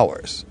couple of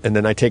hours. And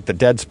then I take the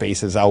dead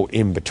spaces out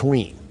in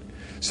between.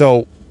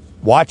 So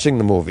watching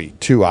the movie,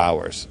 2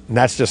 hours, and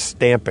that's just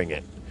stamping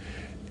it.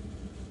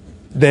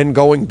 Then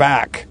going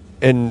back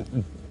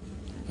and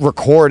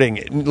recording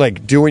it,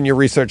 like doing your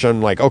research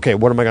on like, okay,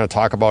 what am I going to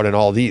talk about in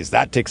all these?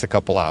 That takes a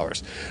couple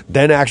hours.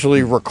 Then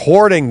actually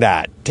recording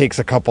that takes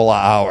a couple of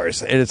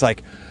hours. And it's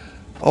like,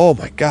 oh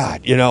my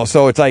God,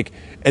 so it's like,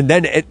 and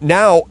then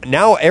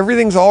now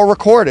everything's all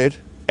recorded.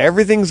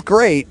 Everything's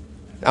great.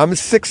 I'm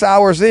 6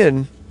 hours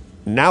in.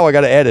 Now I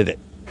got to edit it.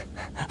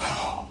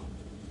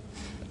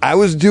 I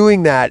was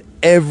doing that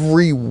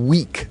every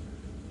week.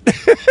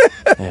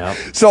 Yeah.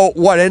 So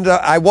what ended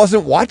up, I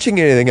wasn't watching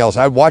anything else.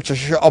 I'd watch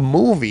a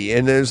movie,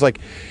 and it was like,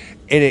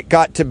 and it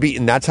got to be,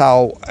 and that's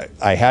how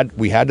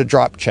we had to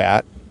drop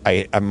chat.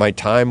 My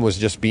time was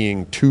just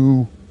being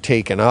too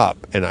taken up,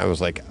 and I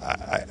was like,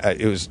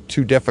 it was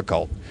too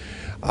difficult.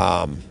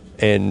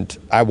 And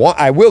I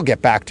will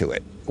get back to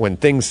it when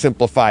things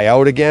simplify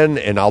out again,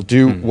 and I'll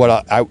do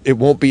it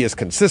won't be as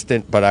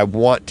consistent, but I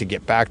want to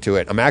get back to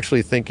it. I'm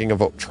actually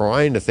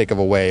trying to think of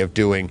a way of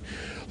doing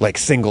like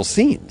single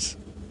scenes.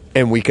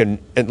 And we can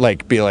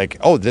be like,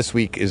 oh, this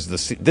week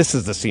this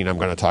is the scene I'm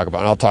going to talk about.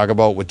 And I'll talk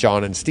about with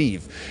John and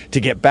Steve to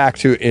get back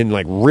to and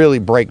like really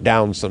break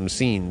down some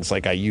scenes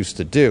like I used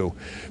to do,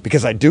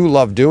 because I do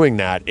love doing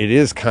that. It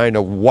is kind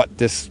of what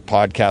this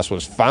podcast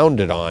was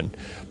founded on.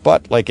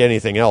 But like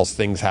anything else,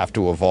 things have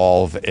to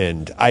evolve.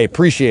 And I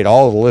appreciate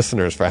all the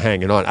listeners for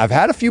hanging on. I've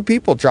had a few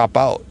people drop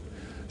out,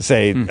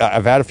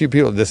 I've had a few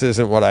people, this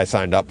isn't what I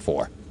signed up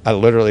for. I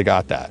literally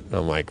got that. And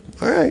I'm like,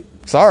 all right,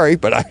 sorry,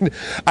 but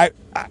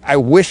I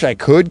wish I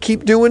could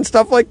keep doing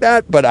stuff like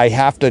that, but I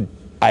have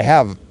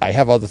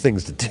other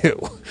things to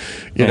do,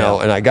 you know,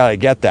 and I got to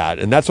get that.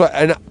 And that's what,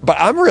 but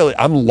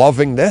I'm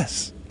loving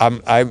this.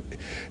 I'm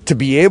to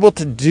be able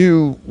to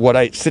do what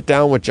I sit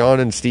down with John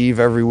and Steve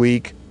every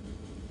week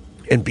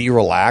and be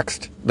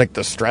relaxed. Like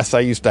the stress I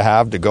used to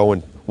have to go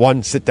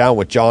and sit down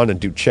with John and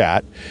do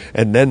chat.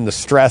 And then the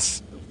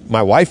stress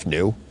my wife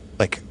knew,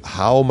 like,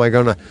 how am I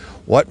going to,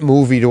 what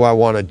movie do I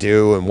want to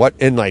do?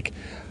 And like,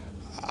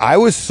 I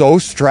was so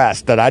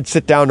stressed that I'd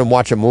sit down and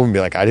watch a movie and be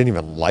like, I didn't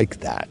even like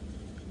that.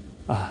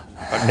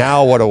 But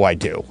now what do I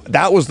do?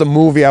 That was the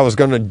movie I was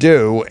going to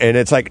do. And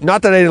it's like,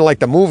 not that I didn't like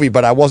the movie,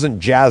 but I wasn't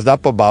jazzed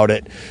up about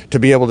it to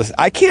be able to,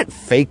 I can't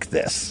fake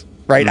this,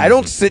 right? I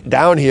don't sit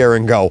down here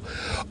and go,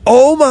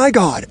 oh my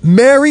God,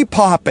 Mary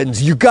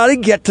Poppins, you got to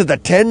get to the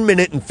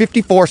 10-minute and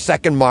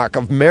 54-second mark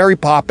of Mary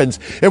Poppins.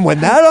 And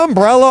when that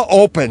umbrella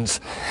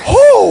opens,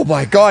 oh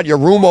my God, your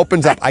room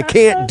opens up. I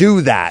can't do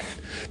that.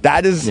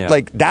 That is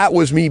like, that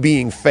was me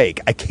being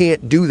fake. I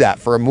can't do that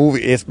for a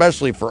movie,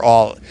 especially for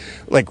all,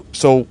 like,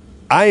 so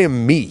I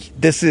am me.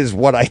 This is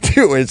what I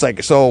do. And it's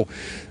like, so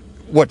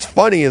what's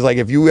funny is like,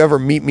 if you ever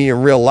meet me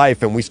in real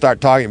life and we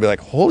start talking, be like,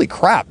 holy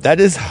crap, that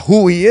is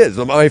who he is.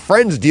 My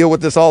friends deal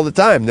with this all the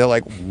time. They're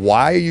like,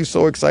 why are you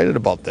so excited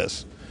about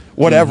this?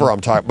 Whatever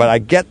I'm talking, but I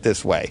get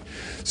this way.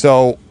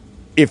 So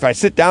if I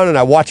sit down and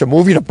I watch a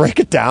movie to break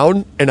it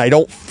down and I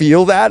don't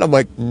feel that, I'm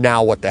like,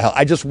 now what the hell?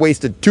 I just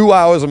wasted 2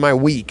 hours of my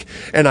week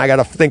and I got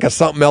to think of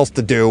something else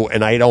to do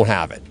and I don't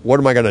have it. What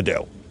am I going to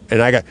do?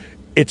 And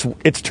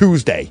it's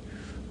Tuesday.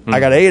 I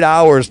got 8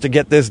 hours to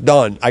get this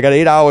done. I got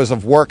 8 hours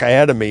of work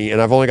ahead of me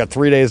and I've only got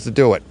 3 days to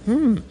do it.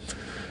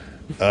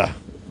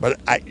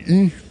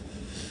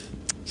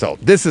 So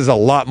this is a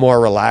lot more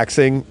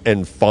relaxing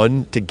and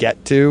fun to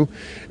get to.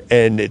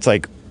 And it's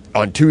like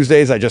on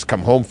Tuesdays, I just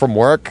come home from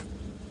work,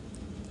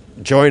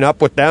 join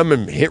up with them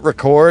and hit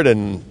record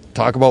and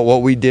talk about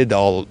what we did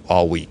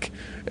all week.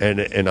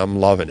 And I'm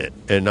loving it.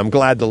 And I'm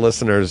glad the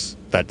listeners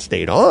that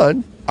stayed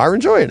on are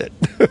enjoying it.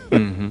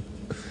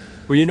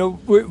 Well, you know,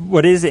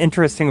 what is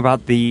interesting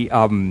about the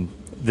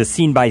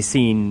scene by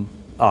scene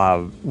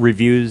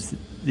reviews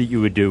that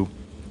you would do,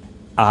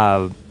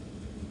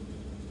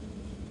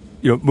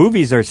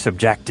 movies are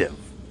subjective.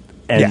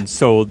 And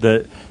so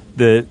the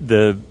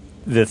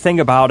thing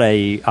about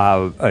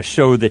a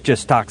show that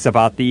just talks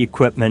about the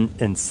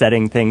equipment and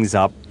setting things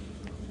up,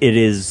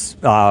 it's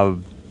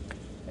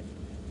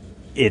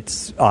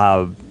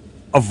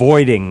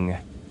avoiding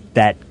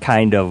that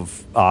kind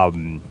of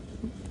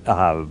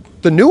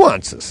the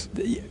nuances.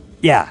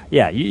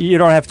 Yeah. You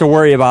don't have to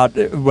worry about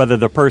whether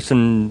the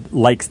person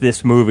likes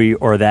this movie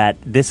or that.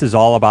 This is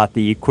all about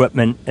the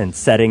equipment and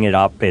setting it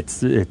up.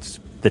 It's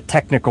the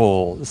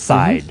technical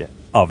side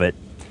of it.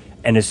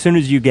 And as soon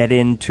as you get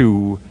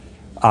into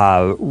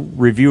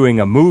reviewing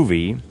a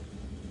movie,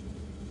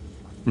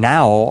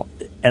 now,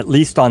 at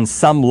least on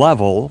some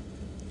level,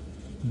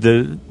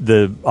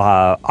 the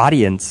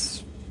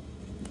audience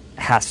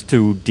has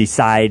to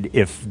decide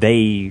if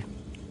they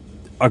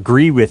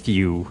agree with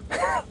you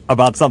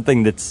about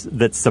something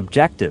that's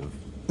subjective.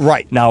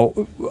 Right. Now,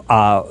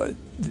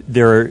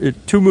 there are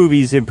two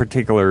movies in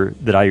particular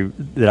that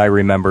I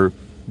remember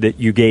that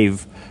you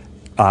gave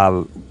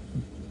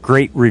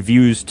great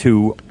reviews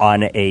to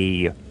on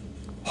a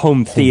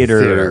home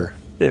theater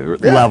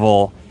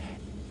level,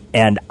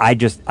 and I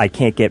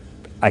can't get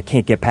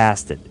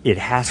past it. It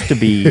has to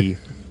be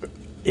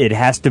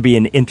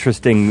an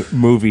interesting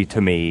movie to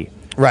me.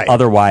 Right.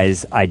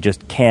 Otherwise, I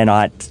just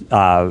cannot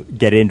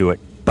get into it.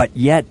 But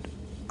yet,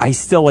 I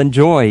still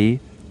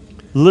enjoy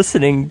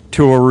listening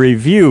to a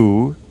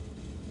review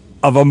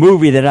of a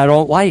movie that I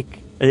don't like.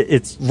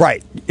 It's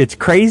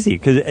crazy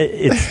because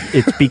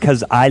it's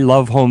because I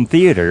love home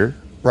theater.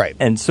 Right.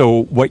 And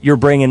so what you're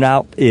bringing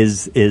out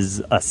is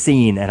a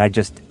scene, and I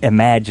just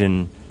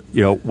imagine,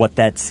 what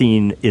that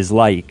scene is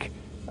like,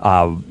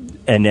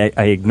 and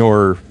I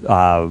ignore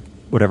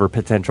whatever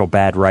potential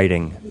bad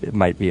writing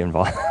might be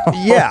involved.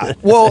 Yeah.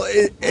 Well,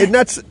 and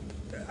that's,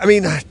 I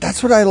mean,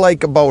 that's what I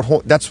like about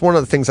home. That's one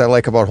of the things I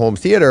like about home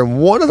theater. And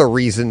one of the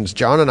reasons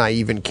John and I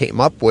even came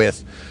up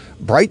with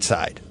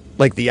Brightside,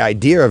 like the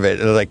idea of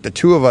it, like the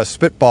two of us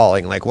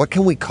spitballing, like, what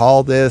can we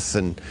call this?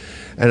 And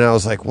I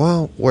was like,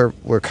 well,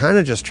 we're kind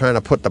of just trying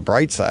to put the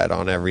bright side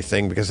on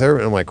everything, because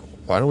I'm like,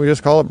 why don't we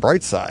just call it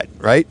Brightside,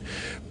 right?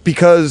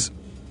 Because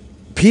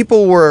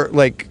people were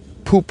like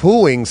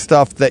poo-pooing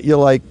stuff that you're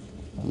like,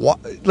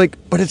 what? Like,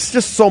 but it's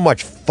just so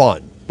much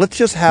fun. Let's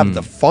just have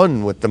the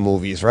fun with the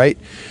movies, right?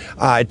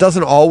 It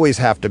doesn't always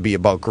have to be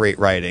about great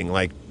writing,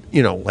 like,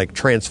 you know, like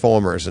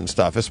Transformers and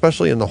stuff,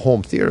 especially in the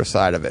home theater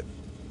side of it,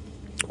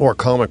 or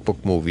comic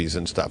book movies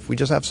and stuff. We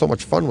just have so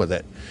much fun with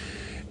it.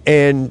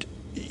 And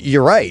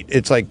you're right.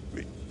 It's like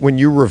when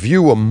you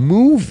review a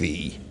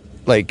movie,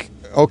 like,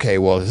 okay,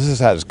 well, this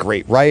has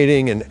great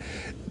writing. And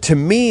to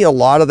me, a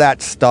lot of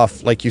that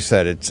stuff, like you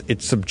said,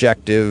 it's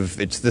subjective,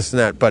 it's this and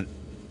that. But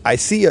I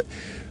see it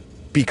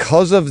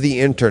because of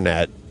the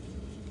internet.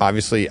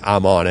 Obviously,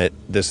 I'm on it.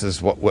 This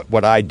is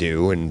what I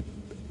do.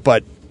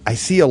 But I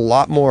see a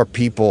lot more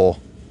people,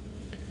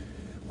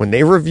 when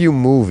they review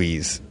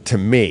movies, to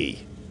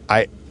me,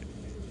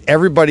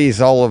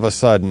 everybody's all of a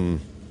sudden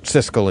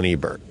Siskel and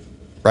Ebert,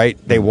 right?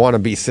 They want to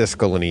be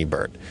Siskel and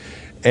Ebert.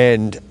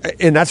 And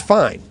that's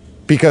fine,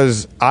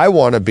 because I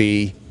want to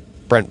be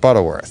Brent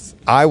Butterworth.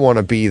 I want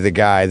to be the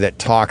guy that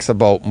talks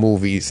about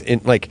movies in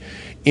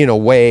a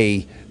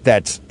way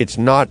it's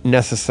not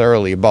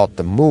necessarily about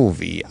the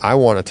movie. I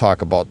want to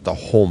talk about the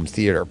home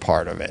theater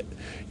part of it.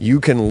 You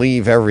can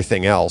leave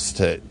everything else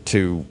to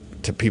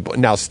people.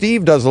 Now,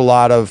 Steve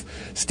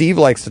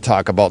likes to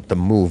talk about the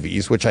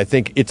movies, which I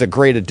think it's a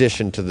great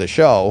addition to the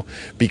show,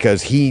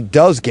 because he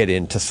does get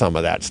into some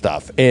of that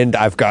stuff. And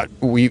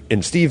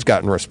Steve's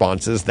gotten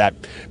responses that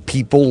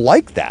people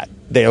like that.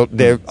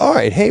 They're all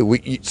right.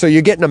 Hey, so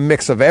you're getting a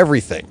mix of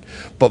everything.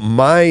 But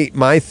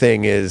my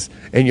thing is,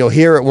 and you'll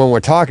hear it when we're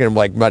talking, I'm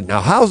like, but now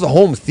how's the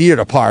home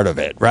theater part of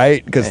it,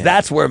 right? Because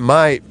that's where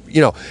I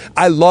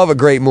love a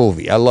great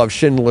movie. I love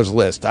Schindler's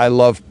List. I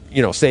love,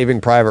 Saving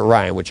Private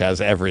Ryan, which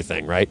has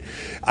everything, right?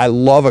 I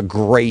love a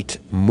great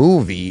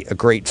movie, a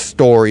great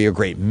story, a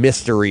great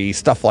mystery,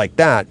 stuff like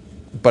that.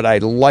 But I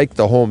like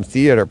the home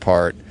theater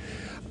part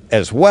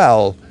as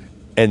well,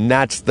 and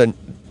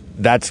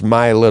that's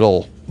my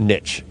little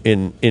niche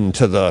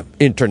into the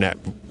internet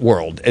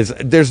world.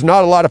 There's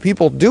not a lot of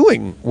people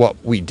doing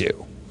what we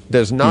do.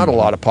 There's not a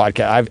lot of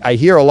podcasts. I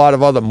hear a lot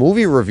of other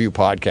movie review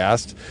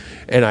podcasts,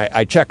 and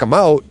I check them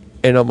out,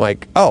 and I'm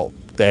like, oh,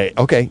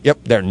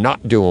 they're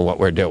not doing what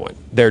we're doing.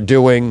 They're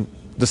doing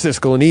the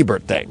Siskel and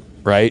Ebert thing,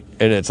 right?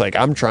 And it's like,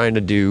 I'm trying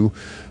to do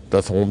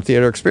the home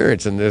theater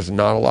experience, and there's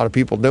not a lot of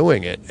people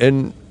doing it.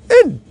 And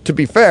to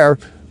be fair,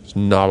 there's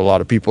not a lot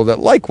of people that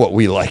like what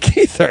we like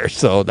either.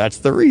 So that's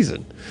the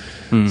reason.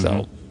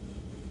 So,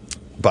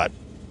 but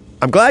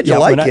I'm glad you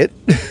like it.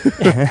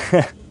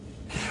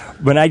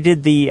 When I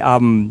did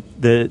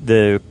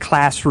the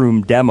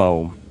classroom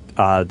demo,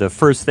 the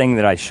first thing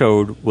that I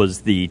showed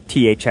was the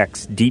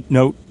THX Deep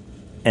Note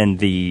and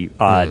the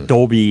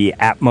Dolby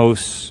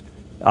Atmos,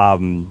 I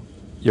don't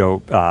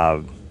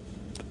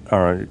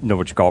know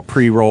what you call it,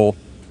 pre-roll.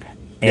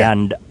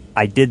 And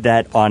I did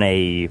that on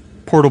a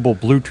portable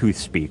Bluetooth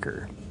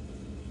speaker.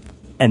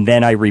 And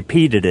then I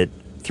repeated it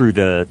through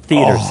the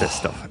theater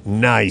system.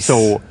 Nice.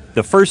 So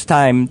the first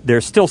time,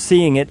 they're still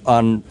seeing it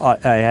on. I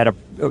had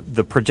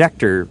the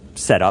projector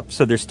set up,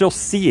 so they're still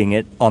seeing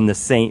it in the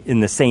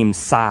same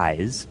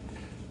size,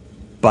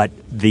 but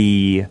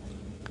the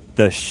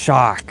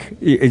shock,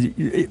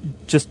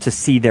 just to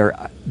see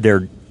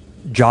their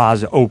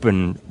jaws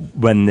open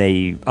when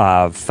they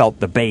felt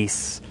the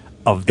bass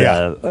of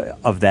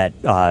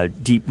that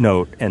deep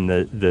note and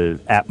the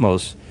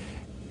Atmos.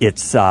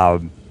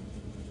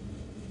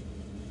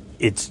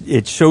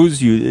 It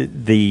shows you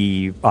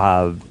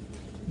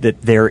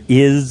that there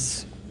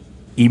is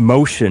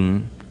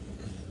emotion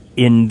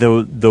in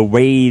the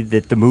way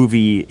that the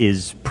movie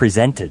is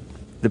presented.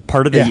 The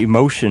part of the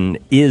emotion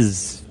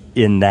is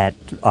in that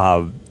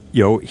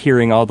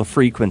hearing all the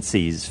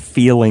frequencies,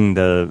 feeling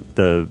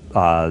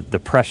the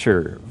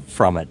pressure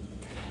from it.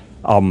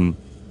 And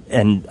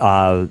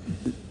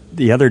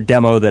the other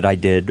demo that I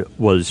did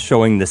was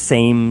showing the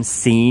same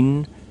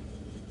scene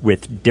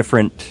with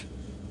different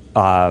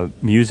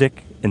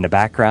music in the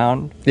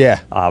background.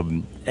 Yeah.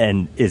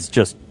 And it's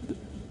just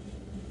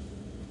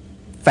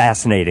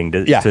fascinating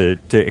to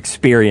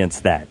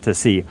experience that, to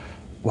see,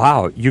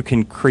 wow, you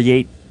can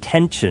create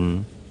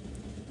tension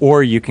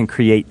or you can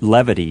create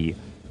levity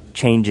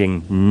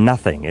changing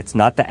nothing. It's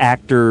not the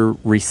actor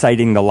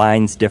reciting the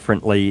lines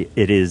differently.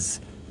 It is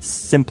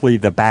simply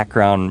the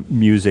background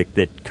music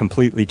that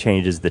completely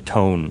changes the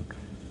tone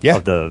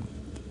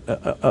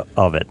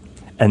of it.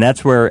 And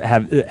that's where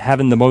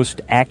having the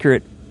most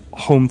accurate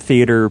home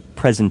theater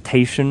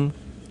presentation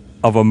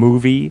of a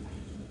movie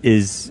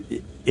it's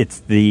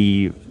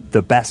the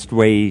best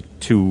way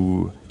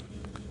to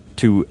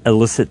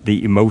elicit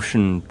the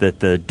emotion that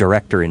the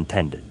director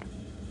intended.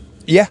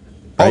 Yeah.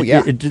 Right? Oh,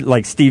 yeah.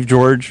 Like Steve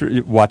George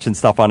watching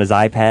stuff on his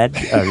iPad.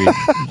 I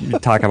mean, you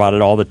talk about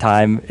it all the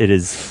time. It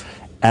is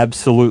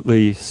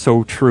absolutely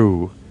so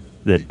true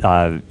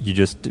that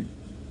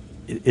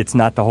it's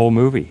not the whole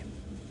movie.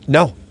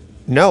 No,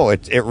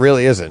 it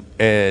really isn't,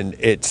 and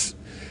it's.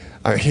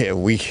 I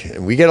mean, we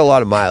get a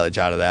lot of mileage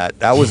out of that.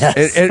 That was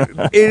Yes.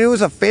 and it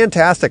was a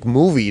fantastic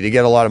movie to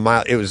get a lot of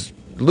mileage. It was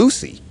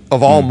Lucy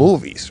of all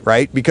movies,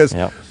 right? Because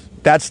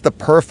that's the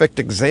perfect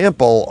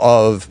example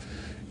of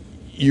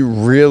you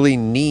really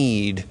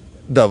need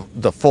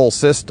the full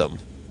system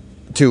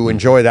to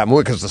enjoy that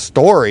movie. Because the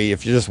story,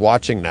 if you're just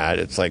watching that,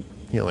 it's like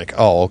like,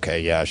 oh,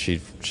 okay, yeah,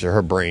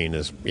 her brain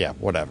is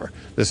whatever.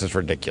 This is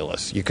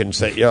ridiculous. You can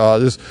say,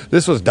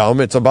 this was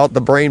dumb. It's about the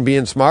brain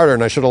being smarter,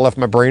 and I should have left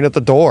my brain at the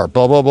door.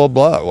 Blah blah blah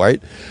blah.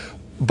 Right?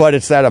 But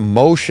it's that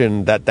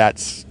emotion that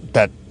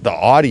the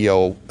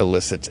audio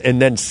elicits, and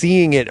then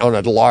seeing it on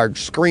a large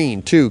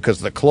screen too,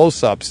 because the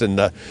close-ups and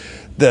the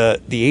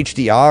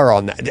HDR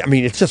on that. I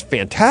mean, it's just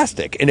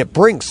fantastic, and it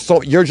brings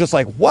you're just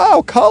like,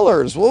 wow,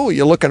 colors. Whoa,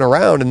 you're looking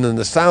around, and then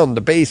the sound,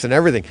 the bass, and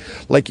everything.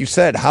 Like you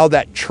said, how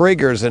that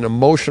triggers an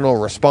emotional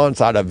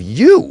response out of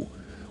you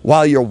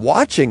while you're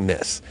watching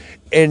this,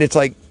 and it's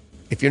like,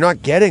 if you're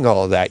not getting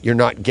all of that, you're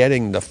not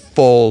getting the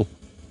full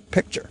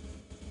picture,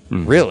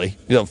 really,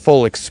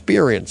 full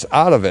experience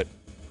out of it.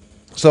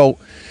 So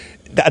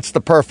that's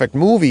the perfect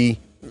movie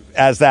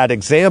as that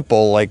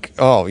example. Like,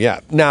 oh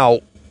yeah,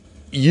 now.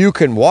 You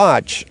can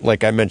watch,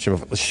 like I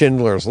mentioned,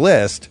 Schindler's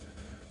List.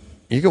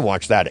 You can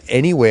watch that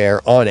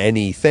anywhere on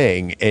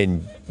anything,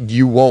 and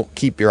you won't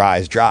keep your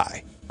eyes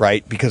dry,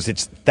 right? Because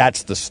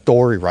that's the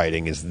story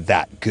writing is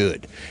that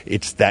good.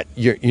 It's that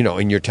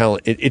and you're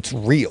telling it's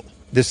real.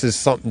 This is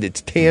something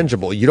that's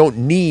tangible. You don't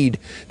need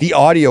the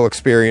audio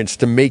experience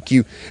to make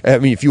you. I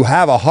mean, if you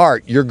have a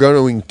heart, you're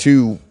going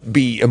to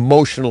be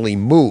emotionally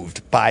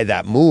moved by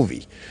that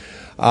movie.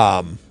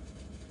 But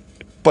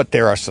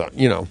there are some,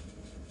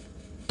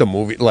 the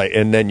movie,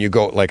 and then you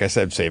go, like I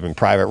said, Saving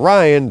Private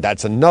Ryan.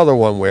 That's another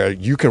one where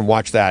you can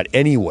watch that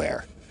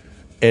anywhere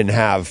and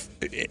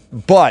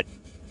but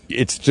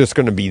it's just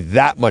going to be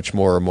that much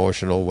more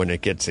emotional when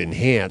it gets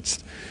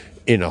enhanced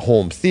in a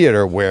home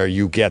theater where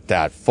you get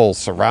that full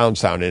surround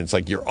sound, and it's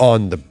like you're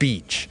on the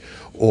beach,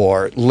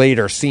 or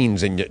later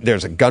scenes and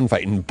there's a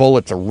gunfight and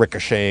bullets are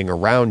ricocheting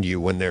around you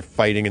when they're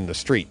fighting in the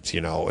streets,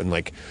 and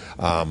like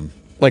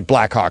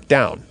Black Hawk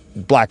Down.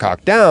 Black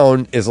Hawk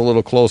Down is a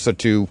little closer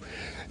to.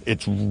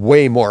 It's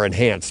way more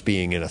enhanced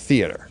being in a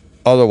theater.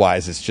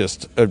 Otherwise, it's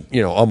just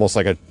almost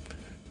like a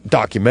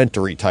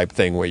documentary type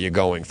thing where you're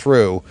going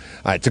through.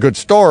 It's a good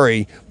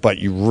story, but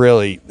you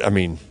really,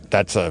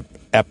 that's a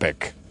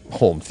epic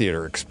home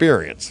theater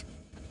experience.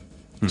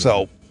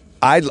 So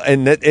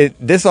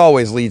this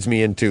always leads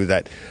me into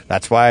that.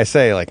 That's why I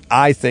say, like,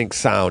 I think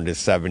sound is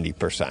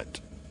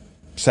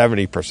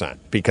 70%,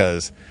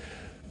 because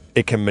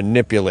it can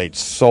manipulate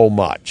so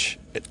much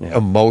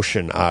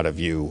emotion out of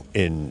you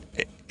and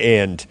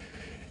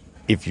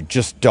if you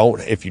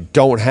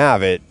don't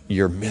have it,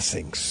 you're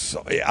missing.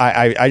 So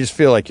I just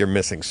feel like you're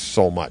missing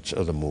so much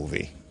of the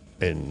movie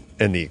and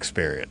the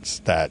experience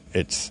that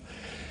it's.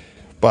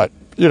 But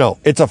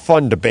it's a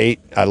fun debate.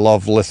 I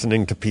love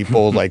listening to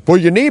people like, well,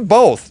 you need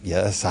both.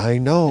 Yes, I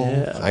know.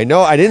 Yeah. I know.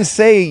 I didn't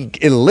say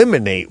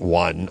eliminate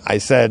one. I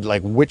said,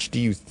 like, which do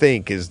you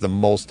think is the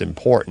most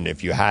important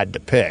if you had to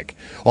pick?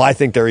 Well, I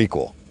think they're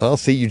equal. Well,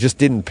 see, you just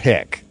didn't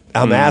pick.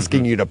 I'm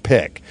asking you to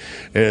pick.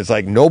 And it's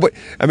like, nobody,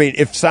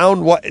 if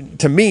sound,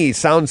 to me,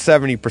 sound's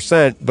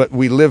 70%, but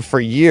we live for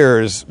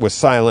years with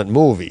silent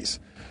movies.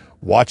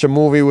 Watch a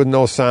movie with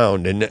no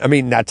sound.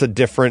 And that's a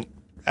different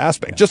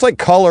aspect. Just like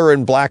color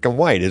and black and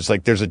white. It's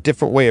like there's a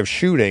different way of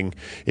shooting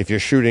if you're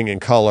shooting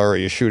in color or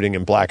you're shooting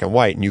in black and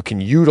white, and you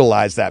can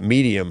utilize that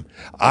medium.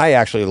 I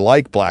actually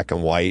like black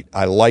and white.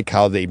 I like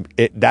how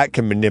that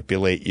can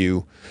manipulate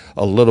you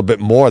a little bit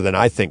more than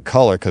I think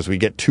color, because we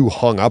get too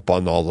hung up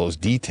on all those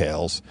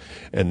details.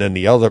 And then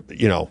the other,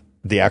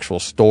 the actual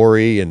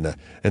story and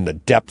the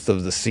depth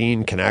of the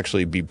scene can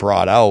actually be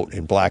brought out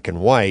in black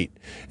and white,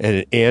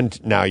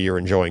 and now you're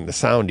enjoying the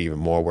sound even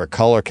more, where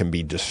color can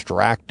be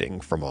distracting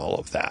from all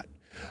of that.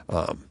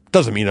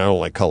 Doesn't mean I don't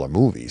like color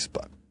movies,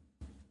 but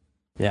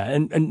yeah,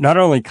 and not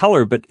only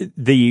color, but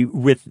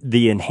with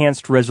the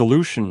enhanced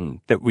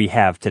resolution that we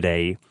have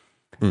today,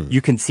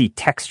 you can see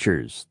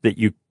textures that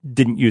you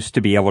didn't used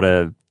to be able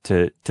to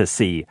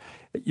see,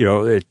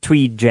 a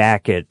tweed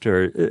jacket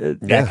or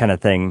that kind of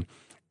thing.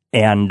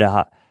 And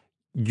I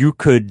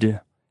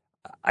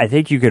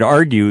think you could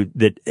argue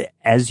that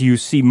as you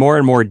see more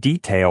and more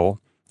detail,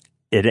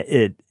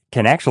 it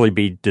can actually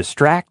be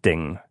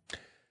distracting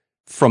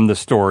from the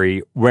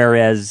story.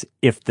 Whereas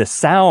if the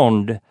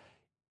sound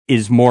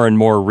is more and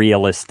more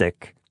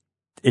realistic,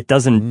 it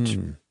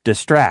doesn't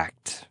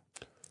distract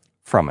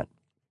from it.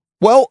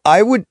 Well,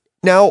 I would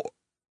now,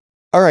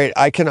 all right,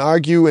 I can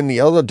argue in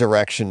the other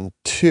direction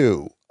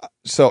too.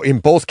 So in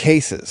both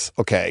cases,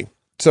 okay,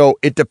 so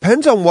it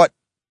depends on what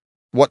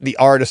the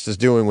artist is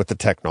doing with the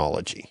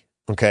technology.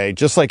 Okay.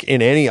 Just like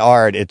in any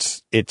art,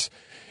 it's,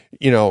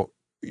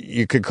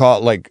 you could call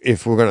it, like,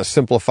 if we're going to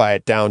simplify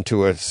it down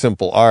to a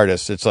simple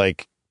artist, it's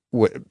like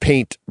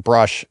paint,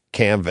 brush,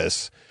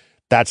 canvas,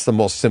 that's the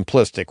most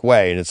simplistic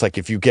way. And it's like,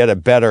 if you get a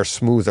better,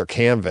 smoother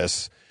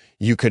canvas,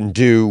 you can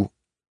do,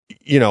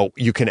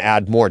 you can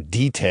add more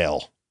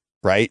detail,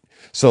 right?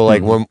 So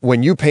like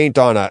when you paint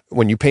on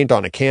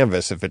a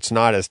canvas, if it's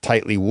not as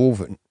tightly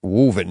woven,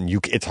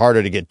 it's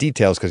harder to get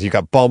details because you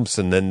got bumps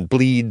and then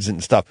bleeds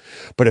and stuff.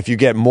 But if you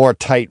get more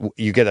tight,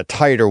 you get a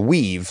tighter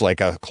weave, like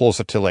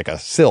closer to like a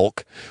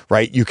silk,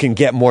 right? You can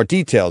get more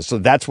details. So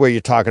that's where you're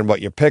talking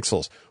about your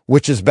pixels.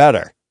 Which is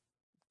better?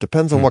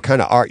 Depends on what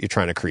kind of art you're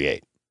trying to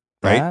create.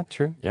 Right? Yeah,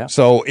 true. Yeah.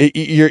 So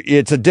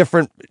it's a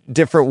different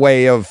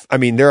way of, I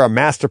mean, there are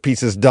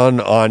masterpieces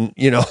done on,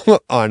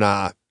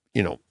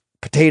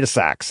 potato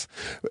sacks,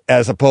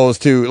 as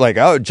opposed to like,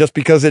 oh, just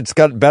because it's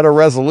got better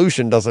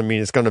resolution doesn't mean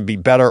it's going to be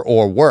better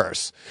or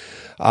worse.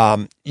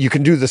 You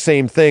can do the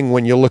same thing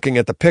when you're looking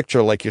at the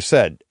picture. Like you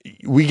said,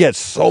 we get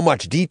so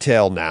much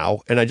detail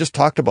now. And I just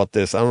talked about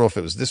this. I don't know if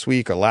it was this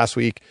week or last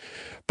week,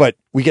 but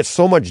we get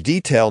so much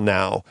detail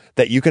now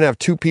that you can have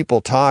two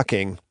people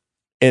talking,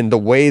 and the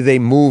way they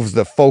move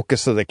the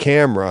focus of the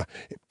camera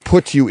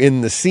puts you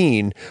in the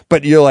scene.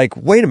 But you're like,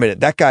 wait a minute,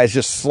 that guy's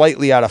just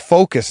slightly out of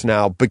focus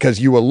now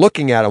because you were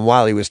looking at him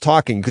while he was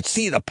talking. You could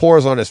see the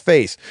pores on his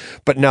face.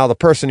 But now the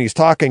person he's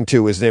talking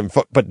to is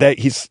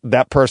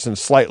that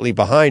person's slightly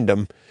behind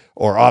him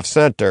or off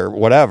center,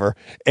 whatever.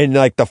 And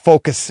like the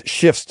focus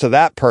shifts to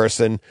that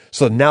person.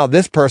 So now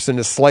this person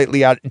is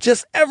slightly out,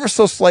 just ever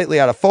so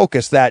slightly out of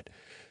focus that,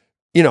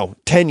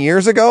 10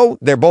 years ago,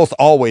 they're both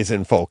always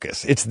in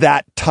focus. It's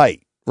that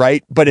tight.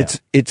 Right.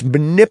 But it's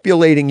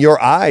manipulating your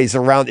eyes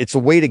around. It's a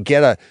way to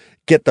get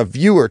the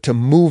viewer to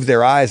move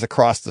their eyes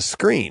across the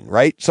screen.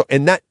 Right. So,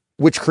 and that,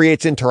 which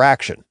creates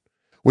interaction,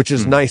 which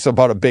is nice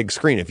about a big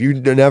screen. If you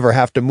never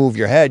have to move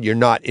your head, you're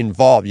not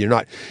involved. You're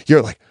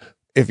like,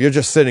 if you're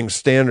just sitting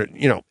standard,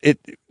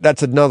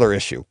 that's another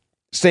issue.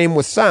 Same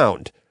with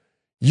sound.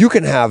 You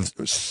can have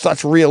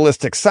such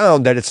realistic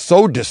sound that it's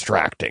so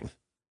distracting.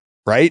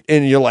 Right.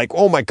 And you're like,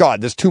 oh my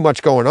God, there's too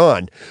much going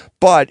on.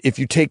 But if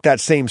you take that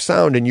same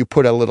sound and you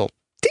put a little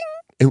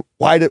ding,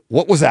 and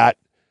what was that?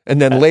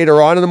 And then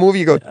later on in the movie,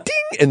 you go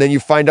ding, and then you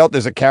find out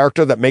there's a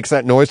character that makes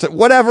that noise,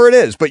 whatever it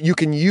is. But you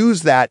can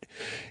use that,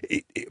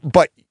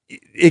 but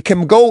it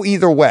can go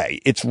either way.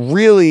 It's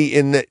really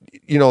in the,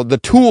 the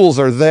tools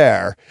are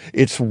there.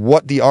 It's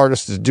what the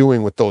artist is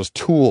doing with those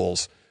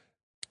tools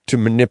to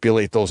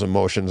manipulate those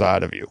emotions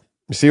out of you.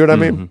 You see what I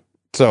mean?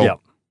 So. Yep.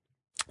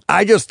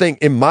 I just think,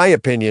 in my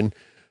opinion,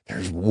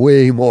 there's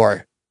way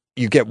more,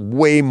 you get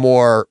way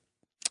more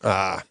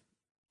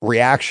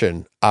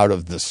reaction out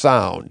of the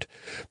sound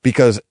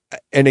because,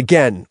 and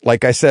again,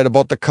 like I said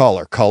about the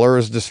color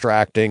is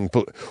distracting.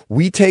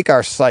 We take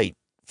our sight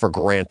for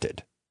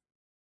granted.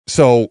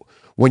 So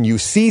when you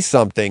see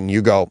something,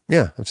 you go,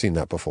 yeah, I've seen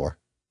that before.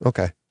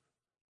 Okay.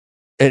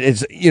 And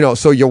it's,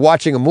 so you're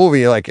watching a movie,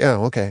 you're like, yeah,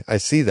 okay, I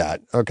see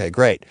that. Okay,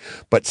 great.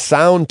 But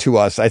sound to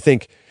us, I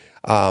think,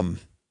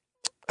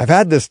 I've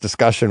had this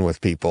discussion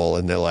with people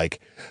and they're like,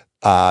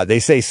 they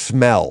say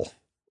smell.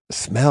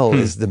 Smell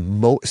is the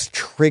most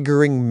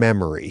triggering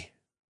memory.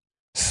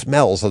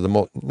 Smells are the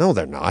most, no,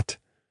 they're not.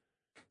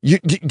 Do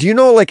you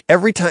know, like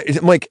every time,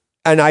 like,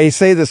 and I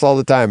say this all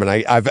the time and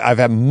I've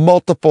had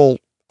multiple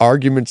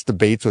arguments,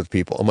 debates with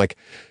people. I'm like,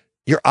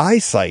 your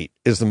eyesight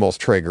is the most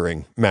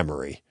triggering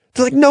memory.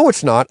 They're like, no,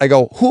 it's not. I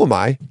go, who am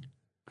I?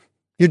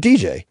 You're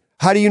DJ.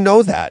 How do you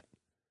know that?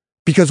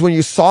 Because when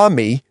you saw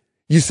me,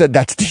 you said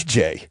that's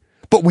DJ.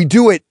 But we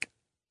do it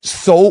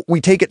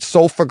we take it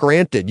so for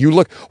granted. You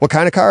look, what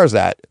kind of car is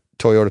that?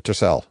 Toyota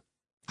Tercel.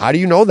 How do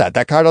you know that?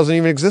 That car doesn't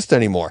even exist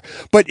anymore.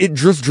 But it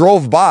just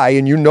drove by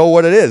and you know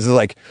what it is. It's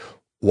like,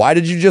 why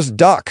did you just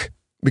duck?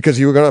 Because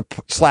you were going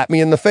to slap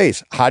me in the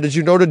face. How did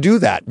you know to do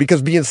that?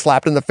 Because being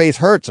slapped in the face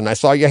hurts and I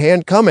saw your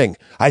hand coming.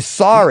 I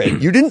saw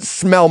it. You didn't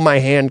smell my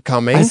hand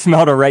coming. I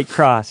smelled a right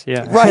cross.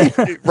 Yeah.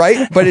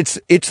 Right. But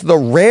it's the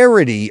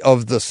rarity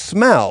of the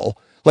smell.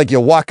 Like you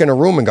walk in a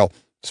room and go,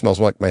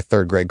 smells like my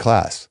third grade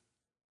class.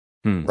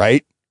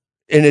 Right.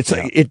 And it's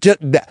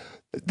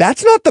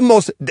that's not the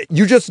most,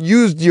 you just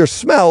used your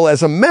smell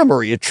as a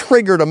memory. It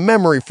triggered a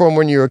memory from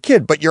when you were a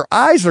kid, but your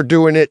eyes are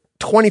doing it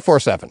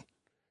 24/7.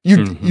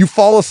 You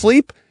fall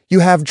asleep, you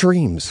have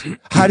dreams.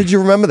 How did you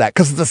remember that?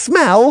 Because the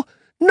smell?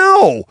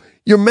 No,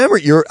 your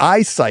memory, your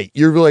eyesight,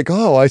 you're like,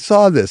 oh, I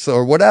saw this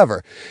or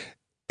whatever.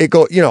 It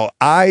go,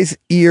 eyes,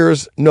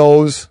 ears,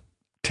 nose,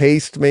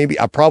 taste, maybe.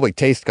 Probably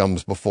taste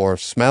comes before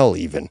smell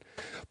even.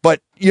 But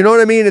you know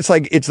what I mean? It's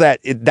like,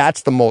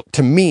 that's the most,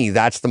 to me,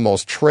 that's the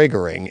most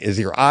triggering is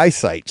your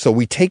eyesight. So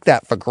we take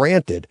that for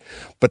granted,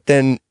 but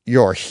then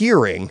your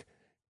hearing,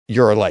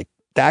 you're like,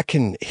 that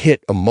can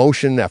hit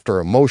emotion after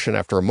emotion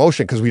after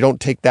emotion because we don't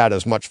take that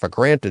as much for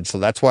granted. So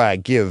that's why I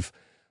give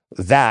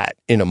that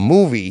in a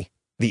movie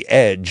the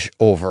edge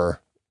over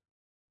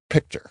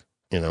picture,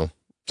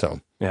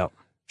 So yeah,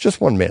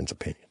 just one man's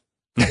opinion.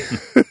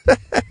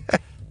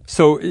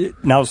 So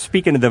now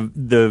speaking of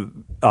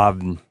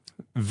the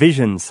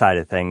vision side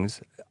of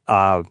things,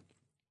 I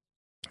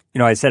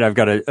said I've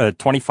got a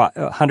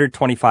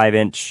 125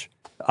 inch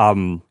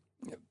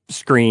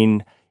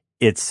screen.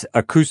 It's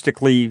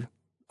acoustically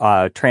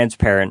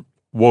transparent,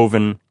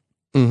 woven.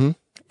 Mm-hmm.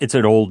 It's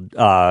an old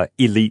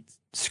Elite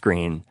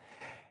screen.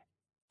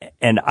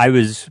 And I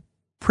was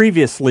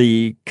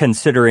previously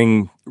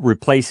considering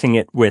replacing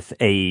it with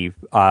a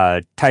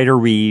tighter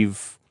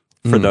weave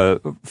for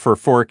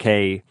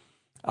 4K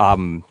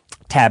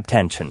tab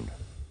tension.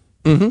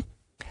 Mm-hmm.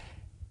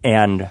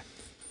 And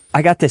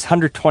I got this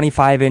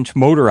 125-inch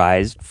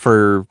motorized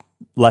for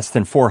less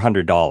than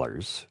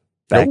 $400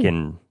 back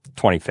in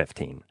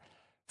 2015.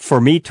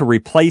 For me to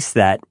replace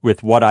that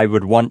with what I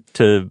would want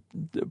to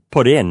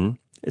put in,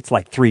 it's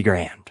like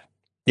 $3,000.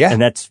 Yeah.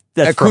 And that's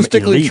acoustically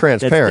from Elite.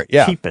 transparent.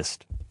 That's the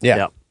cheapest.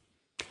 Yeah.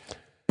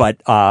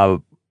 But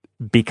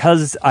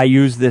because I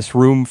use this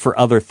room for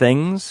other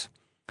things,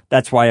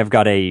 that's why I've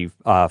got a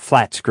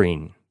flat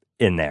screen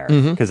in there,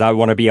 because I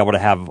want to be able to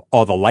have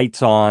all the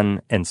lights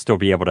on and still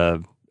be able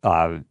to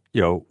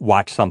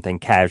watch something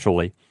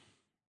casually.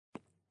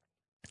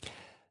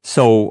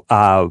 So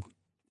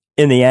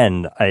in the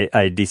end,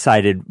 I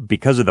decided,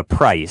 because of the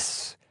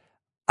price,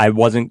 I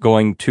wasn't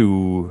going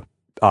to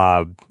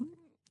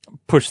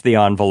push the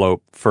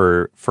envelope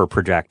for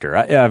projector.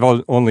 I've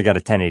only got a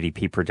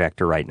 1080p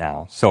projector right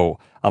now, so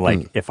I'm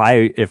like, if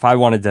I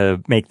wanted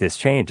to make this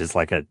change, it's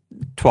like a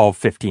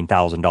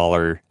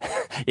 $12,000-$15,000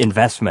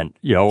 investment.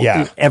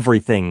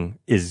 Everything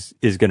is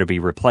going to be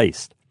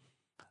replaced.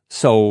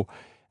 So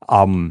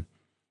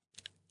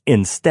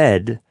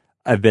instead,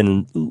 I've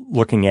been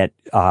looking at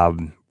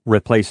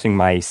replacing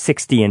my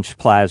 60-inch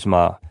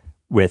plasma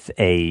with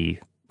a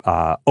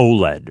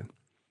OLED,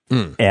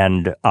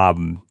 and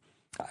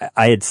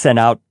I had sent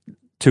out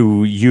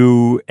to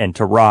you and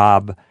to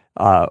Rob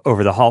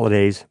over the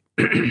holidays.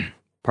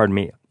 Pardon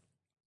me.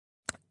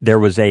 There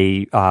was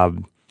an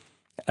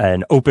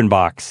open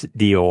box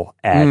deal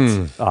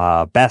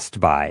at Best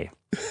Buy,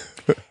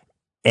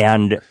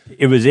 and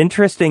it was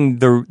interesting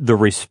the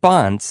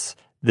response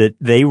that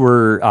they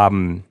were.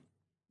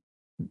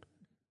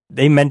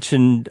 They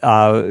mentioned,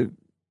 or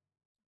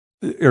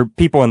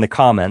people in the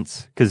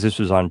comments, because this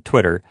was on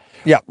Twitter,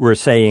 were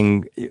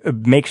saying,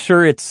 make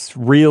sure it's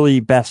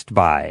really Best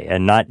Buy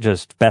and not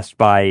just Best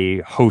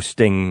Buy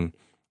hosting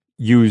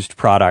used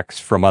products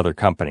from other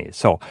companies.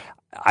 So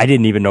I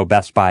didn't even know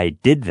Best Buy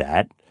did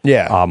that.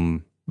 Yeah.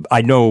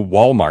 I know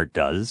Walmart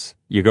does.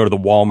 You go to the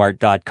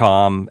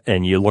walmart.com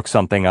and you look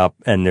something up,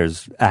 and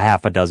there's a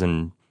half a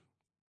dozen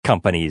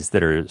companies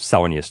that are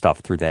selling you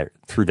stuff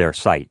through their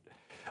site.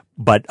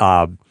 But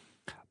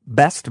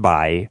Best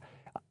Buy,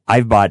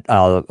 I've bought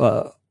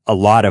a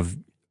lot of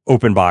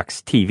open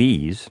box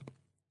TVs,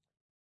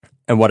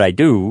 and what I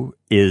do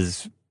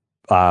is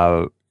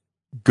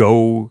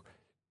go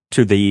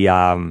to the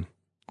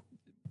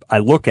I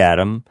look at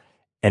them,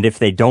 and if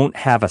they don't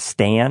have a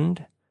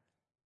stand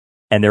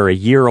and they're a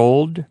year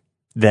old,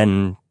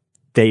 then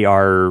they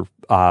are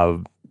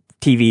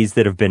TVs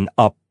that have been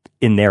up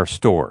in their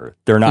store.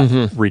 They're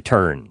not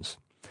returns.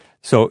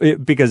 So,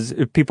 because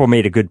people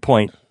made a good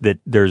point that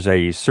there's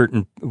a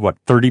certain,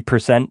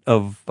 30%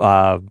 of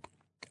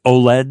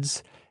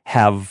OLEDs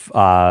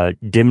have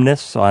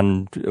dimness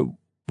on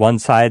one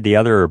side, the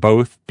other, or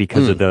both,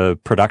 because of the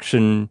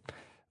production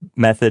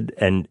method.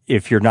 And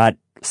if you're not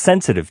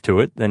sensitive to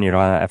it, then you don't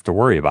have to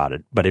worry about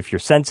it. But if you're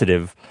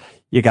sensitive,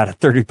 you got a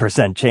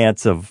 30%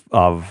 chance of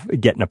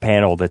getting a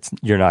panel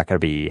you're not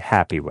going to be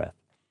happy with.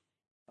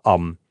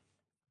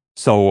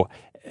 So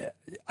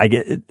I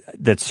get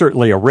that's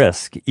certainly a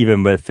risk,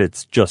 even if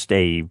it's just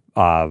a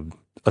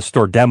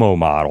store demo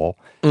model.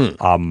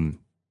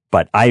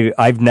 But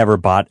I've never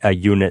bought a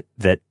unit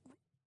that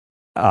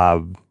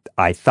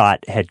I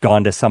thought had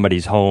gone to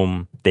somebody's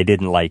home, they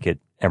didn't like it,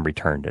 and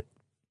returned it.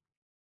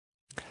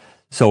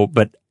 So,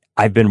 but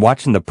I've been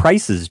watching the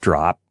prices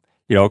drop,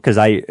 because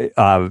I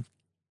kind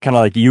of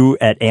like you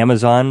at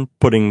Amazon,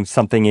 putting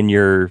something in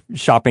your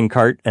shopping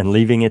cart and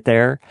leaving it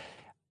there.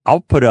 I'll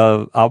put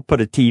a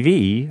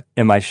TV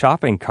in my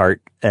shopping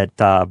cart at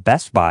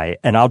Best Buy,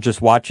 and I'll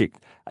just watch it.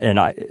 And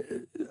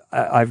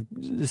I've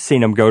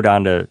seen them go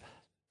down to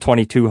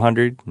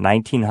 $2,200,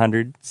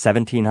 $1,900,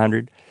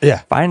 $1,700. Yeah.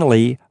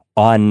 Finally,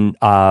 on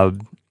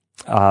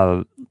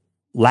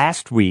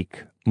last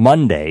week,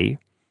 Monday,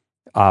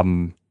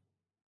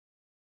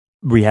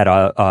 we had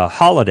a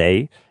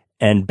holiday,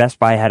 and Best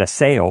Buy had a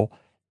sale.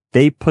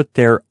 They put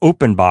their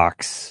open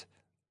box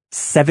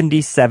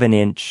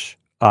 77-inch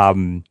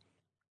LG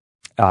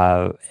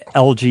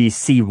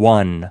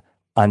C1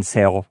 on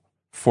sale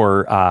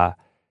for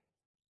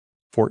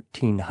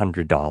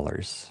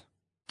 $1,400.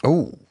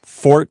 Oh,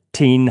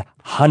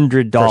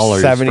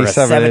 $1,400 for a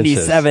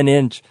 77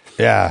 inch.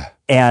 Yeah.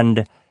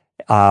 And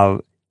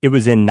it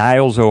was in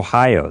Niles,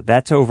 Ohio.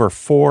 That's over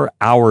 4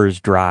 hours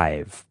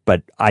drive,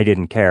 but I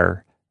didn't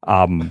care.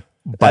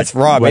 That's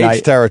Rob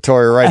H.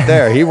 territory right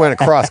there. He went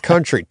across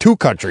country, 2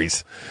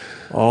 countries.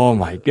 Oh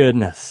my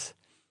goodness.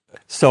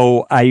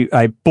 So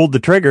I pulled the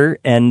trigger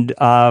and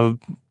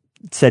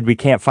said, we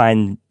can't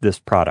find this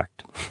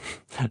product.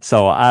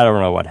 So I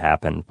don't know what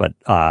happened, but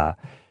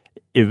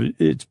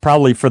it's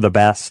probably for the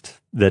best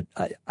that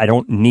I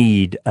don't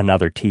need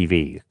another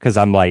TV, because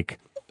I'm like,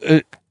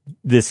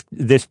 this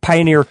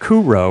Pioneer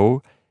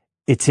Kuro,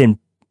 it's in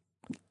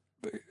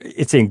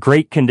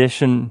great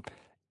condition.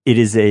 It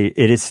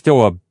is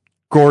still a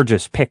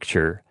gorgeous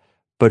picture,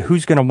 but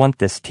who's going to want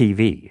this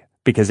TV?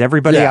 Because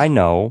everybody I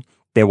know,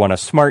 they want a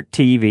smart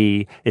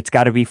TV. It's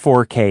got to be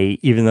 4K,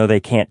 even though they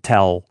can't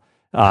tell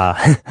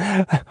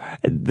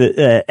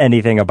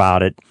anything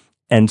about it.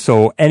 And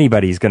so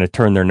anybody's going to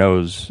turn their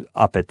nose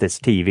up at this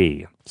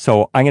TV.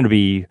 So I'm going to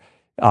be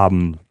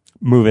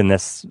moving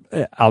this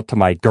out to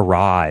my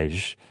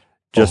garage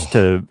just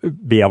to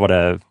be able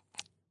to,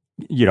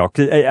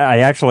 'cause I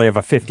actually have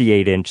a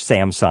 58-inch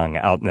Samsung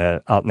out in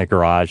the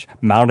garage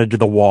mounted to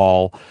the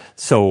wall.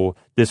 So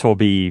this will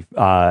be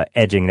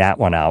edging that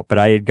one out. But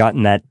I had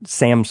gotten that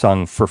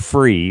Samsung for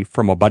free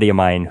from a buddy of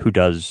mine who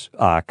does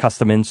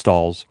custom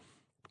installs.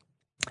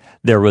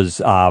 There was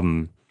what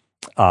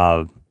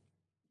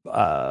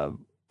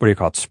do you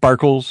call it?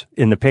 Sparkles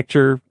in the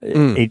picture,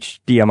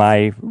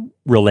 HDMI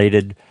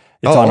related.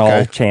 It's on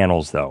all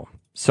channels though.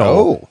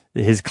 So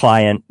his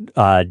client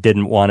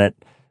didn't want it,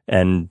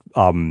 and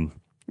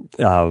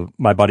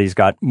my buddy's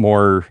got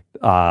more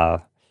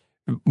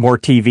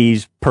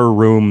TVs per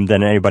room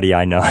than anybody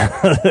I know.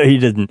 He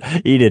didn't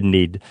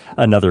need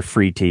another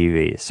free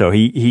TV, so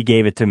he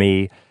gave it to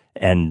me,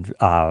 and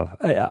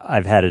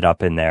I've had it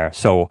up in there.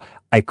 So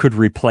I could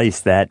replace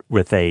that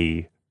with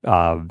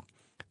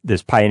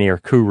this Pioneer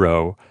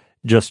Kuro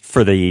just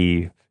for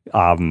the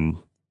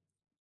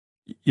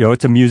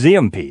it's a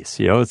museum piece.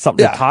 It's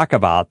something to talk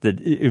about. That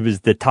it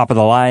was the top of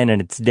the line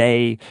in its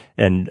day,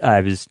 and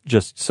I was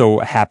just so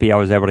happy I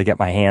was able to get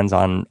my hands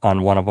on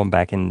one of them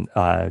back in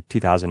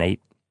 2008.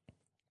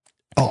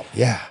 Oh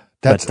yeah,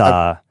 that was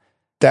top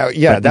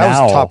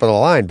of the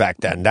line back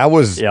then. That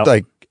was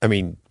like, I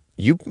mean,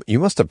 you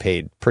must have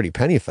paid pretty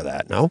penny for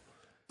that, no?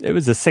 It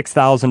was a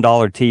 $6,000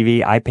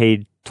 TV. I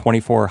paid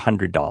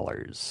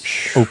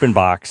 $2,400. Open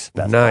box.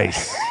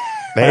 Nice.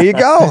 There you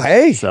go.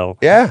 Hey. So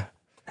yeah.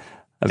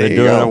 I've been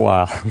doing it a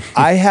while.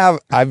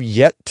 I've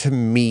yet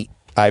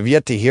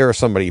to hear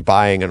somebody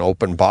buying an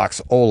open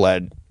box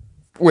OLED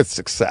with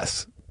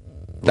success.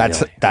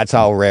 That's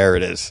how rare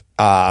it is.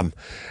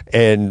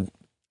 And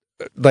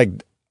like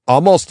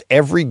almost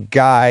every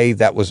guy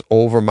that was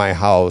over my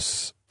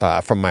house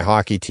from my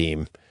hockey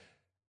team,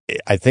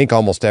 I think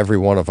almost every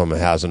one of them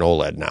has an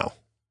OLED now.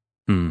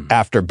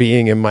 After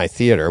being in my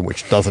theater,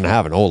 which doesn't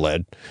have an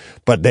OLED,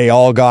 but they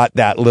all got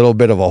that little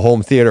bit of a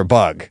home theater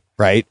bug,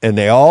 right? And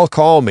they all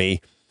call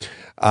me.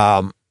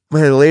 My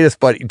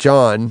latest buddy,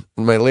 John,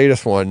 my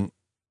latest one,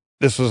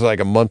 this was like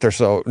a month or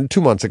so,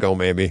 2 months ago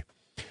maybe.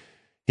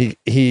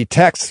 He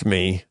texts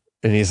me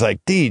and he's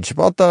like, Deej,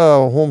 about the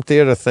home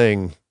theater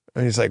thing.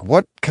 And he's like,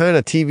 what kind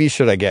of TV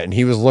should I get? And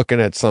he was looking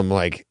at some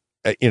like,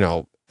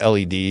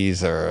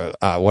 LEDs or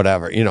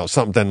whatever,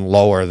 something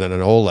lower than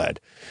an OLED.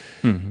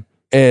 Mm-hmm.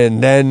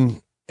 And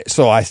then,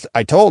 so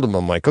I told him,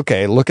 I'm like,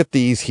 okay, look at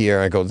these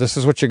here. I go, this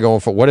is what you're going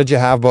for. What did you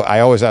have? But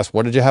I always ask,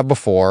 what did you have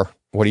before?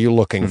 What are you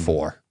looking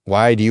for?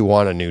 Why do you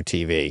want a new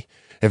TV?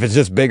 If it's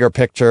just bigger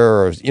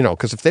picture or,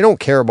 because if they don't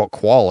care about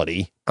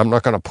quality, I'm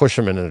not going to push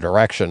them in a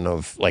direction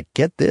of like,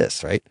 get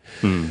this, right?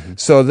 Mm-hmm.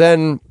 So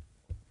then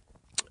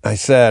I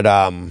said,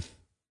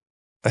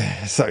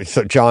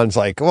 so John's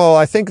like, well,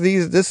 I think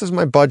this is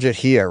my budget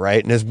here,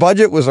 right? And his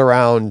budget was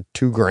around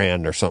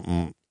 $2,000 or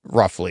something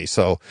roughly.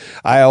 So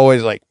I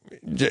always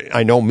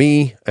I know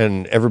me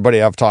and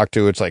everybody I've talked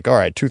to, it's like, all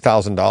right,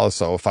 $2,000.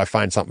 So if I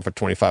find something for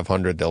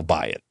 $2,500, they'll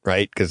buy it,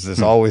 right? Because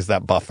there's always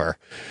that buffer.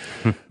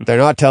 They're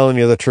not telling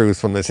you the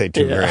truth when they say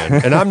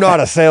 $2,000. And I'm not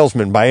a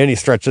salesman by any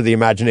stretch of the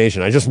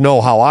imagination. I just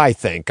know how I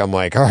think. I'm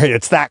like, all right,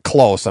 it's that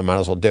close. I might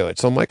as well do it.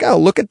 So I'm like, oh,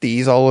 look at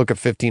these. I'll look at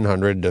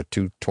 $1,500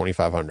 to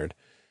 $2,500.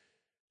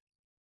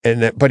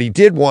 But he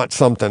did want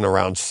something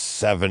around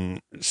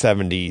 77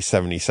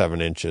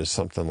 inches,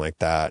 something like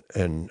that.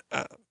 And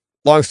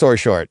long story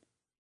short,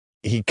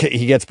 he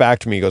gets back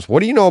to me. He goes,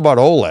 what do you know about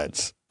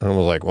OLEDs? And I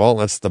was like, well,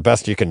 that's the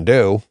best you can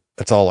do.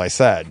 That's all I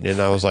said.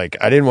 And I was like,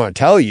 I didn't want to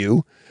tell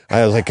you.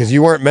 I was like, because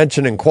you weren't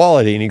mentioning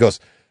quality. And he goes,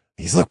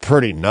 these look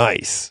pretty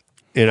nice,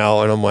 and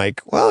I'm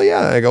like, well,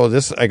 yeah. I go,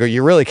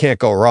 you really can't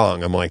go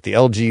wrong. I'm like, the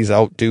LGs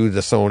outdo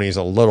the Sonys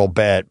a little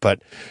bit,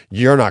 but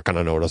you're not going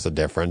to notice the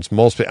difference.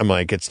 I'm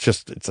like,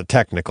 it's a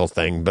technical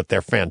thing, but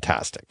they're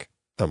fantastic.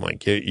 I'm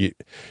like, you're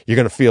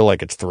going to feel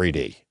like it's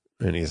 3D.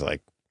 And he's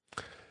like,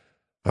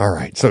 all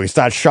right. So he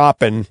starts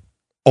shopping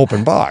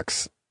open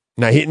box.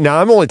 Now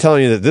I'm only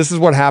telling you that this is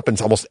what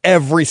happens almost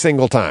every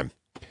single time.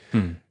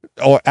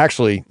 Oh,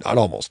 actually, not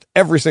almost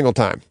every single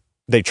time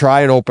they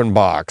try an open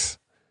box.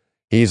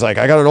 He's like,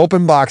 I got an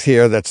open box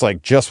here that's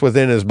like just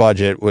within his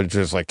budget, which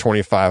is like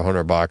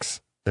 $2,500.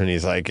 And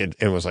he's like,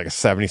 it was like a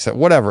 77,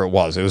 whatever it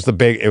was. It was a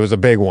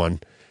big one.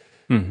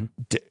 Mm-hmm.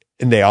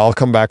 And they all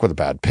come back with a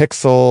bad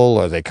pixel,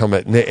 or they come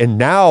at, and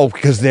now,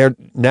 because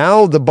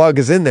now the bug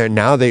is in there.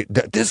 Now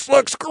this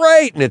looks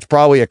great. And it's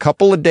probably a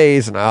couple of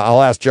days. And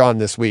I'll ask John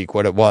this week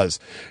what it was.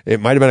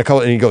 It might've been a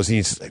couple, and he goes,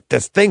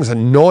 this thing's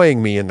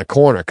annoying me in the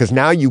corner. Cause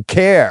now you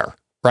care.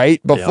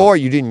 Right? Before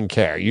you didn't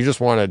care. You just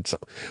wanted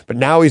some, but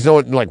now he's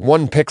knowing like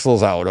 1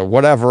 pixel's out or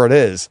whatever it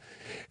is.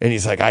 And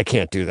he's like, I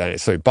can't do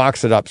that. So he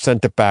boxed it up,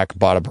 sent it back,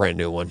 bought a brand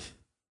new one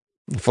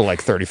for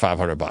like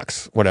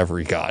 $3,500, whatever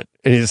he got.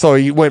 And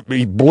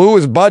he blew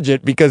his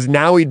budget because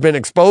now he'd been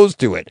exposed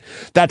to it.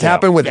 That's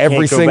happened with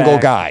every single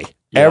guy.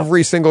 Yep.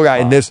 Every single guy.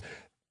 And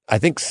I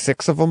think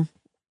 6 of them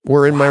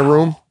were in my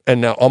room.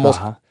 And now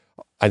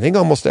I think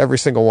almost every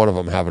single one of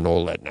them have an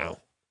OLED now.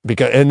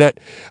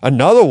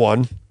 Another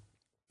one,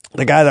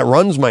 the guy that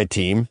runs my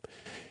team,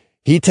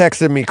 he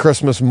texted me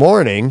Christmas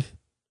morning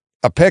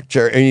a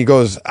picture and he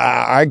goes,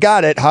 I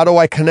got it. How do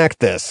I connect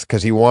this?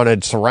 Because he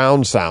wanted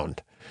surround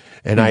sound.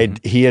 And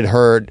he had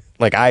heard,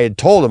 like I had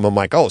told him, I'm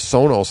like, oh,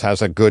 Sonos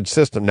has a good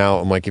system now.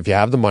 I'm like, if you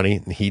have the money,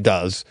 and he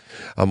does,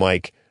 I'm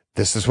like,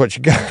 this is what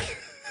you got.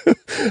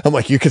 I'm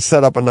like, you could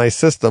set up a nice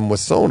system with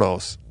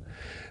Sonos.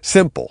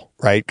 Simple,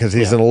 right? Because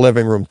he's in a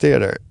living room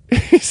theater.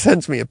 He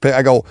sends me a pic.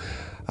 I go,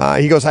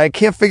 he goes, I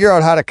can't figure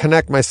out how to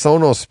connect my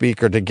Sonos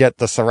speaker to get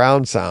the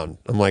surround sound.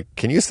 I'm like,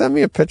 can you send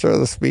me a picture of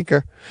the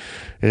speaker?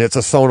 And it's a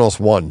Sonos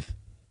One.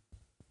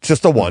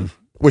 Just a one,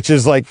 which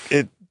is like,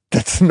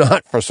 that's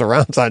not for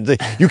surround sound.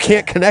 You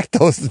can't connect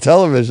those to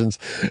televisions.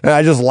 And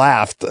I just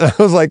laughed. I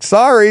was like,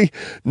 sorry.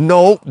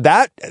 No,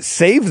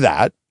 save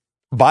that.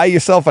 Buy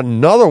yourself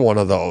another one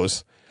of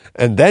those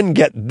and then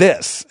get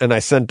this. And I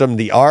sent him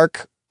the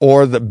Arc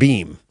or the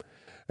Beam.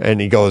 And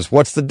he goes,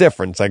 what's the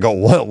difference? I go,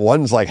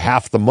 one's like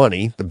half the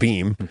money, the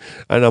Beam.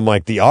 And I'm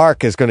like, the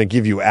Arc is going to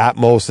give you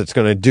Atmos. It's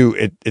going to do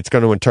it. It's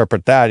going to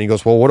interpret that. And he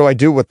goes, well, what do I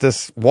do with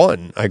this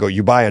one? I go,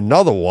 you buy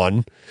another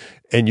one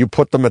and you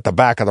put them at the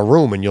back of the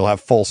room and you'll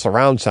have full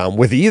surround sound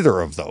with either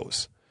of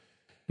those.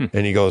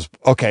 And he goes,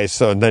 okay.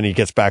 So and then he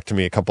gets back to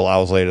me a couple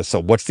hours later. So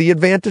what's the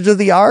advantage of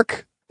the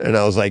Arc? And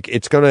I was like,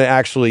 it's going to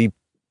actually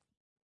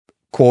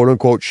quote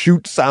unquote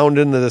shoot sound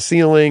into the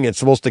ceiling. It's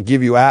supposed to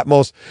give you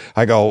Atmos.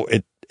 I go,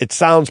 it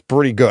sounds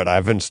pretty good.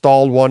 I've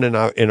installed one in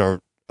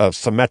a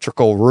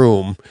symmetrical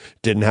room,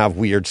 didn't have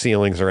weird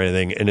ceilings or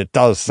anything, and it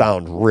does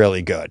sound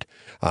really good.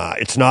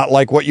 It's not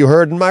like what you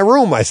heard in my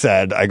room, I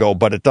said. I go,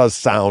 but it does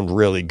sound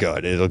really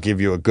good. It'll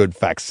give you a good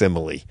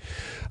facsimile,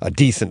 a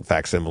decent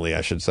facsimile,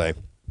 I should say.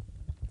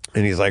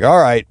 And he's like, all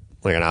right.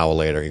 Like an hour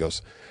later, he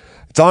goes,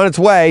 it's on its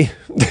way.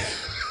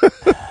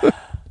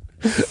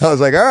 I was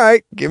like, all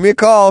right, give me a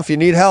call if you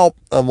need help.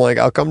 I'm like,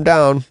 I'll come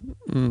down.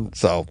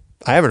 So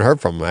I haven't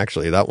heard from them,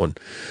 actually, that one.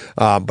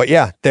 But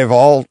yeah, they've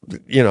all,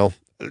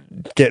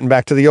 getting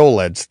back to the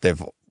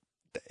OLEDs,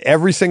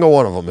 every single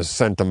one of them has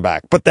sent them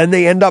back. But then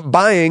they end up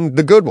buying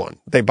the good one.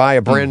 They buy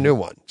a brand new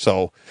one.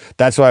 So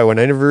that's why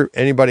whenever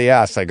anybody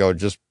asks, I go,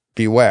 just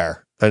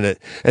beware. And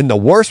the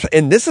worst,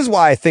 and this is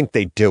why I think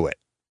they do it.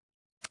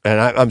 And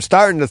I'm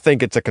starting to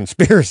think it's a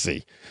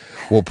conspiracy.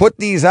 We'll put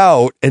these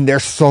out and they're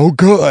so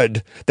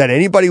good that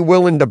anybody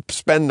willing to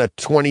spend the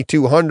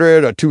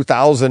 $2,200 or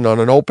 $2,000 on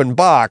an open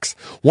box,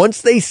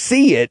 once they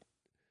see it,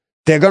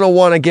 they're going to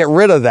want to get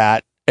rid of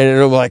that. And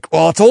it'll be like,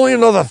 well, it's only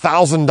another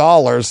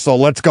 $1,000, so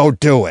let's go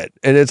do it.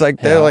 And it's like,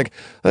 they're like,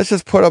 let's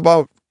just put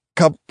about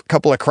a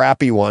couple of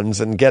crappy ones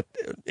and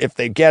if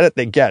they get it,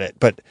 they get it.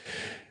 But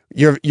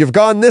you've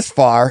gone this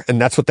far,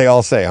 and that's what they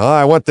all say. Oh,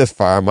 I went this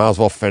far. I might as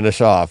well finish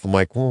off. I'm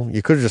like, well,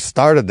 you could have just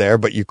started there,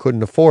 but you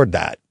couldn't afford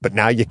that. But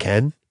now you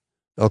can.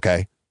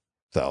 Okay.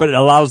 So, but it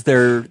allows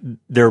their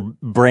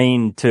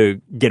brain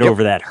to get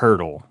over that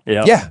hurdle.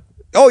 Yep. Yeah.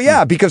 Oh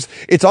yeah, because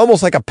it's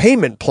almost like a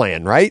payment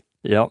plan, right?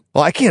 Yep.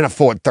 Well, I can't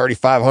afford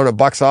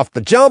 $3,500 off the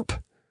jump,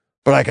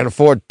 but I can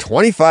afford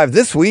 25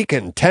 this week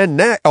and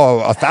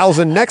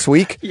 1,000 next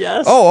week.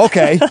 Yes. Oh,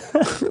 okay.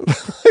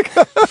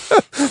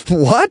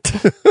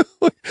 What?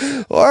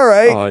 All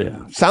right. Oh,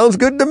 yeah. Sounds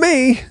good to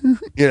me.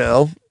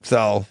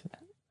 So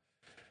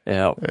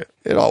yeah,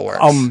 it all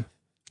works.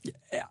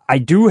 I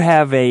do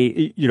have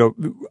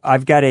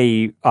I've got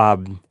a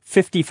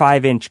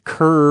 55-inch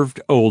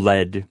curved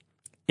OLED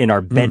in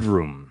our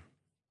bedroom.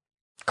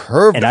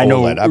 Curved and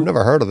OLED. I've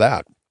never heard of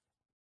that.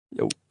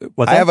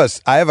 What's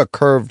that? I have a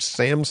curved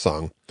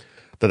Samsung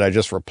that I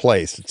just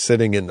replaced. It's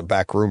sitting in the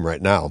back room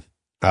right now.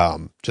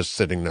 Just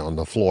sitting on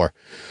the floor.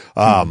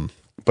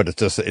 But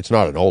it's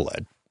not an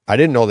OLED. I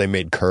didn't know they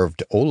made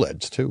curved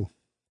OLEDs too.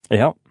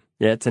 Yeah.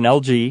 Yeah, it's an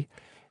LG.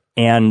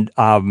 And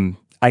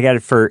I got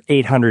it for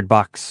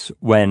 $800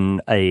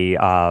 when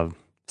a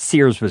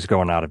Sears was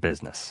going out of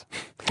business.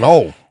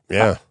 Oh,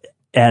 yeah.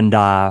 And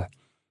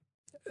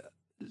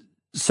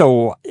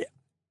so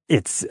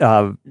it's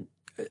I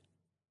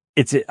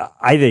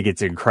think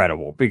it's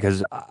incredible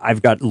because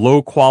I've got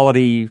low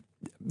quality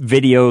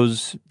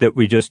videos that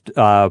we just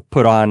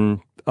put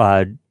on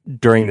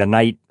during the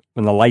night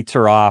when the lights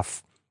are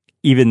off.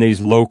 Even these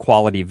low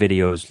quality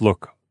videos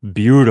look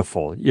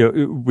beautiful.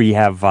 We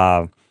have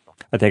I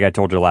think I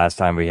told you last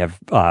time we have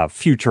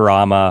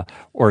Futurama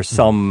or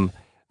some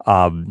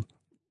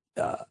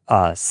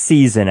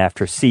season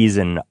after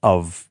season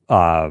of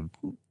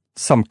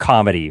some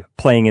comedy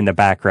playing in the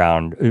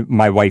background.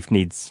 My wife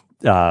needs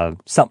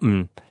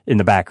something in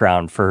the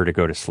background for her to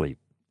go to sleep.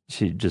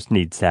 She just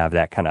needs to have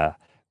that kind of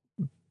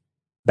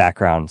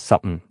background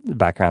sound.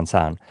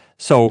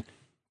 So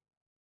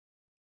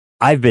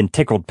I've been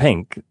tickled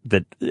pink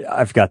that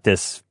I've got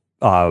this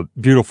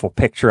beautiful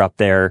picture up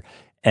there.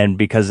 And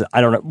because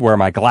I don't wear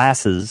my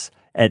glasses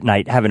at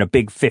night, having a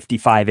big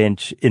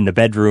 55-inch in the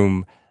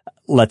bedroom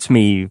lets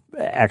me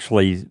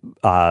actually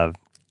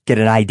get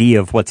an idea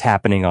of what's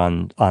happening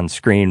on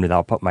screen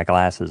without putting my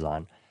glasses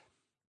on.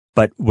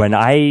 But when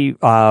I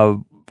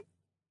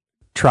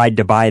tried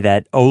to buy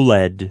that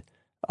OLED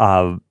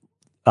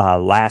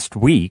last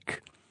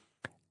week,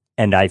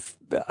 and I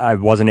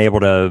wasn't able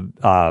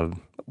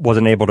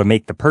to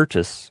make the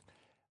purchase,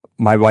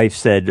 my wife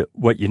said,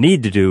 "What you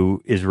need to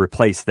do is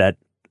replace that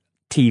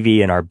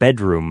TV in our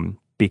bedroom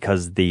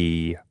because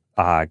the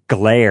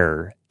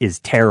glare is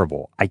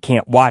terrible. I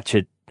can't watch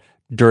it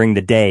during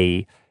the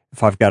day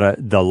if I've got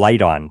the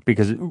light on,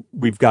 because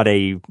we've got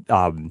a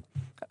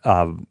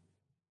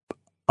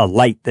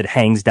light that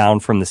hangs down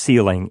from the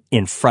ceiling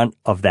in front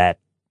of that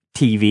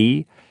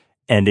TV,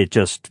 and it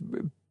just,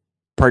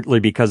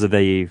 partly because of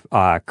the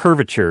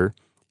curvature,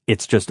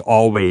 it's just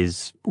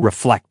always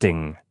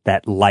reflecting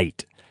that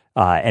light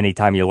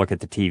anytime you look at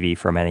the TV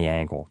from any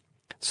angle."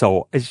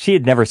 So she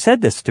had never said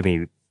this to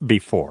me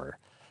before.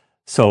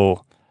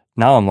 So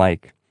now I'm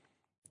like,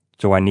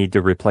 do I need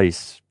to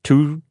replace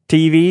 2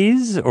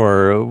 TVs,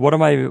 or what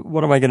am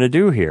I going to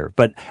do here?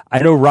 But I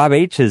know Rob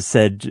H has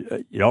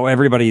said,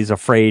 everybody's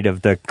afraid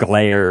of the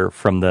glare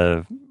from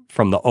the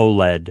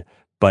OLED,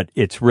 but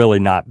it's really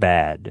not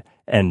bad.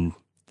 And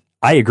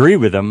I agree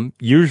with him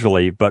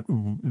usually, but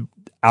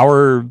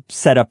our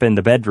setup in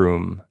the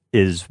bedroom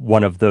is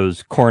one of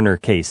those corner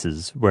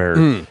cases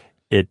where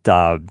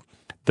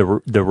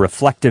the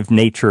reflective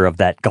nature of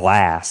that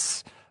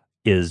glass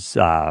is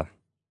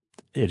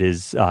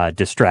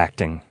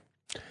distracting.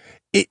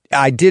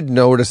 I did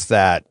notice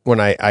that when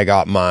I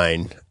got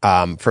mine.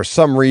 For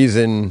some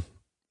reason,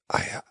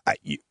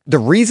 the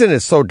reason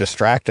it's so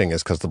distracting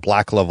is because the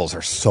black levels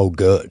are so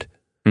good,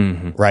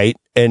 right?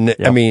 And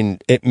yep. I mean,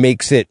 it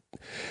makes it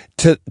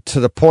to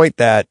the point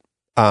that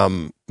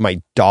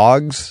my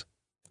dogs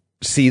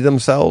see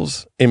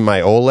themselves in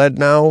my OLED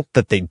now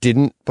that they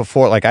didn't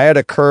before. Like, I had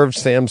a curved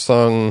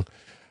Samsung,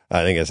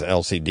 I think it's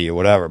LCD or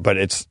whatever, but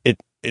it's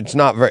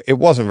not very, it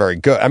wasn't very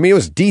good. I mean, it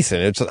was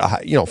decent. It's,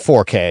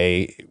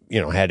 4K,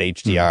 had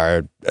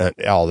HDR,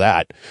 all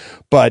that,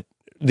 but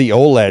the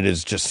OLED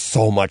is just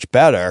so much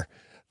better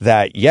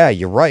that, yeah,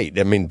 you're right.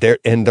 I mean,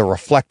 the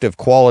reflective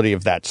quality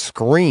of that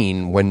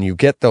screen, when you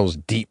get those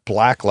deep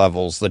black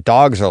levels, the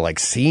dogs are like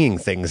seeing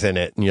things in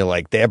it, and you're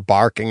like, they're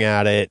barking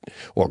at it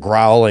or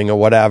growling or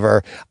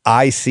whatever.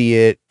 I see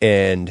it.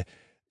 And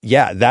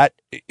yeah,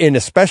 and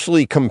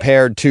especially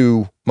compared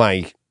to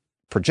my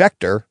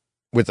projector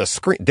with a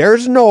screen,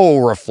 there's no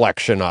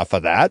reflection off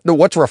of that.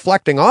 What's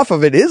reflecting off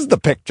of it is the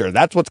picture.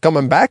 That's what's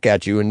coming back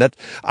at you. And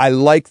I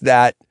like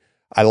that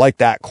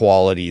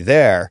quality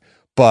there.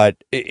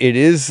 But it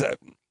is,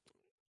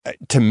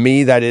 to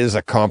me, that is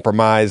a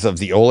compromise of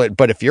the OLED.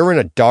 But if you're in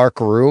a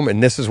dark room,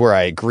 and this is where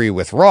I agree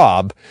with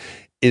Rob,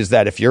 is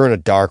that if you're in a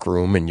dark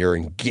room and you're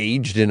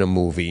engaged in a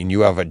movie and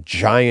you have a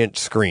giant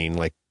screen,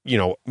 like,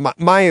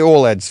 my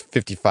OLED's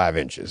 55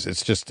 inches.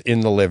 It's just in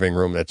the living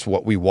room. That's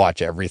what we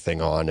watch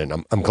everything on.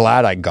 And I'm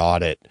glad I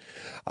got it.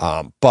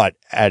 But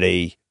at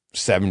a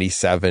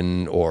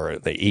 77 or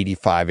the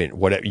 85 inch,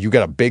 whatever, you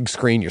got a big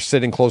screen, you're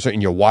sitting closer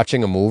and you're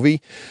watching a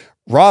movie.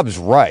 Rob's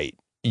right.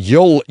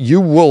 You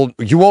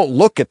won't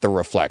look at the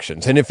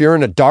reflections. And if you're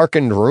in a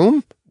darkened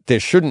room, there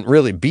shouldn't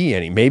really be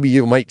any. Maybe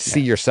you might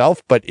see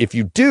yourself, but if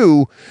you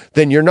do,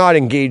 then you're not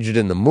engaged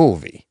in the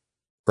movie,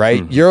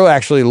 right? Mm-hmm. You're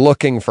actually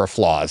looking for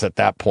flaws at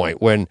that point.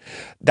 When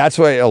that's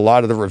why a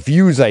lot of the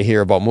reviews I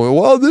hear about movie,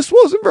 well, this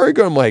wasn't very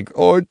good. I'm like,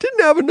 oh, it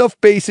didn't have enough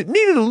bass. It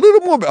needed a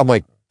little more. I'm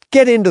like,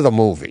 get into the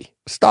movie.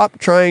 Stop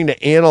trying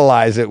to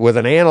analyze it with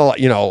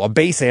a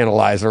bass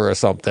analyzer or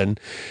something.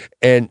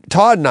 And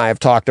Todd and I have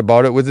talked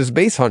about it with his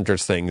Bass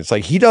Hunters thing. It's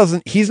like,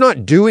 he's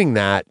not doing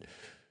that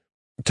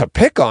to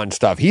pick on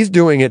stuff. He's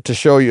doing it to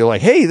show you,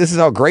 like, hey, this is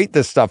how great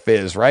this stuff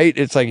is, right?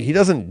 It's like,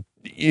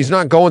 he's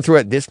not going through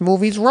it. This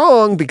movie's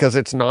wrong because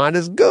it's not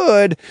as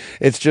good.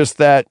 It's just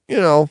that,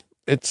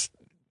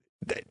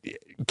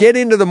 get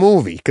into the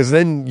movie, because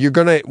then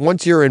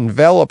once you're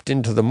enveloped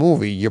into the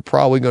movie, you're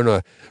probably going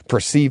to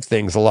perceive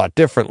things a lot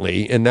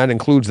differently. And that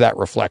includes that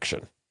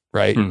reflection,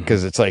 right?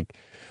 Because it's like,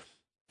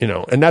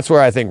 and that's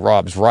where I think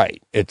Rob's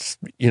right. It's,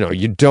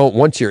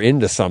 once you're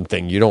into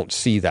something, you don't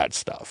see that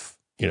stuff.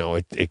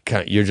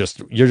 You're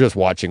just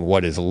watching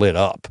what is lit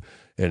up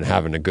and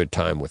having a good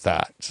time with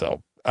that.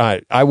 So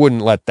I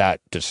wouldn't let that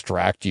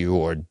distract you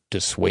or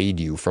dissuade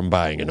you from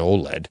buying an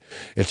OLED.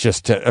 It's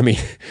just,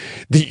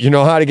 you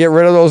know how to get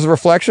rid of those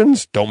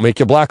reflections? Don't make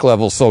your black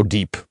levels so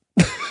deep.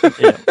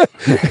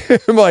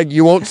 I'm like,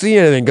 you won't see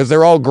anything because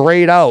they're all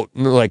grayed out.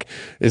 And they're like,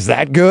 is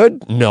that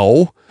good?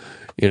 No.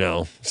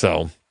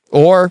 So,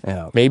 or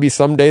maybe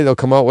someday they'll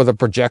come out with a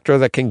projector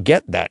that can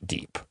get that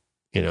deep.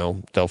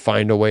 They'll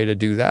find a way to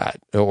do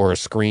that, or a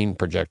screen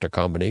projector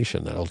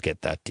combination that'll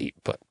get that deep.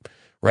 But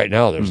right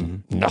now there's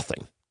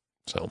nothing.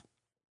 So,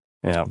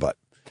 yeah. But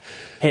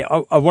hey,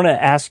 I want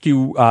to ask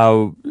you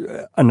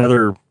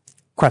another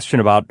question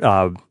about,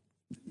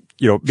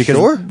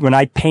 because when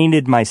I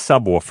painted my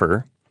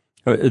subwoofer,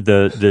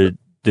 the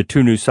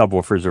two new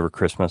subwoofers over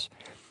Christmas.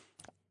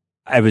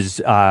 I was,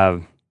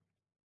 going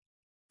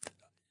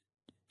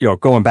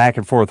back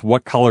and forth.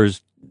 What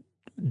colors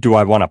do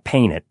I want to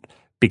paint it?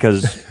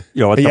 Because at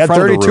the you had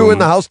front 32 of the room, in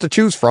the house to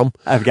choose from.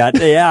 I got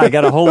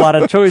a whole lot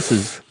of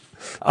choices.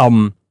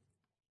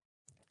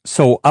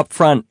 So up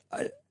front,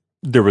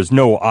 there was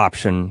no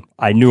option.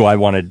 I knew I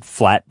wanted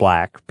flat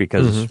black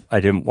because I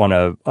didn't want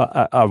to.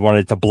 I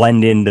wanted to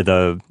blend into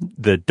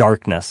the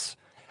darkness.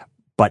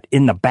 But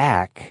in the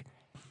back,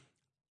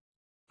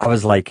 I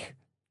was like,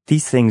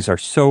 these things are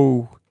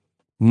so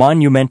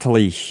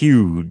monumentally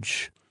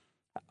huge.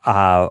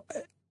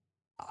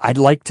 I'd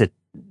like to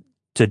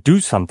do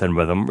something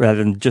with them rather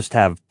than just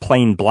have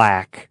plain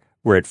black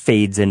where it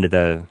fades into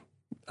the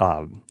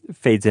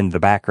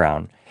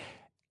background.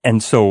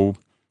 And so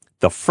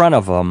the front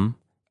of them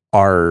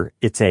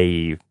it's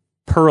a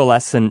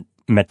pearlescent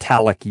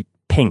metallic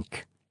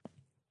pink.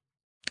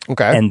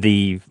 Okay. And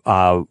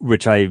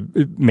which I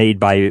made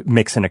by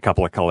mixing a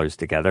couple of colors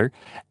together.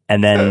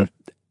 And then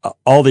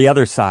all the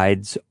other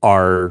sides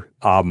are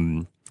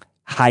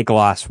high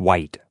gloss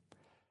white.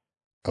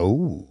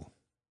 Oh.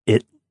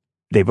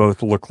 They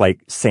both look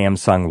like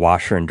Samsung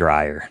washer and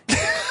dryer.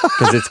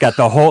 Because it's got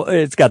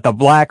the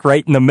black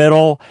right in the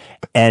middle,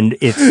 and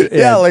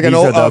like an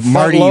old the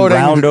Marty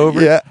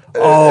roundover. Yeah.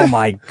 Oh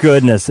my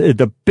goodness,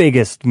 the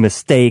biggest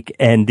mistake,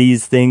 and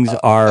these things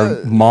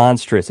are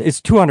monstrous. It's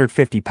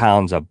 250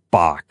 pounds a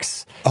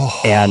box,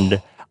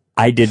 and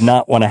I did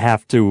not want to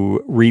have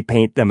to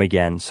repaint them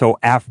again. So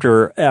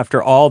after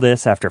all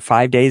this, after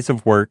 5 days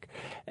of work,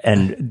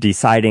 and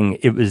deciding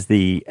it was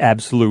the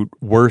absolute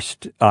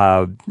worst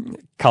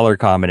color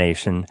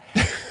combination,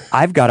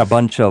 I've got a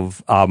bunch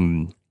of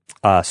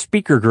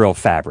speaker grill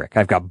fabric.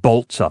 I've got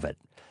bolts of it.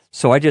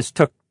 So I just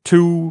took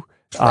two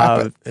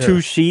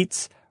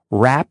sheets,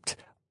 wrapped.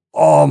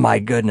 Oh my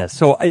goodness!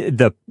 So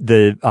the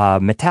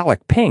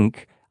metallic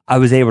pink I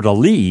was able to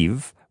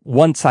leave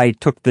once I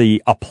took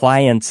the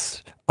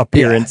appliance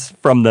appearance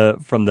from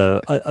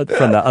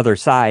the other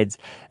sides,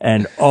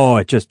 and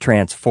it just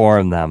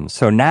transformed them.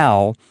 So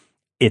now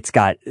it's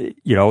got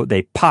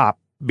they pop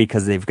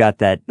because they've got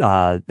that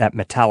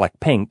metallic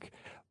pink,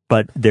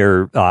 but they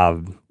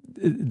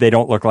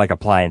don't look like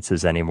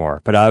appliances anymore.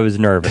 But I was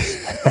nervous.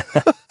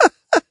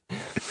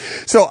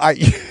 So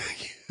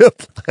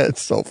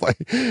that's so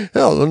funny.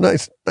 Oh,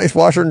 nice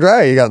washer and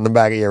dryer you got in the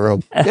back of your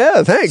room.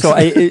 Yeah, thanks. So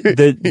you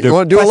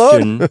want to do a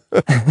load?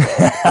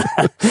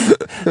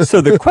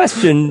 So the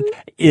question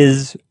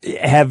is,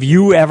 have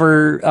you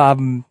ever,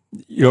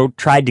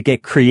 tried to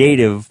get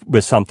creative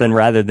with something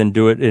rather than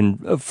do it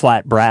in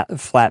flat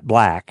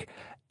black,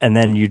 and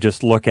then you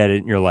just look at it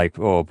and you're like,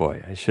 oh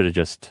boy, I should have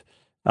just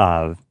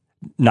not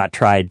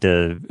tried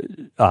to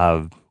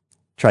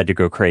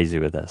go crazy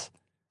with this.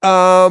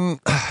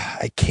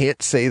 I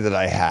can't say that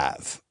I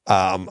have.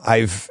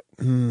 I've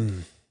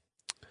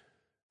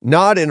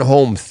not in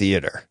home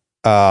theater.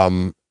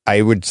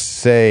 I would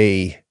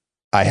say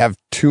I have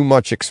too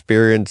much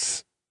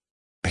experience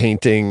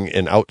painting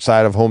in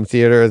outside of home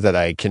theater that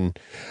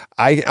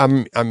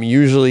I'm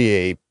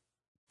usually a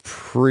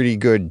pretty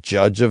good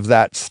judge of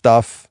that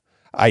stuff.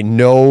 I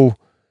know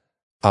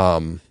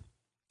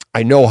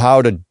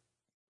how to.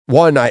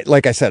 One,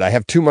 like I said, I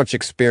have too much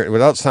experience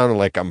without sounding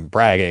like I'm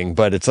bragging,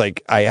 but it's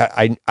like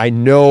I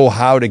know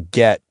how to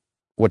get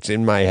what's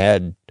in my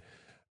head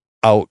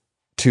out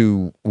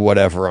to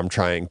whatever I'm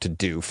trying to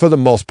do for the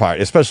most part,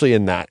 especially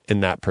in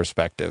that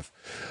perspective.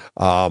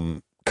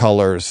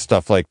 Colors,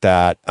 stuff like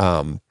that.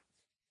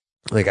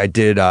 Like I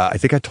did, I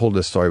think I told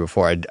this story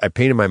before. I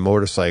painted my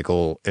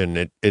motorcycle,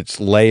 and it's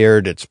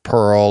layered, it's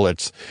pearl,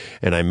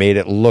 and I made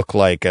it look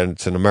like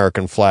it's an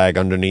American flag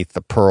underneath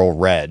the pearl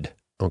red.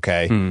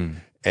 Okay.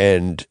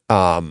 And,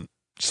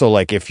 so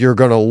like if you're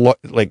going to look,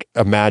 like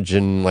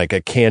imagine like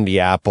a candy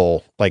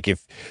apple, like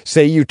if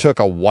say you took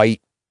a white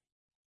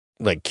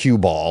like cue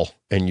ball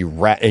and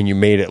you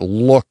made it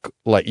look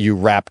like you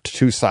wrapped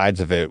two sides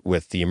of it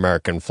with the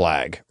American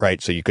flag,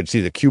 right? So you could see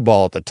the cue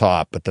ball at the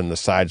top, but then the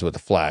sides with the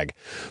flag,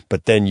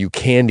 but then you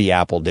candy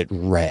appled it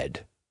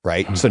red.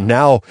 Right. So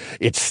now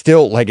it's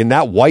still like in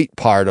that white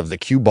part of the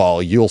cue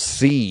ball, you'll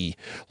see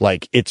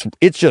like it's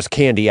just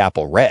candy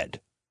apple red.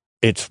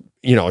 It's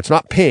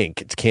not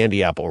pink, it's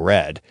candy apple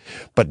red.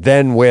 But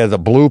then where the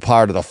blue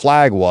part of the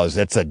flag was,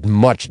 it's a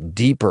much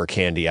deeper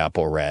candy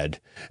apple red.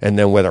 And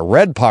then where the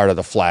red part of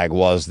the flag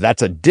was,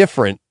 that's a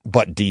different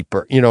but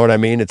deeper. You know what I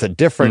mean? It's a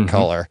different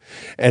color.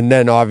 And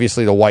then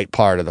obviously the white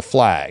part of the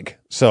flag.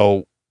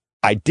 So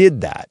I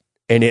did that,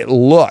 and it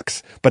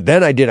looks, but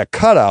then I did a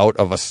cutout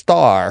of a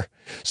star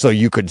so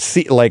you could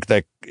see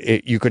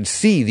you could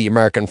see the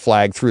American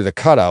flag through the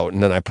cutout,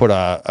 and then I put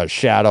a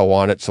shadow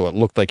on it so it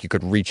looked like you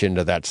could reach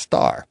into that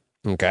star.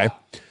 Okay.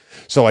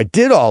 So I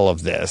did all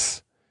of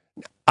this.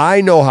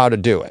 I know how to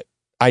do it.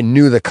 I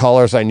knew the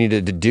colors I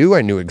needed to do.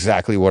 I knew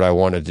exactly what I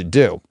wanted to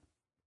do.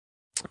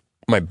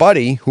 My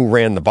buddy who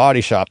ran the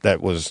body shop that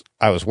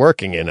I was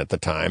working in at the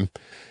time,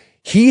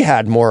 he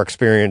had more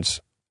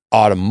experience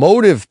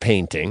automotive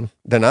painting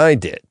than I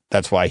did.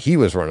 That's why he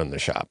was running the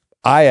shop.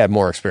 I had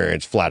more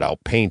experience flat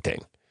out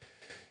painting.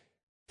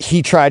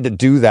 He tried to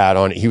do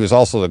that he was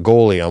also the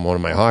goalie on one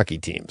of my hockey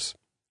teams.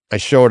 We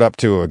showed up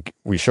to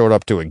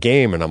a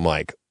game and I'm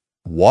like,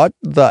 what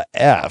the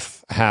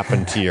F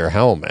happened to your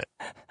helmet?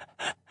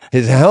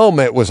 His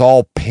helmet was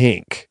all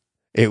pink.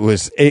 It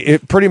was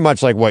pretty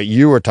much like what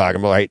you were talking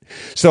about, right?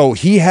 So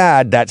he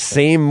had that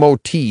same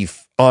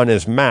motif on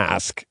his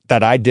mask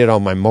that I did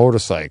on my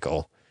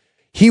motorcycle.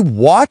 He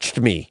watched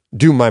me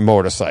do my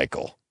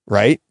motorcycle,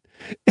 right?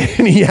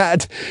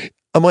 And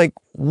I'm like,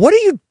 what are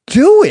you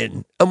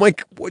doing? I'm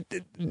like,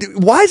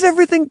 why is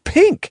everything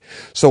pink?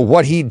 So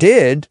what he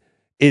did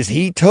is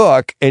he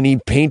took and he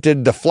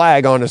painted the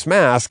flag on his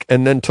mask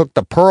and then took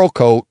the pearl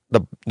coat,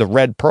 the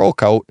red pearl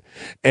coat,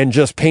 and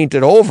just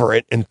painted over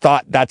it and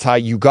thought that's how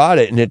you got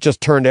it. And it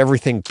just turned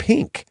everything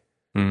pink.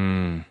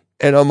 And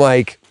I'm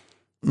like,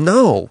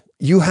 no,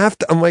 you have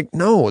to. I'm like,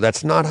 no,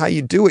 that's not how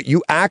you do it.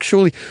 You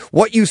actually,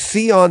 what you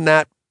see on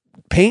that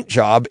paint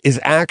job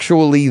is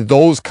actually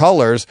those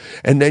colors.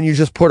 And then you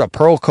just put a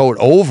pearl coat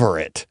over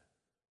it.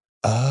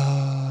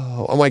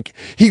 Oh, I'm like,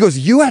 he goes,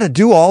 you had to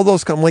do all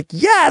those. I'm like,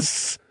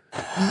 yes,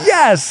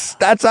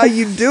 that's how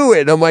you do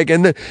it. And I'm like,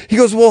 and then he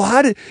goes,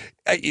 well,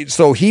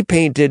 so he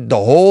painted the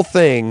whole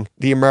thing,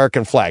 the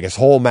American flag, his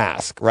whole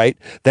mask, right?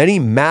 Then he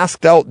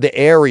masked out the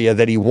area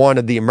that he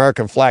wanted the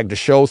American flag to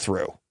show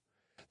through.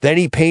 Then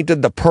he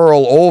painted the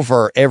pearl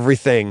over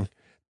everything,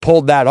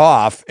 pulled that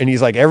off, and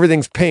he's like,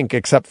 everything's pink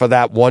except for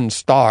that one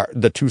star,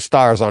 the 2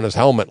 stars on his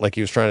helmet, like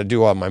he was trying to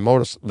do on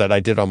that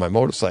I did on my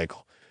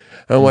motorcycle.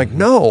 And I'm like,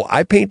 no,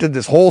 I painted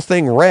this whole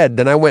thing red.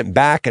 Then I went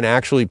back and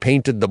actually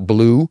painted the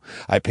blue.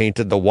 I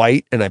painted the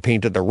white and I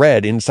painted the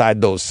red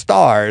inside those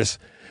stars.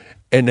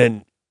 And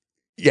then,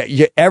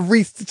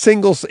 every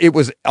single, it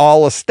was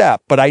all a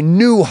step, but I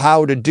knew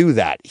how to do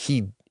that.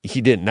 He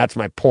didn't. That's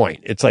my point.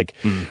 It's like,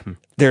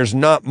 there's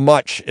not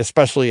much,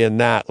 especially in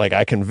that, like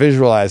I can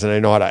visualize and I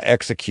know how to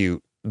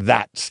execute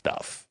that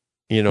stuff.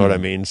 You know what I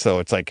mean? So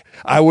it's like,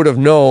 I would have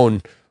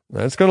known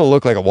it's going to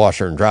look like a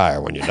washer and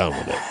dryer when you're done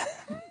with it.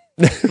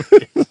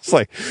 It's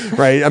like,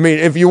 right. I mean,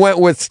 if you went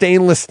with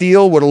stainless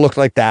steel, would have looked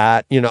like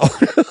that, you know,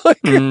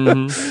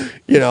 you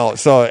know,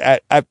 so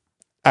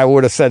I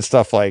would have said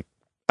stuff like,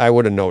 I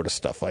would have noticed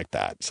stuff like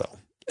that. So,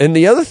 and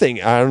the other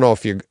thing, I don't know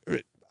if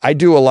I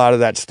do a lot of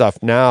that stuff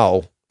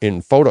now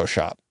in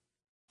Photoshop.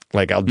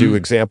 Like I'll do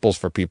examples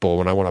for people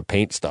when I want to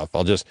paint stuff.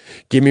 I'll just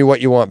give me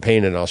what you want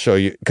painted and I'll show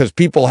you, because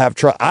people have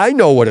I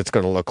know what it's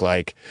going to look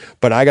like,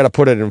 but I got to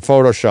put it in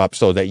Photoshop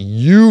so that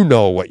you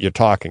know what you're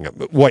talking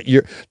about.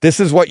 This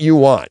is what you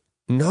want.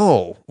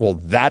 No. Well,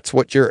 that's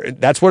what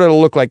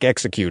it'll look like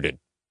executed.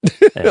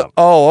 Yeah.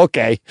 Oh,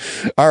 okay.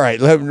 All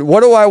right. What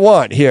do I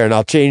want here? And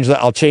I'll change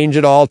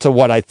it all to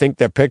what I think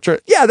their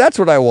picture. Yeah, that's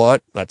what I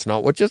want. That's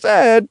not what you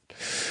said.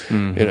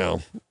 You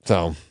know,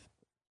 so.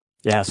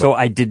 Yeah, so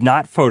I did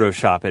not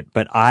Photoshop it,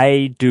 but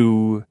I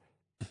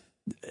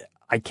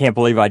can't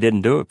believe I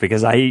didn't do it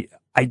because I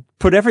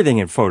put everything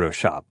in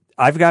Photoshop.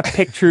 I've got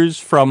pictures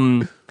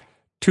from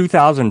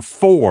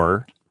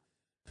 2004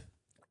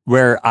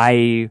 where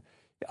I,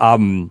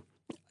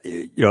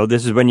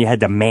 this is when you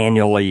had to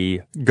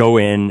manually go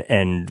in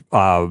and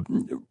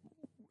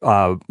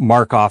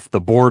mark off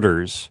the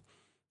borders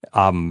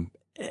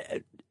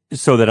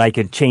so that I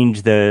could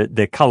change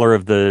the color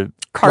of the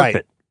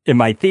carpet in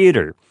my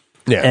theater.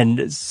 Yeah.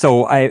 And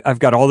so I've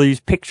got all these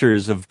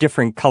pictures of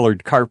different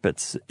colored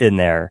carpets in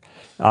there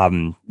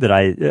that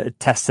I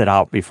tested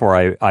out before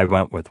I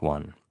went with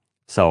one.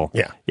 So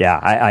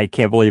I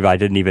can't believe I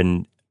didn't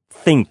even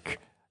think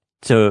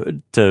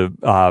to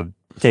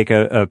take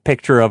a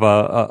picture of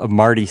a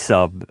Marty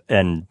sub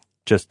and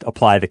just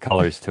apply the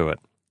colors to it.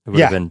 It would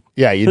have been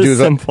you do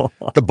simple.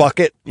 The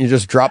bucket. You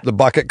just drop the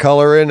bucket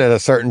color in at a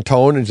certain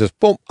tone and just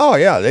boom. Oh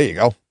yeah, there you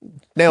go.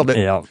 Nailed it.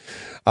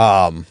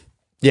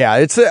 Yeah.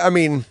 It's I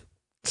mean.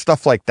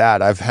 Stuff like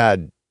that. I've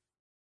had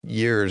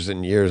years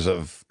and years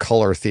of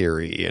color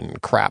theory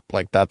and crap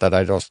like that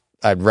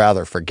I'd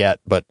rather forget,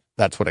 but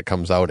that's what it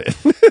comes out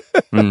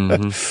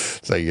in.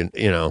 So you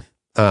know,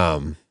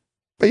 but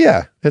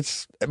yeah,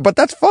 but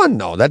that's fun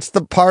though. That's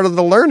the part of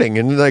the learning.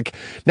 And like,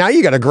 now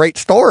you got a great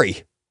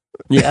story.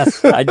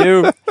 Yes, I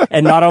do.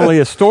 And not only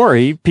a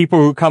story, people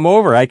who come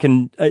over, I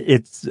can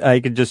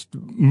just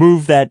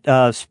move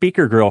that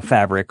speaker grill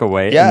fabric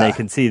away and they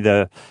can see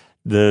the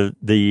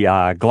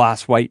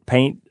gloss white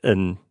paint.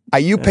 And are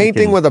you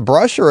painting with a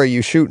brush or are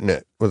you shooting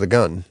it with a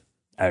gun?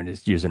 I'm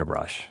just using a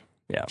brush.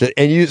 Yeah.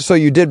 And so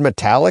you did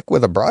metallic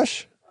with a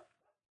brush?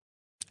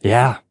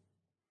 Yeah.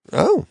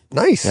 Oh,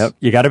 nice. Yep.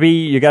 You gotta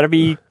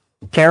be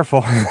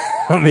careful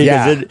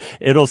because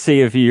it'll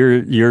see if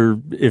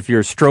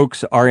your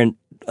strokes aren't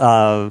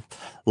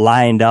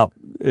lined up.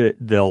 It's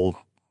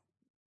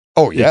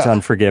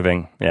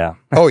unforgiving. Yeah.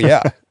 Oh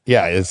yeah.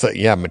 Yeah. It's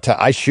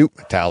I shoot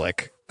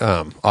metallic.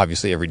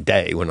 Obviously every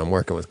day when I'm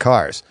working with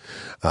cars.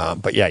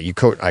 But yeah,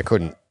 I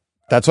couldn't.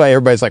 That's why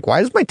everybody's like, why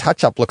does my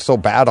touch up look so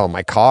bad on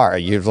my car?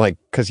 You're like,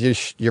 cause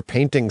you're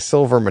painting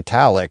silver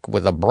metallic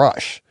with a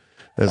brush.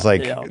 It's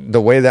like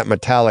the way that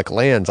metallic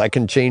lands, I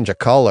can change a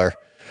color.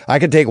 I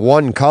could take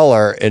one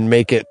color and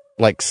make it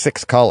like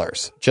 6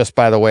 colors just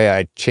by the way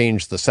I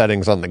changed the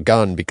settings on the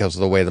gun because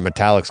of the way the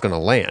metallic's going to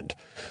land.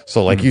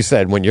 So like you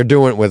said, when you're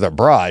doing it with a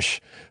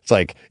brush, it's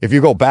like if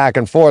you go back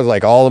and forth,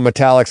 like all the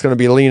metallic's going to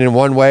be leaning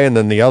one way and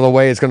then the other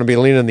way it's going to be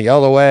leaning the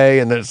other way.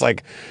 And then it's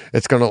like,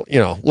 it's going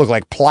to, look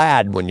like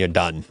plaid when you're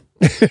done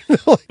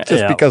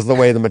just because of the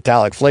way the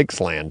metallic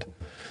flakes land.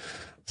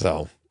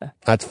 So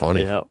that's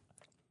funny. Yeah.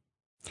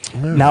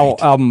 Now,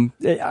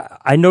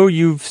 I know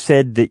you've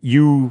said that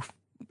you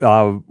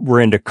were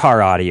into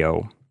car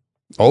audio.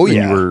 Oh, when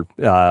yeah. you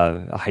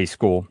were high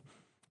school,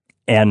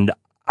 and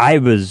I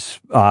was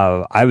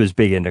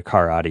big into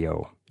car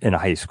audio in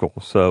high school.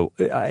 So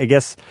I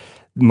guess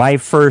my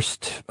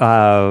first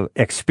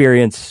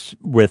experience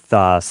with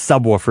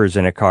subwoofers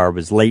in a car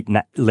was late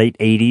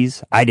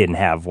 80s. I didn't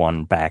have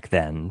one back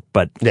then,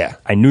 but Yeah.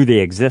 I knew they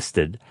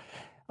existed.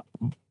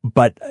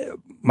 But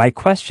my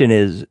question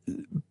is,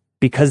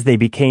 because they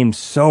became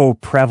so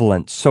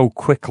prevalent so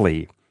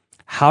quickly,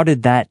 how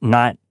did that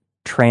not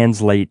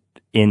translate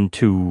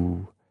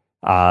into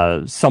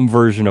some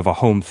version of a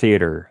home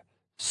theater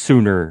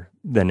sooner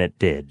than it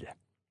did?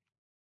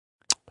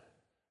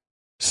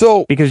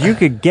 So Because you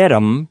could get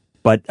them,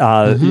 but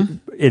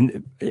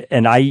and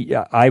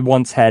I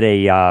once had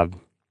a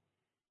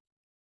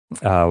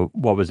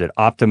what was it,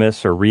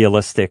 Optimus or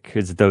Realistic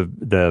is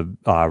the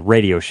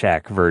Radio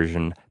Shack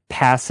version,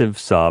 passive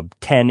sub,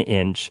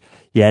 10-inch.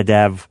 You had to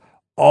have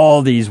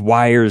all these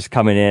wires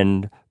coming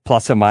in,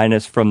 plus and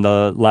minus from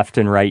the left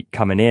and right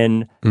coming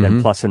in,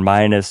 then plus and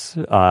minus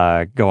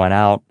going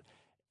out,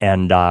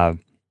 and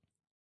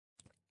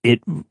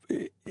it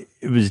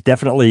was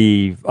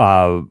definitely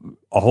a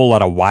whole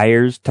lot of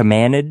wires to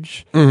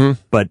manage.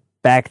 But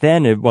back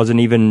then, it wasn't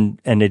even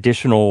an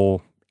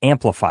additional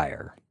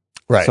amplifier.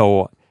 right.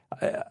 So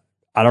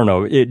I don't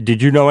know.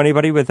 Did you know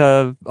anybody with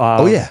a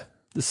Oh yeah.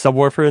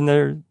 subwoofer in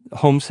their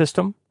home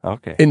system?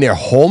 Okay. In their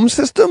home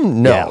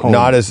system? No, Yeah, home.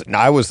 not as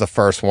I was the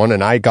first one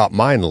and I got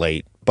mine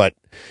late, but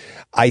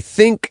I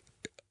think,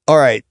 all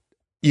right,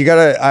 you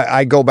gotta,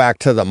 I go back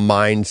to the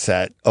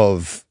mindset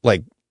of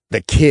like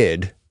the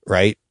kid,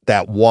 right?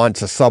 That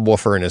wants a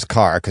subwoofer in his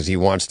car because he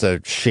wants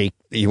to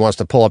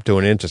pull up to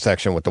an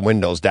intersection with the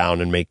windows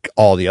down and make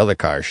all the other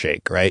cars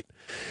shake, right?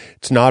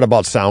 It's not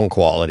about sound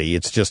quality.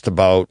 It's just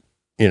about,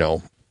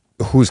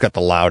 who's got the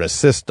loudest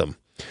system.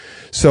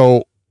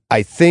 So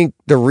I think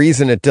the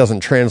reason it doesn't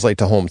translate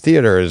to home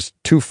theater is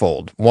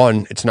twofold.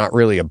 One, it's not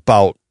really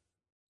about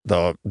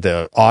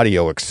the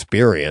audio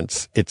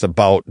experience. It's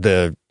about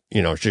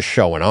just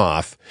showing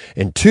off.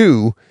 And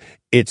two,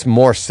 it's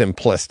more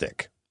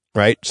simplistic,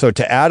 right? So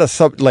to add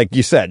like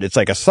you said, it's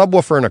like a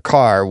subwoofer in a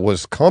car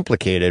was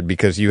complicated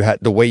because you had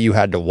the way you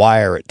had to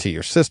wire it to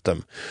your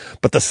system,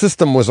 but the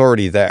system was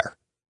already there.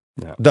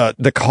 Yeah.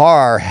 The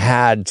car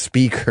had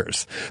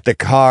speakers. The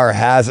car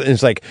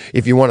it's like,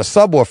 if you want a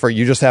subwoofer,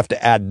 you just have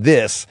to add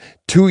this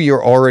to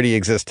your already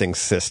existing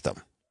system.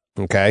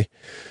 Okay.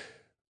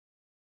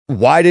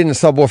 Why didn't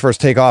subwoofers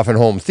take off in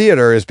home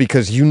theater is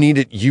because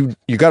you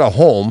got a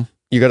home,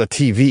 you got a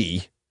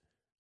TV.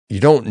 You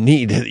don't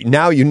need,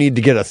 now you need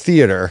to get a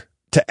theater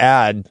to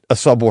add a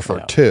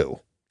subwoofer to.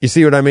 You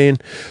see what I mean?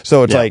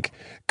 So it's like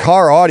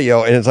car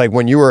audio, and it's like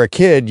when you were a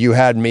kid, you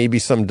had maybe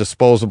some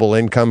disposable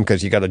income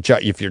because you got a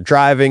job. If you're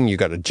driving, you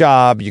got a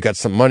job, you got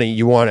some money,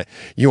 you want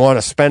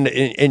to spend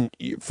it in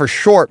for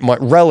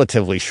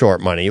relatively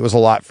short money. It was a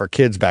lot for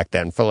kids back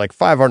then. For like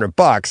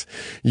 $500,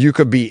 you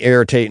could be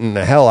irritating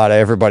the hell out of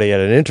everybody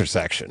at an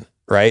intersection,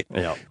 right?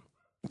 Yeah.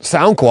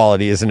 Sound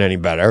quality isn't any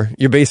better.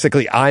 You're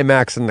basically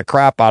IMAXing the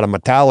crap out of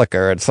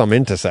Metallica at some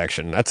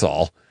intersection. That's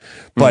all.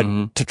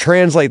 But to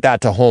translate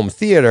that to home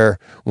theater,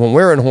 when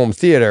we're in home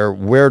theater,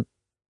 we're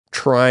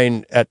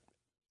trying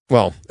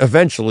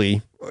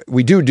eventually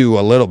we do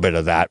a little bit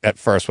of that at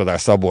first with our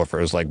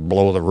subwoofers, like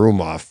blow the room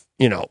off,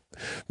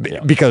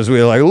 because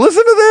we're like,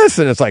 listen to this.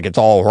 And it's like, it's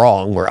all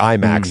wrong. We're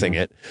IMAXing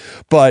it.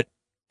 But,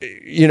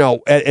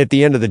 at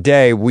the end of the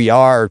day, we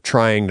are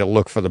trying to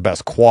look for the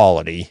best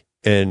quality.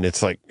 And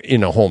it's like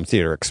in a home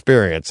theater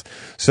experience.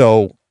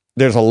 So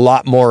there's a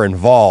lot more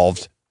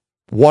involved.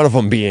 One of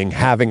them being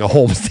having a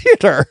home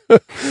theater,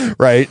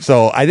 right?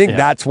 So I think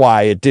that's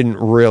why it didn't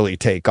really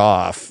take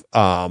off,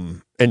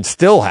 and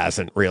still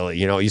hasn't really.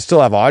 You still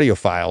have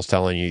audiophiles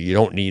telling you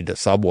don't need a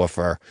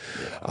subwoofer,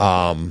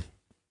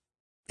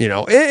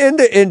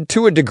 and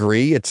to a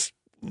degree, it's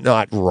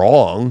not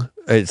wrong.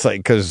 It's like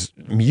because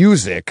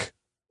music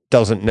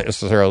doesn't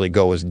necessarily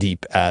go as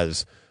deep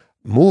as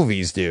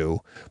movies do,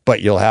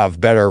 but you'll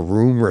have better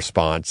room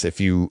response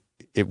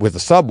with a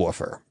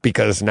subwoofer,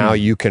 because now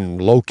you can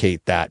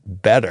locate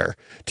that better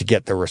to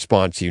get the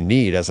response you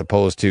need, as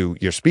opposed to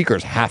your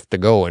speakers have to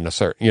go in a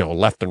certain,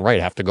 left and right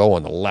have to go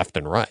on the left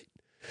and right.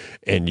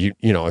 And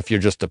if you're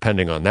just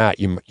depending on that,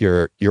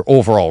 your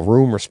overall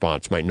room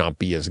response might not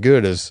be as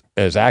good as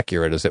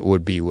accurate as it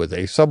would be with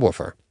a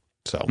subwoofer.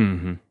 So,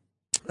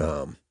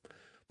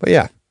 but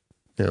yeah.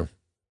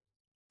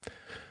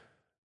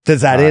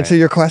 Does that answer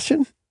your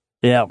question?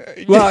 Yeah.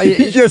 Well,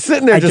 you're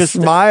sitting there just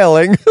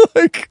smiling.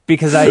 Like,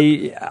 because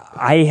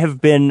I have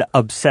been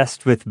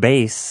obsessed with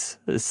bass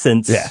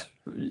since,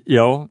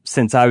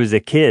 since I was a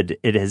kid.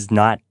 It has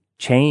not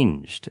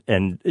changed.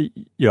 And,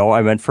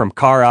 I went from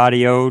car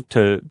audio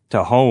to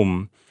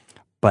home,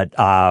 but,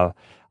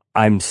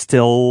 I'm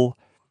still,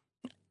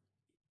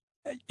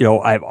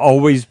 I've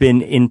always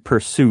been in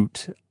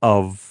pursuit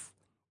of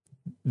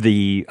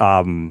the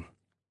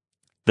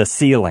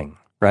ceiling,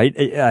 right?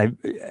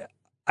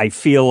 I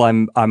feel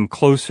I'm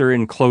closer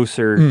and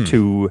closer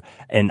to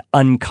an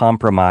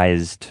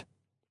uncompromised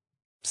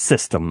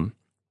system.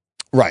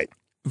 Right.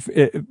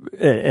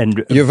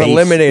 And you've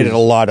eliminated a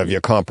lot of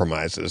your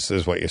compromises,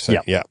 is what you're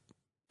saying. Yeah.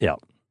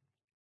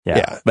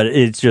 But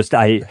it's just,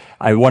 I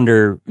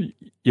wonder,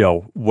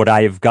 would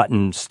I have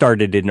gotten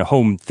started in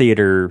home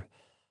theater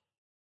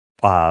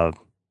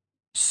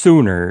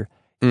sooner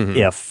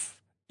if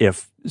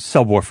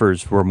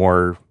subwoofers were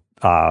more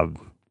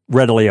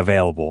readily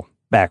available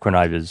back when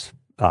I was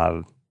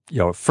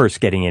first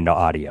getting into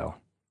audio.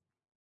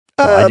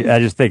 So I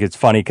just think it's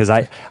funny because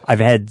I've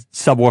had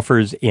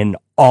subwoofers in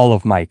all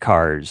of my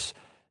cars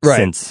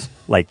since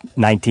like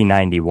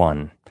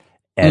 1991,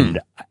 and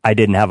I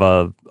didn't have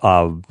a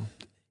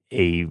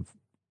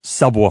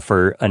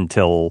subwoofer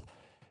until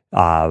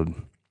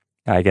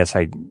I guess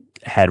I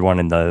had one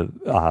in the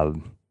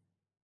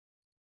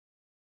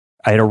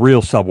I had a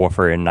real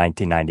subwoofer in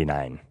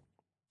 1999.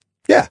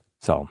 Yeah.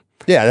 So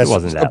that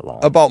wasn't that long.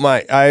 About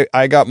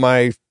I got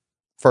my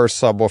first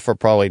subwoofer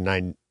probably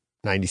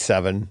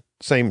 97.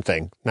 Same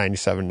thing,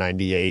 97,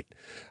 98.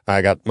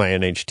 I got my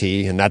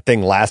NHT, and that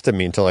thing lasted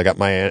me until I got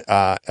my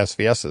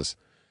SVSs.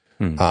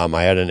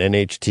 I had an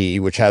NHT,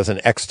 which has an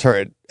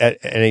external,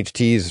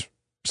 NHT's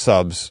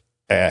subs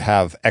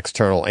have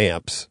external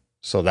amps,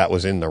 so that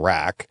was in the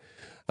rack,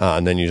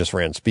 and then you just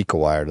ran speaker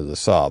wire to the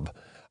sub.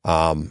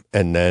 And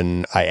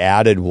then I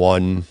added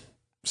one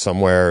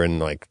somewhere in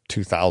like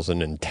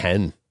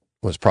 2010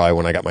 was probably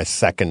when I got my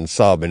second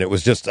sub, and it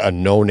was just a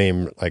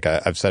no-name. Like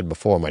I've said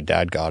before, my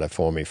dad got it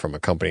for me from a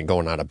company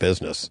going out of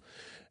business,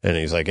 and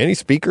he's like, "Any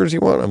speakers you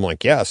want?" I'm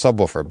like, "Yeah,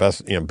 subwoofer,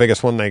 best,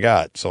 biggest one they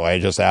got." So I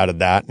just added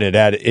that, and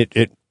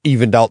it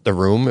evened out the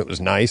room. It was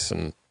nice,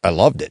 and I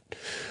loved it.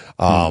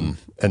 And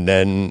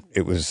then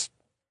it was,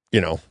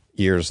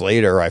 years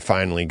later, I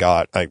finally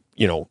got,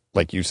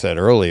 like you said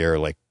earlier,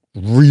 like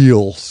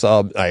real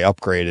sub. I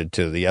upgraded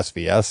to the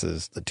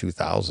SVSs, the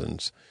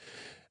 2000s,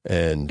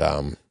 and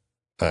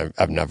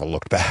I've never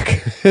looked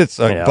back. It's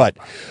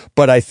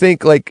but I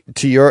think, like,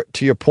 to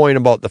your point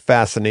about the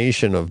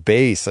fascination of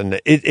bass,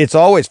 and it's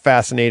always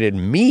fascinated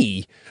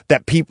me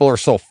that people are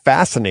so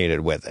fascinated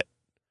with it.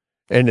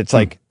 And it's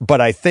like,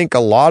 but I think a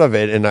lot of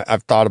it, and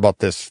I've thought about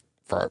this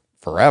for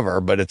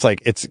forever, but it's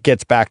like, it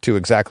gets back to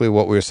exactly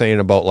what we were saying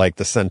about like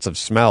the sense of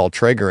smell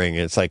triggering.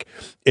 It's like,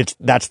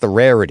 that's the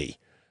rarity.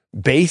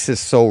 Bass is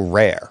so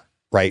rare,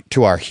 right,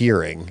 to our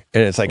hearing.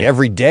 And it's like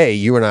every day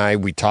you and I,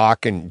 we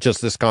talk, and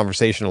just this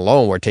conversation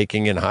alone, we're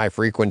taking in high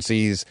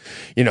frequencies.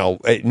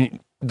 The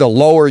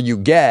lower you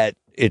get,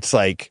 it's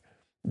like,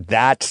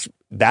 that's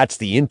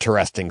the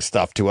interesting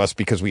stuff to us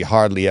because we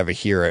hardly ever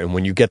hear it. And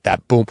when you get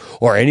that boom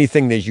or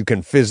anything that you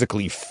can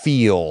physically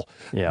feel,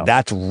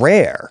 that's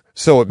rare.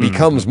 So it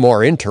becomes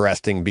more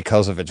interesting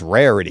because of its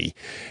rarity.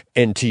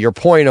 And to your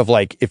point of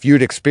like, if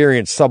you'd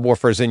experienced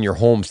subwoofers in your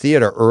home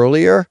theater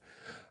earlier,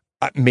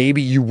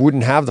 maybe you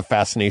wouldn't have the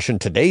fascination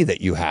today that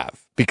you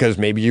have, because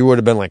maybe you would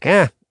have been like,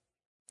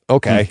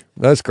 okay,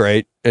 that's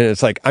great. And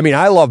it's like, I mean,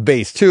 I love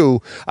bass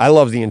too. I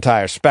love the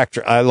entire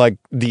spectrum. I like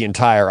the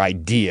entire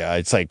idea.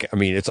 It's like, I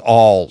mean, it's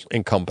all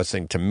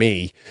encompassing to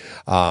me.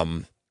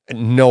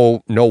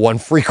 No one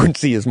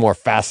frequency is more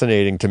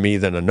fascinating to me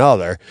than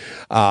another.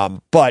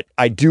 But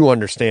I do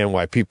understand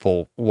why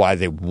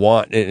they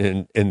want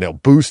it, and they'll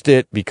boost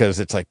it,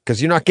 because it's like,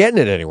 because you're not getting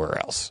it anywhere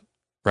else.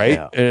 Right.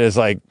 Yeah. And it's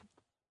like,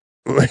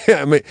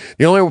 I mean,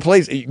 the only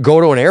place you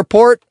go to an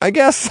airport, I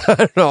guess. I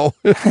don't know.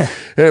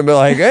 And be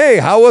like, hey,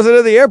 how was it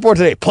at the airport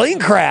today? Plane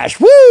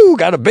crash. Woo!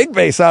 Got a big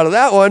bass out of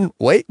that one.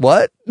 Wait,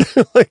 what?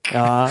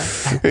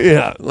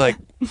 Yeah, like,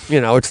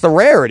 it's the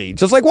rarity.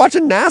 Just like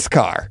watching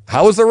NASCAR.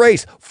 How was the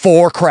race?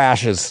 4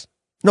 crashes.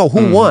 No,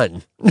 who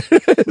won?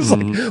 It's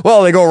like,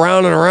 well, they go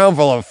round and around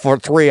for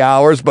 3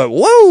 hours, but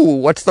whoa,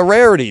 what's the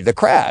rarity? The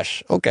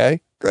crash.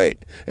 Okay,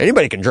 great.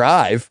 Anybody can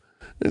drive.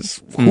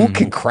 Who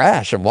can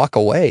crash and walk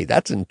away?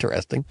 That's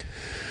interesting.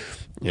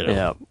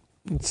 Yeah. All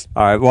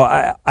right.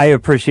 Well, I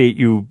appreciate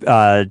you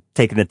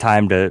taking the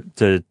time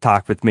to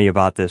talk with me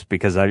about this,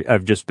 because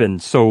I've just been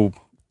so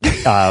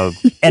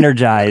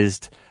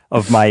energized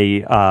of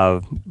my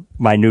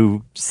my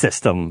new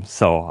system.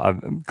 So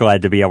I'm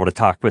glad to be able to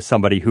talk with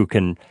somebody who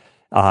can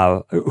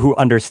who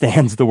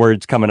understands the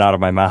words coming out of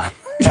my mouth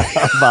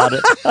about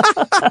it.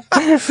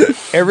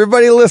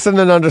 Everybody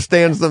listening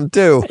understands them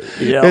too.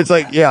 Yep. It's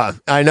like, yeah,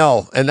 I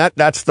know. And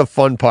that's the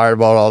fun part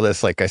about all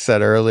this, like I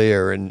said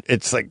earlier. And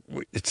it's like,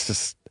 it's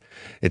just,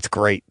 it's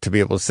great to be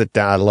able to sit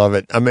down. I love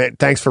it. I mean,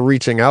 thanks for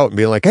reaching out and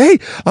being like, hey,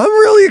 I'm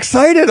really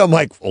excited. I'm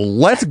like, well,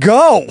 let's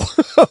go.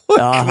 Strike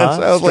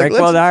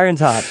while the iron's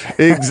hot.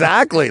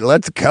 Exactly.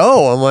 Let's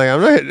go. I'm like,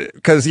 I'm not,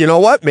 because you know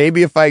what?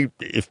 Maybe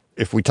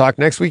if we talk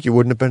next week, you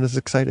wouldn't have been as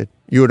excited.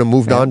 You would have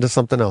moved on to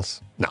something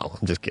else. No,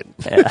 I'm just kidding.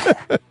 Yeah.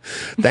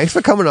 Thanks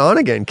for coming on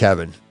again,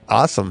 Kevin.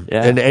 Awesome.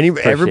 Yeah, and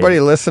everybody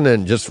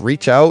listening, just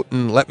reach out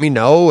and let me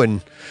know.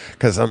 And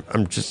because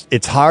I'm just,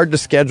 it's hard to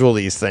schedule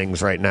these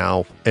things right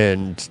now.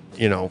 And,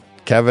 you know,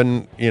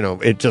 Kevin, you know,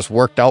 it just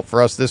worked out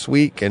for us this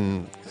week.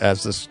 And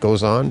as this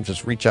goes on,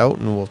 just reach out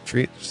and we'll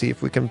see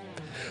if we can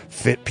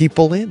fit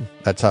people in.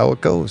 That's how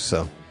it goes.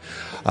 So,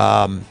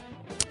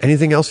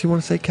 anything else you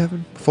want to say,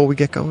 Kevin, before we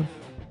get going?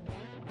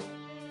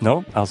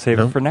 No, I'll save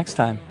it for next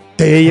time.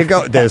 There you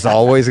go. There's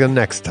always a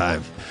next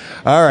time.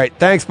 All right.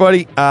 Thanks,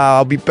 buddy.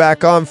 I'll be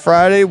back on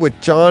Friday with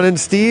John and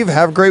Steve.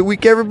 Have a great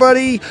week,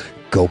 everybody.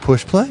 Go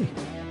push play.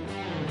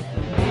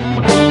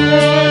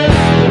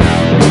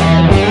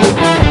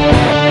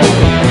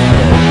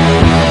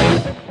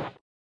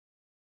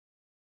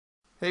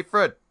 Hey,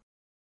 Fred.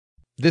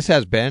 This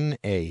has been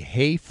a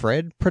Hey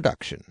Fred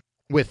production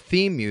with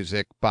theme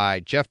music by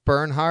Jeff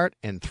Bernhardt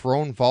and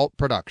Throne Vault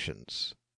Productions.